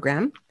Food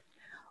Program,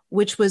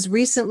 which was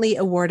recently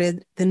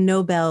awarded the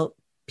Nobel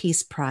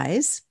Peace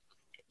Prize.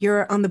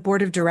 You're on the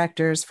board of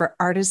directors for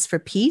Artists for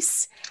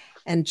Peace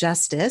and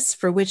Justice,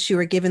 for which you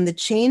were given the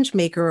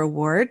Changemaker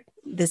Award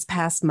this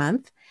past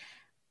month.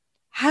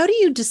 How do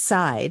you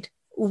decide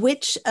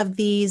which of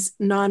these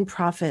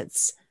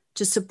nonprofits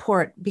to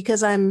support?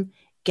 Because I'm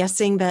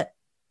guessing that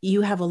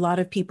you have a lot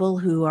of people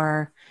who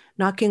are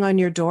knocking on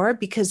your door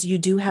because you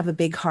do have a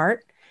big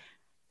heart.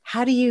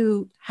 How do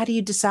you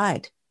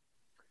decide?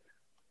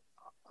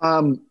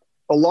 A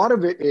lot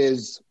of it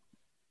is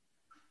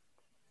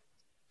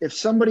if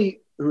somebody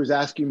who's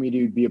asking me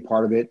to be a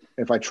part of it,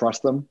 if I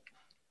trust them,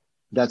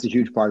 that's a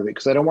huge part of it.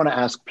 Because I don't want to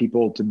ask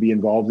people to be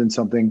involved in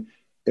something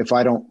if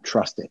I don't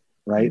trust it,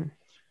 right?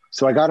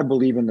 So I got to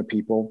believe in the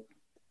people.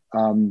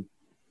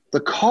 The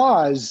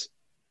cause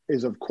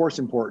is, of course,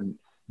 important.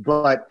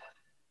 But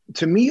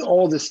to me,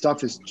 all this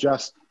stuff is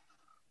just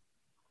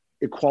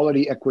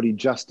equality, equity,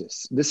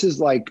 justice. This is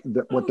like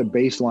what the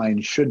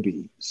baseline should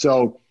be.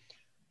 So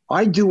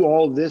I do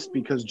all this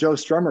because Joe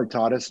Strummer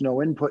taught us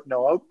no input,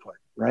 no output,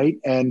 right?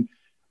 And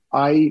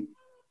I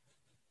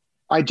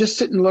just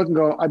sit and look and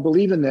go, I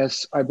believe in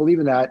this, I believe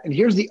in that. And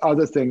here's the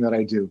other thing that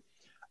I do.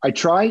 I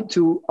try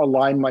to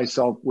align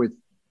myself with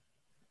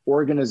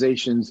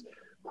organizations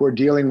who are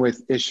dealing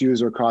with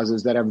issues or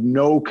causes that have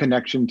no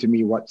connection to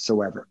me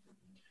whatsoever.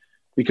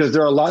 Because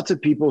there are lots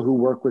of people who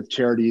work with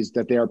charities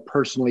that they are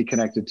personally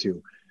connected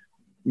to.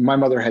 My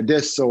mother had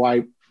this, so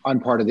I'm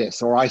part of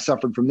this. Or I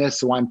suffered from this,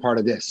 so I'm part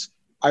of this.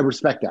 I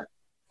respect that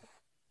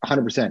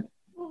 100%.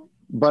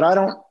 But I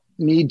don't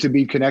need to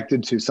be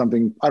connected to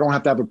something. I don't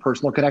have to have a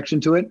personal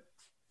connection to it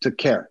to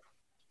care.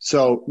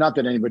 So not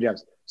that anybody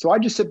does. So I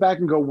just sit back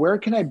and go, where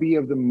can I be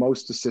of the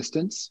most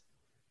assistance?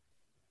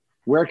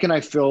 Where can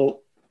I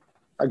fill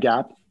a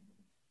gap?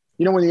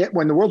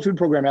 When the World Food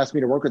Program asked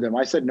me to work with them,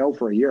 I said no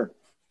for a year.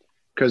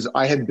 Because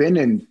I had been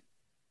in,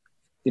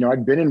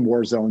 I'd been in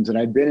war zones and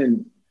I'd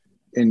been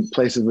in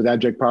places with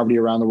abject poverty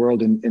around the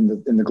world in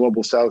the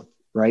global South,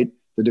 right?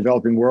 The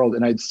developing world.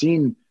 And I'd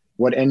seen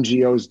what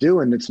NGOs do,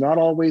 and it's not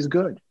always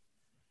good.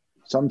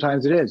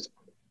 Sometimes it is.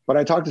 But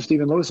I talked to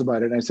Stephen Lewis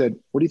about it, and I said,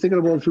 what do you think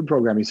of the World Food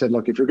Program? He said,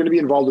 look, if you're going to be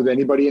involved with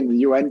anybody in the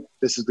UN,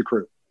 this is the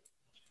crew.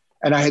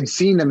 And I had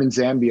seen them in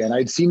Zambia, and I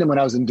had seen them when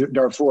I was in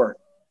Darfur.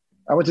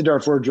 I went to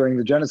Darfur during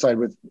the genocide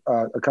with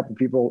a couple of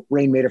people,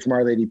 Rain Maida from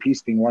Our Lady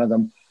Peace being one of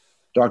them,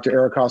 Dr.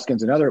 Eric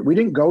Hoskins, another. We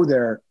didn't go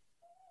there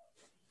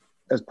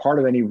as part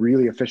of any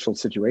really official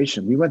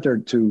situation. We went there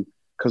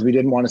because we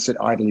didn't want to sit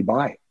idly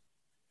by.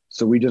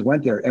 So we just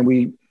went there, and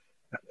we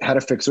had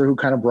a fixer who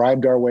kind of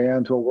bribed our way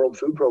onto a World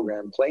Food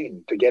Program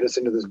plane to get us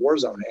into this war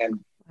zone. And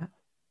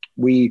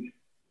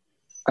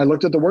I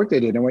looked at the work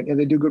they did and went, yeah,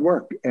 they do good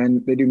work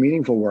and they do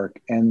meaningful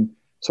work. And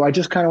so I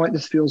just kind of went,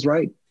 this feels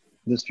right.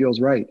 This feels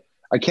right.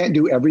 I can't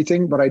do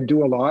everything, but I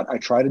do a lot. I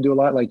try to do a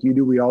lot like you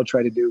do. We all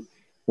try to do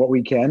what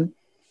we can.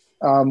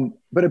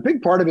 But a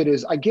big part of it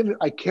is I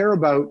care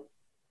about,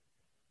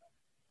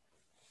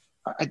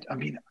 I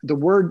mean, the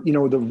word,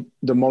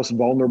 the most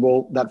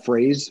vulnerable, that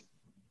phrase,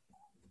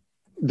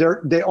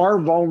 they are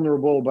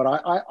vulnerable, but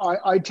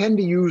I tend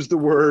to use the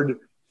word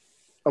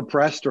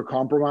oppressed or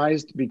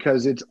compromised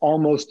because it's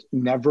almost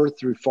never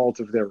through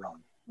fault of their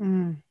own.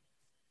 Mm.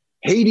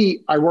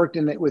 Haiti, I worked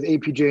with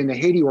APJ in the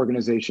Haiti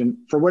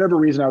organization. For whatever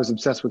reason, I was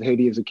obsessed with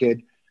Haiti as a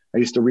kid. I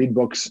used to read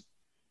books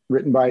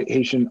written by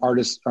Haitian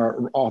artists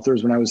or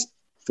authors when I was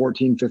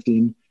 14,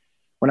 15.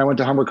 When I went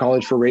to Humber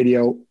College for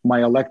radio,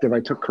 my elective,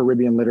 I took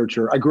Caribbean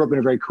literature. I grew up in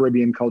a very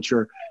Caribbean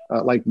culture,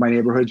 like my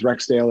neighborhoods,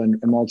 Rexdale and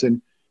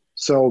Malton.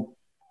 So,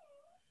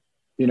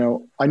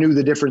 I knew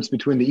the difference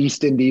between the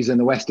East Indies and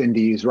the West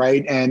Indies,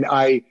 right? And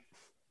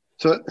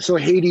so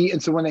Haiti,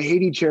 and so when the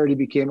Haiti charity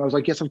became, I was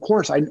like, yes, of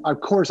course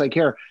I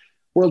care.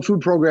 World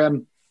Food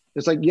Program,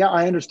 it's like, yeah,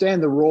 I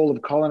understand the role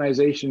of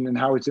colonization and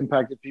how it's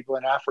impacted people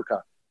in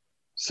Africa.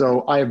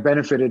 So I have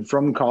benefited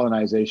from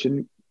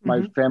colonization. Mm-hmm.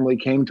 My family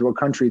came to a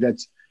country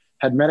that's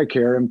had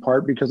Medicare in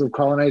part because of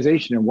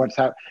colonization and what's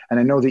happened. And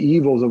I know the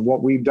evils of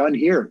what we've done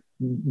here,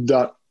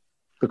 the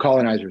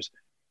colonizers.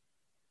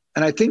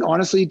 And I think,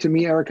 honestly, to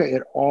me, Erica,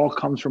 it all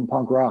comes from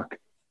punk rock.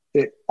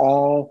 It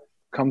all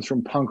comes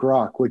from punk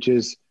rock, which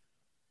is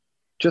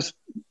just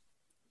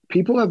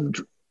people have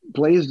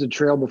blazed a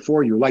trail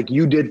before you, like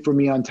you did for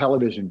me on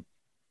television.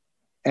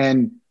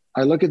 And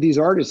I look at these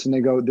artists and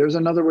they go, there's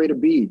another way to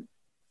be.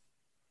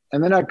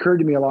 And then it occurred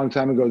to me a long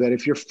time ago that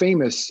if you're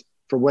famous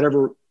for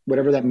whatever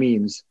that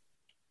means,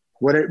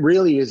 what it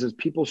really is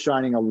people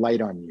shining a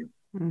light on you.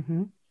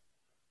 Mm-hmm.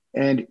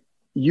 And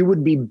you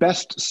would be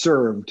best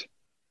served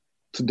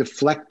to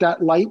deflect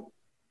that light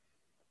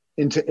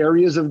into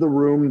areas of the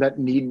room that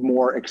need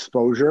more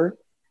exposure.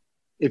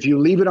 If you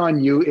leave it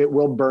on you, it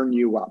will burn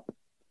you up.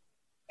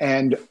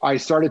 And I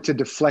started to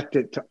deflect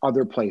it to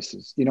other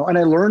places, and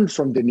I learned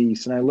from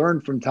Denise and I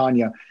learned from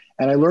Tanya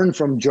and I learned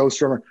from Joe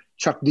Strummer,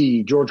 Chuck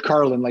D, George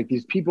Carlin, like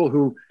these people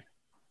who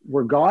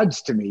were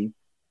gods to me.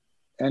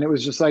 And it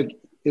was just like,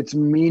 it's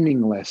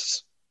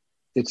meaningless.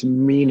 It's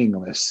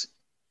meaningless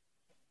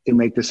to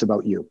make this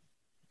about you.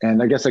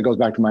 And I guess that goes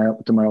back to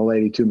my old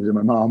lady too, to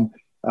my mom,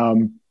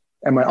 and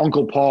my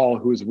uncle Paul,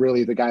 who's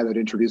really the guy that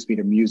introduced me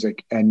to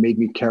music and made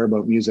me care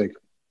about music.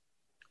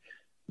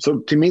 So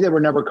to me, they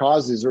were never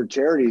causes or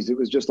charities. It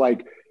was just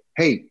like,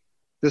 hey,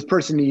 this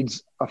person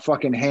needs a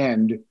fucking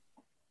hand,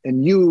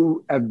 and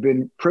you have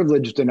been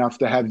privileged enough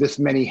to have this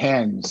many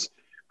hands.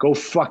 Go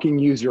fucking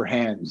use your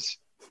hands,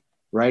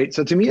 right?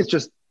 So to me, it's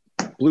just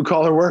blue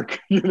collar work.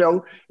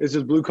 It's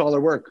just blue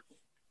collar work.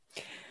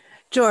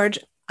 George,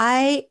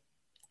 I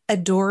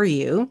adore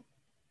you.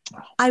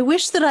 I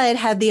wish that I had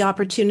had the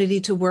opportunity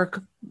to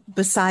work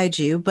beside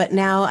you, but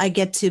now I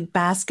get to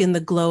bask in the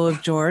glow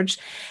of George.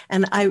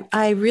 And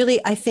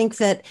I think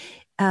that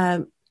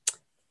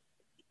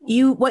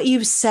what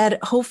you've said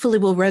hopefully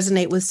will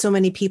resonate with so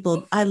many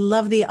people. I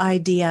love the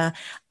idea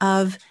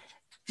of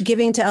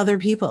giving to other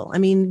people. I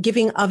mean,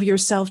 giving of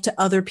yourself to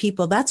other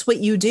people. That's what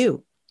you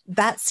do.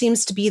 That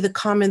seems to be the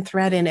common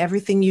thread in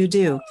everything you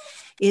do,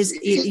 is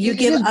you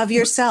give of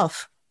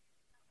yourself.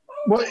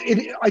 Well,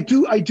 I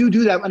do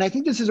that. And I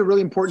think this is a really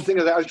important thing.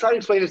 I was trying to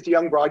explain this to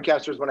young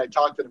broadcasters when I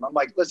talk to them. I'm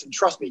like, listen,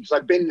 trust me, because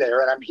I've been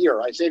there and I'm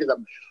here. I say to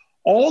them,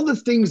 all the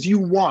things you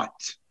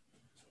want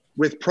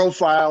with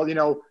profile,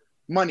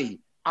 money,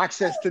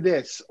 access to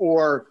this,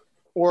 or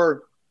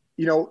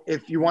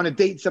if you want to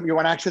date somebody, you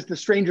want access to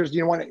strangers,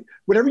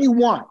 whatever you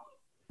want,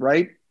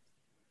 right?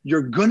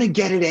 You're going to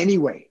get it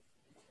anyway.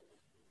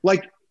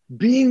 Like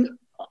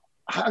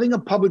having a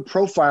public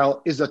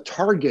profile is a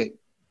target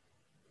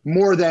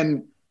more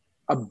than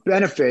a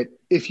benefit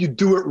if you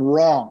do it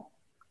wrong.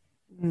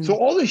 Mm. So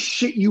all the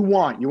shit you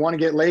want to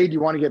get laid, you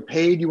want to get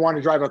paid, you want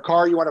to drive a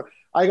car,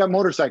 I got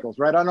motorcycles,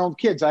 right? I don't have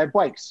kids. I have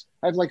bikes.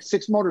 I have like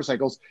 6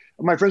 motorcycles.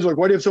 And my friends were like,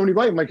 why do you have so many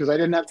bikes? I'm like, because I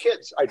didn't have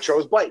kids. I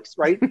chose bikes,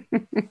 right?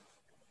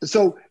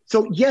 So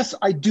yes,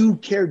 I do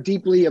care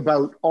deeply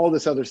about all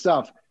this other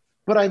stuff,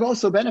 but I've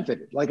also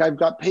benefited. Like I've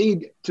got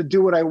paid to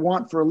do what I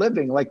want for a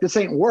living. Like this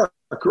ain't work,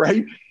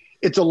 right?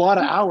 It's a lot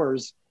of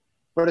hours,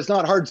 but it's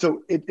not hard.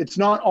 So it's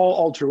not all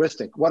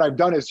altruistic. What I've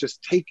done is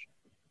just take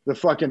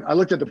I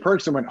looked at the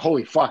perks and went,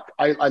 holy fuck,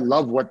 I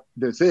love what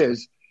this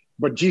is.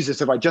 But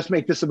Jesus, if I just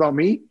make this about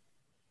me,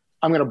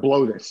 I'm going to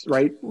blow this,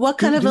 right? What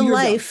kind of a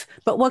life?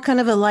 But what kind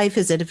of a life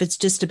is it if it's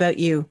just about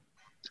you?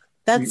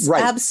 That's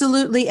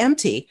absolutely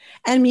empty.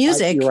 And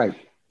music, you're right.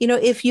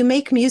 If you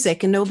make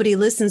music and nobody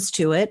listens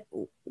to it,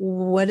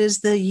 what is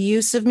the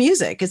use of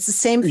music? It's the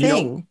same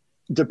thing.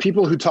 The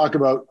people who talk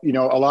about, a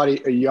lot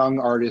of young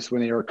artists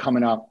when they were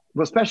coming up,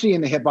 especially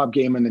in the hip hop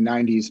game in the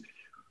 90s,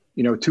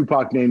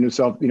 Tupac named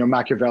himself,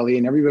 Machiavelli,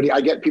 and everybody.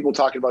 I get people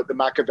talking about the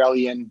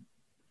Machiavellian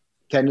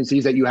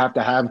tendencies that you have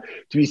to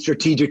be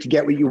strategic to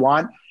get what you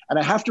want. And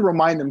I have to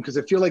remind them because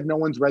I feel like no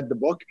one's read the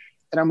book.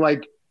 And I'm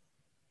like,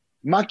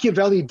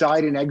 Machiavelli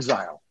died in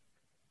exile.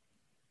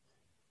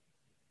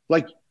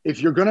 Like,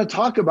 if you're going to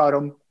talk about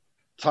him,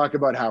 talk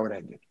about how it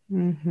ended.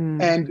 Mm-hmm.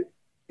 And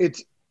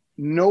it's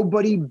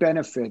nobody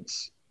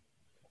benefits.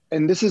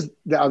 And this is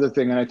the other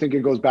thing. And I think it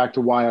goes back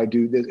to why I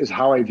do this, is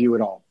how I view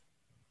it all.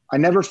 I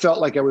never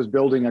felt like I was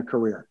building a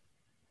career.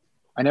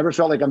 I never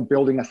felt like I'm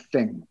building a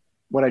thing.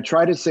 What I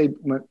try to say,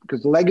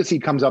 because legacy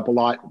comes up a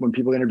lot when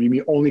people interview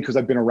me, only because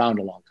I've been around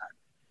a long time.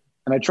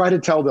 And I try to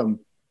tell them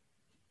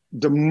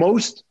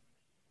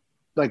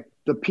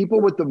the people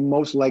with the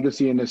most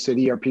legacy in the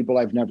city are people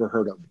I've never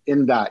heard of.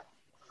 In that,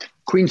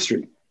 Queen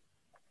Street.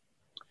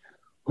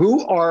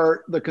 Who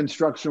are the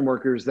construction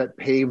workers that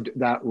paved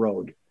that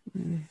road?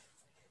 Mm.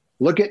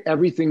 Look at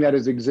everything that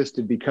has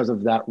existed because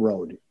of that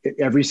road.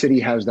 Every city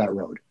has that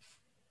road.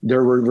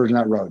 Their version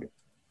of that road.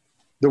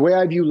 The way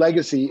I view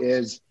legacy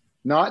is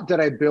not that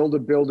I build a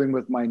building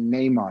with my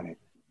name on it.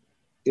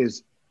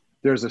 Is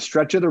there's a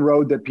stretch of the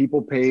road that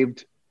people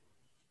paved,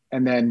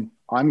 and then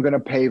I'm going to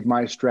pave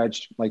my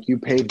stretch like you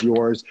paved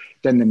yours.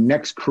 Then the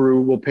next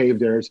crew will pave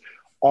theirs.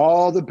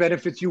 All the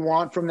benefits you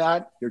want from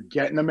that, you're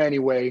getting them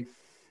anyway.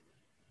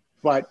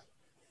 But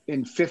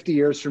in 50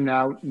 years from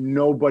now,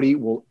 nobody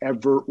will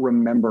ever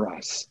remember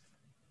us.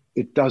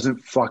 It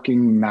doesn't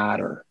fucking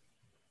matter.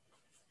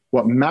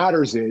 What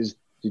matters is,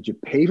 did you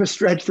pave a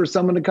stretch for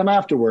someone to come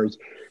afterwards?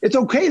 It's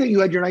okay that you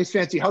had your nice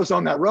fancy house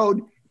on that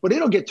road, but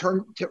it'll get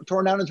torn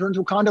down and turned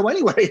into a condo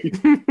anyway.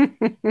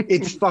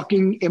 It's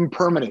fucking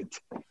impermanent.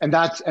 And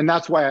that's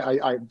why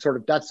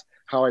that's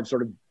how I've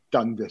sort of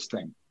done this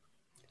thing.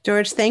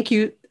 George, thank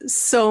you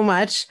so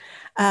much.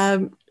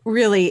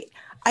 Really,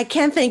 I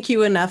can't thank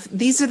you enough.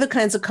 These are the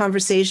kinds of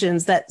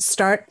conversations that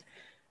start,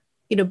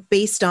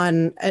 based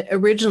on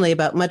originally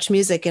about Much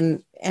Music,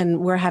 and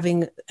we're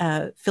having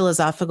a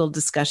philosophical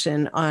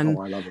discussion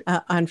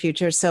on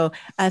future. So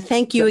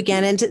thank you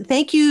again. And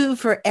thank you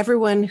for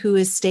everyone who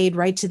has stayed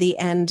right to the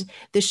end.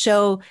 The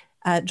show,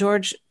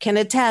 George can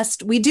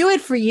attest, we do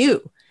it for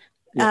you.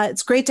 Yeah.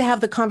 It's great to have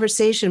the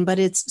conversation, but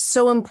it's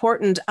so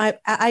important.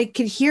 I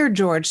could hear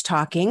George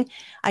talking.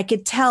 I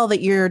could tell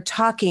that you're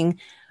talking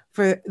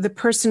for the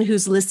person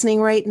who's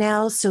listening right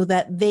now so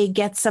that they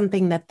get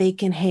something that they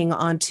can hang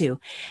on to.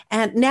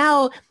 And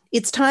now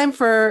it's time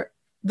for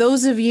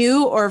those of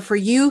you, or for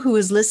you who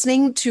is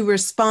listening, to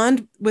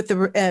respond with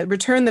the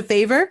return the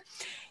favor.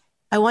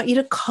 I want you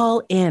to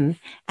call in,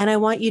 and I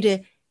want you to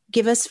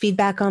give us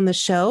feedback on the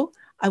show.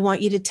 I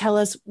want you to tell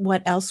us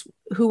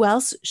who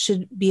else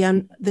should be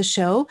on the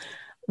show,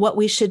 what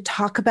we should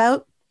talk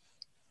about,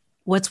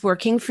 what's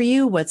working for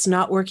you, what's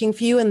not working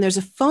for you. And there's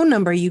a phone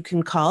number you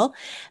can call.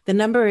 The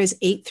number is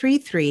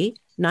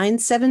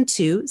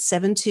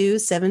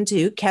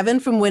 833-972-7272. Kevin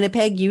from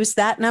Winnipeg used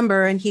that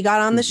number and he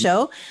got on the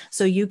show,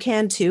 so you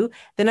can too.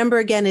 The number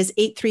again is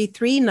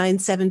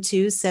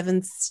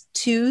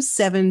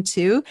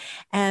 833-972-7272.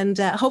 And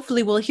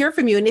hopefully we'll hear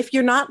from you. And if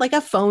you're not like a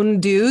phone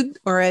dude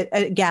or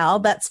a gal,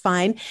 that's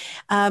fine.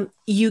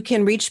 You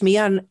can reach me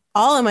on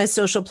all of my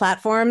social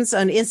platforms,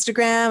 on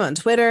Instagram, on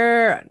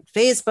Twitter, on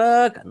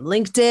Facebook, on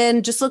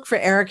LinkedIn. Just look for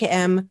Erica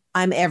M.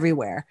 I'm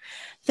everywhere.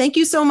 Thank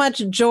you so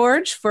much,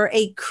 George, for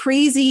a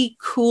crazy,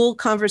 cool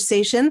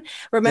conversation.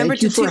 Remember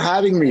Thank you for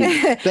having me.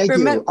 Thank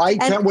you. I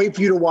can't wait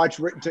for you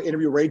to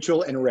interview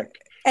Rachel and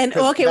Rick. And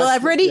okay, well,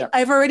 I've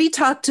already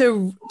talked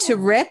to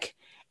Rick,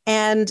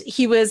 and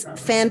he was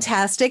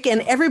fantastic.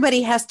 And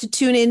everybody has to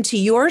tune into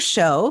your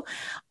show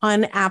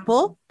on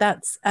Apple.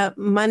 That's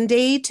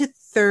Monday to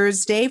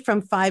Thursday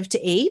from 5 to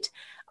 8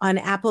 on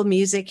Apple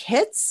Music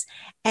Hits.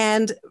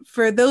 And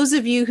for those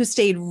of you who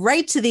stayed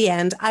right to the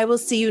end, I will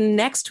see you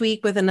next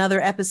week with another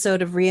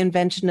episode of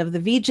Reinvention of the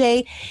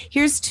VJ.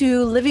 Here's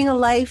to living a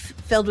life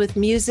filled with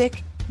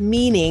music,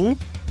 meaning,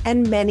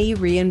 and many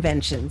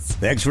reinventions.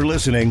 Thanks for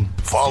listening.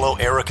 Follow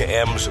Erica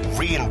M's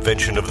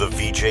Reinvention of the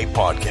VJ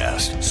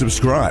podcast.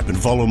 Subscribe and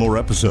follow more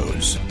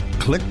episodes.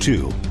 Click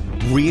to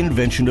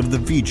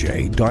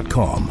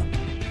reinventionofthevj.com.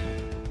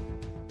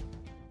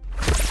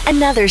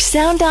 Another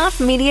Sound Off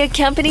Media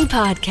Company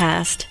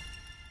podcast.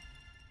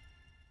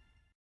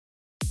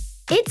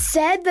 It's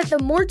said that the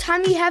more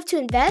time you have to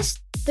invest,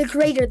 the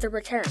greater the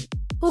return.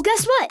 Well,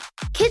 guess what?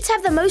 Kids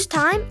have the most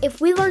time if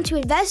we learn to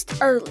invest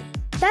early.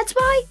 That's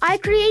why I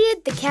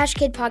created the Cash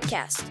Kid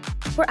podcast,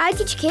 where I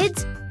teach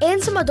kids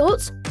and some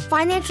adults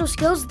financial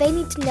skills they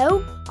need to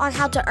know on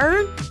how to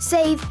earn,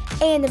 save,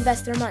 and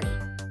invest their money.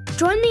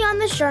 Join me on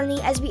this journey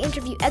as we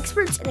interview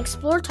experts and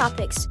explore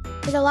topics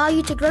that allow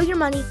you to grow your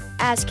money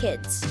as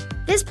kids.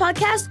 This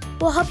podcast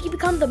will help you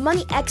become the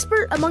money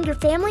expert among your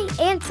family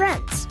and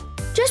friends.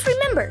 Just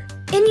remember,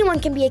 anyone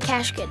can be a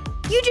cash kid.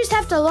 You just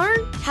have to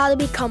learn how to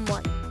become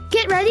one.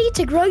 Get ready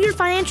to grow your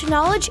financial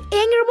knowledge and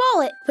your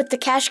wallet with the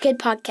Cash Kid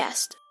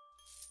Podcast.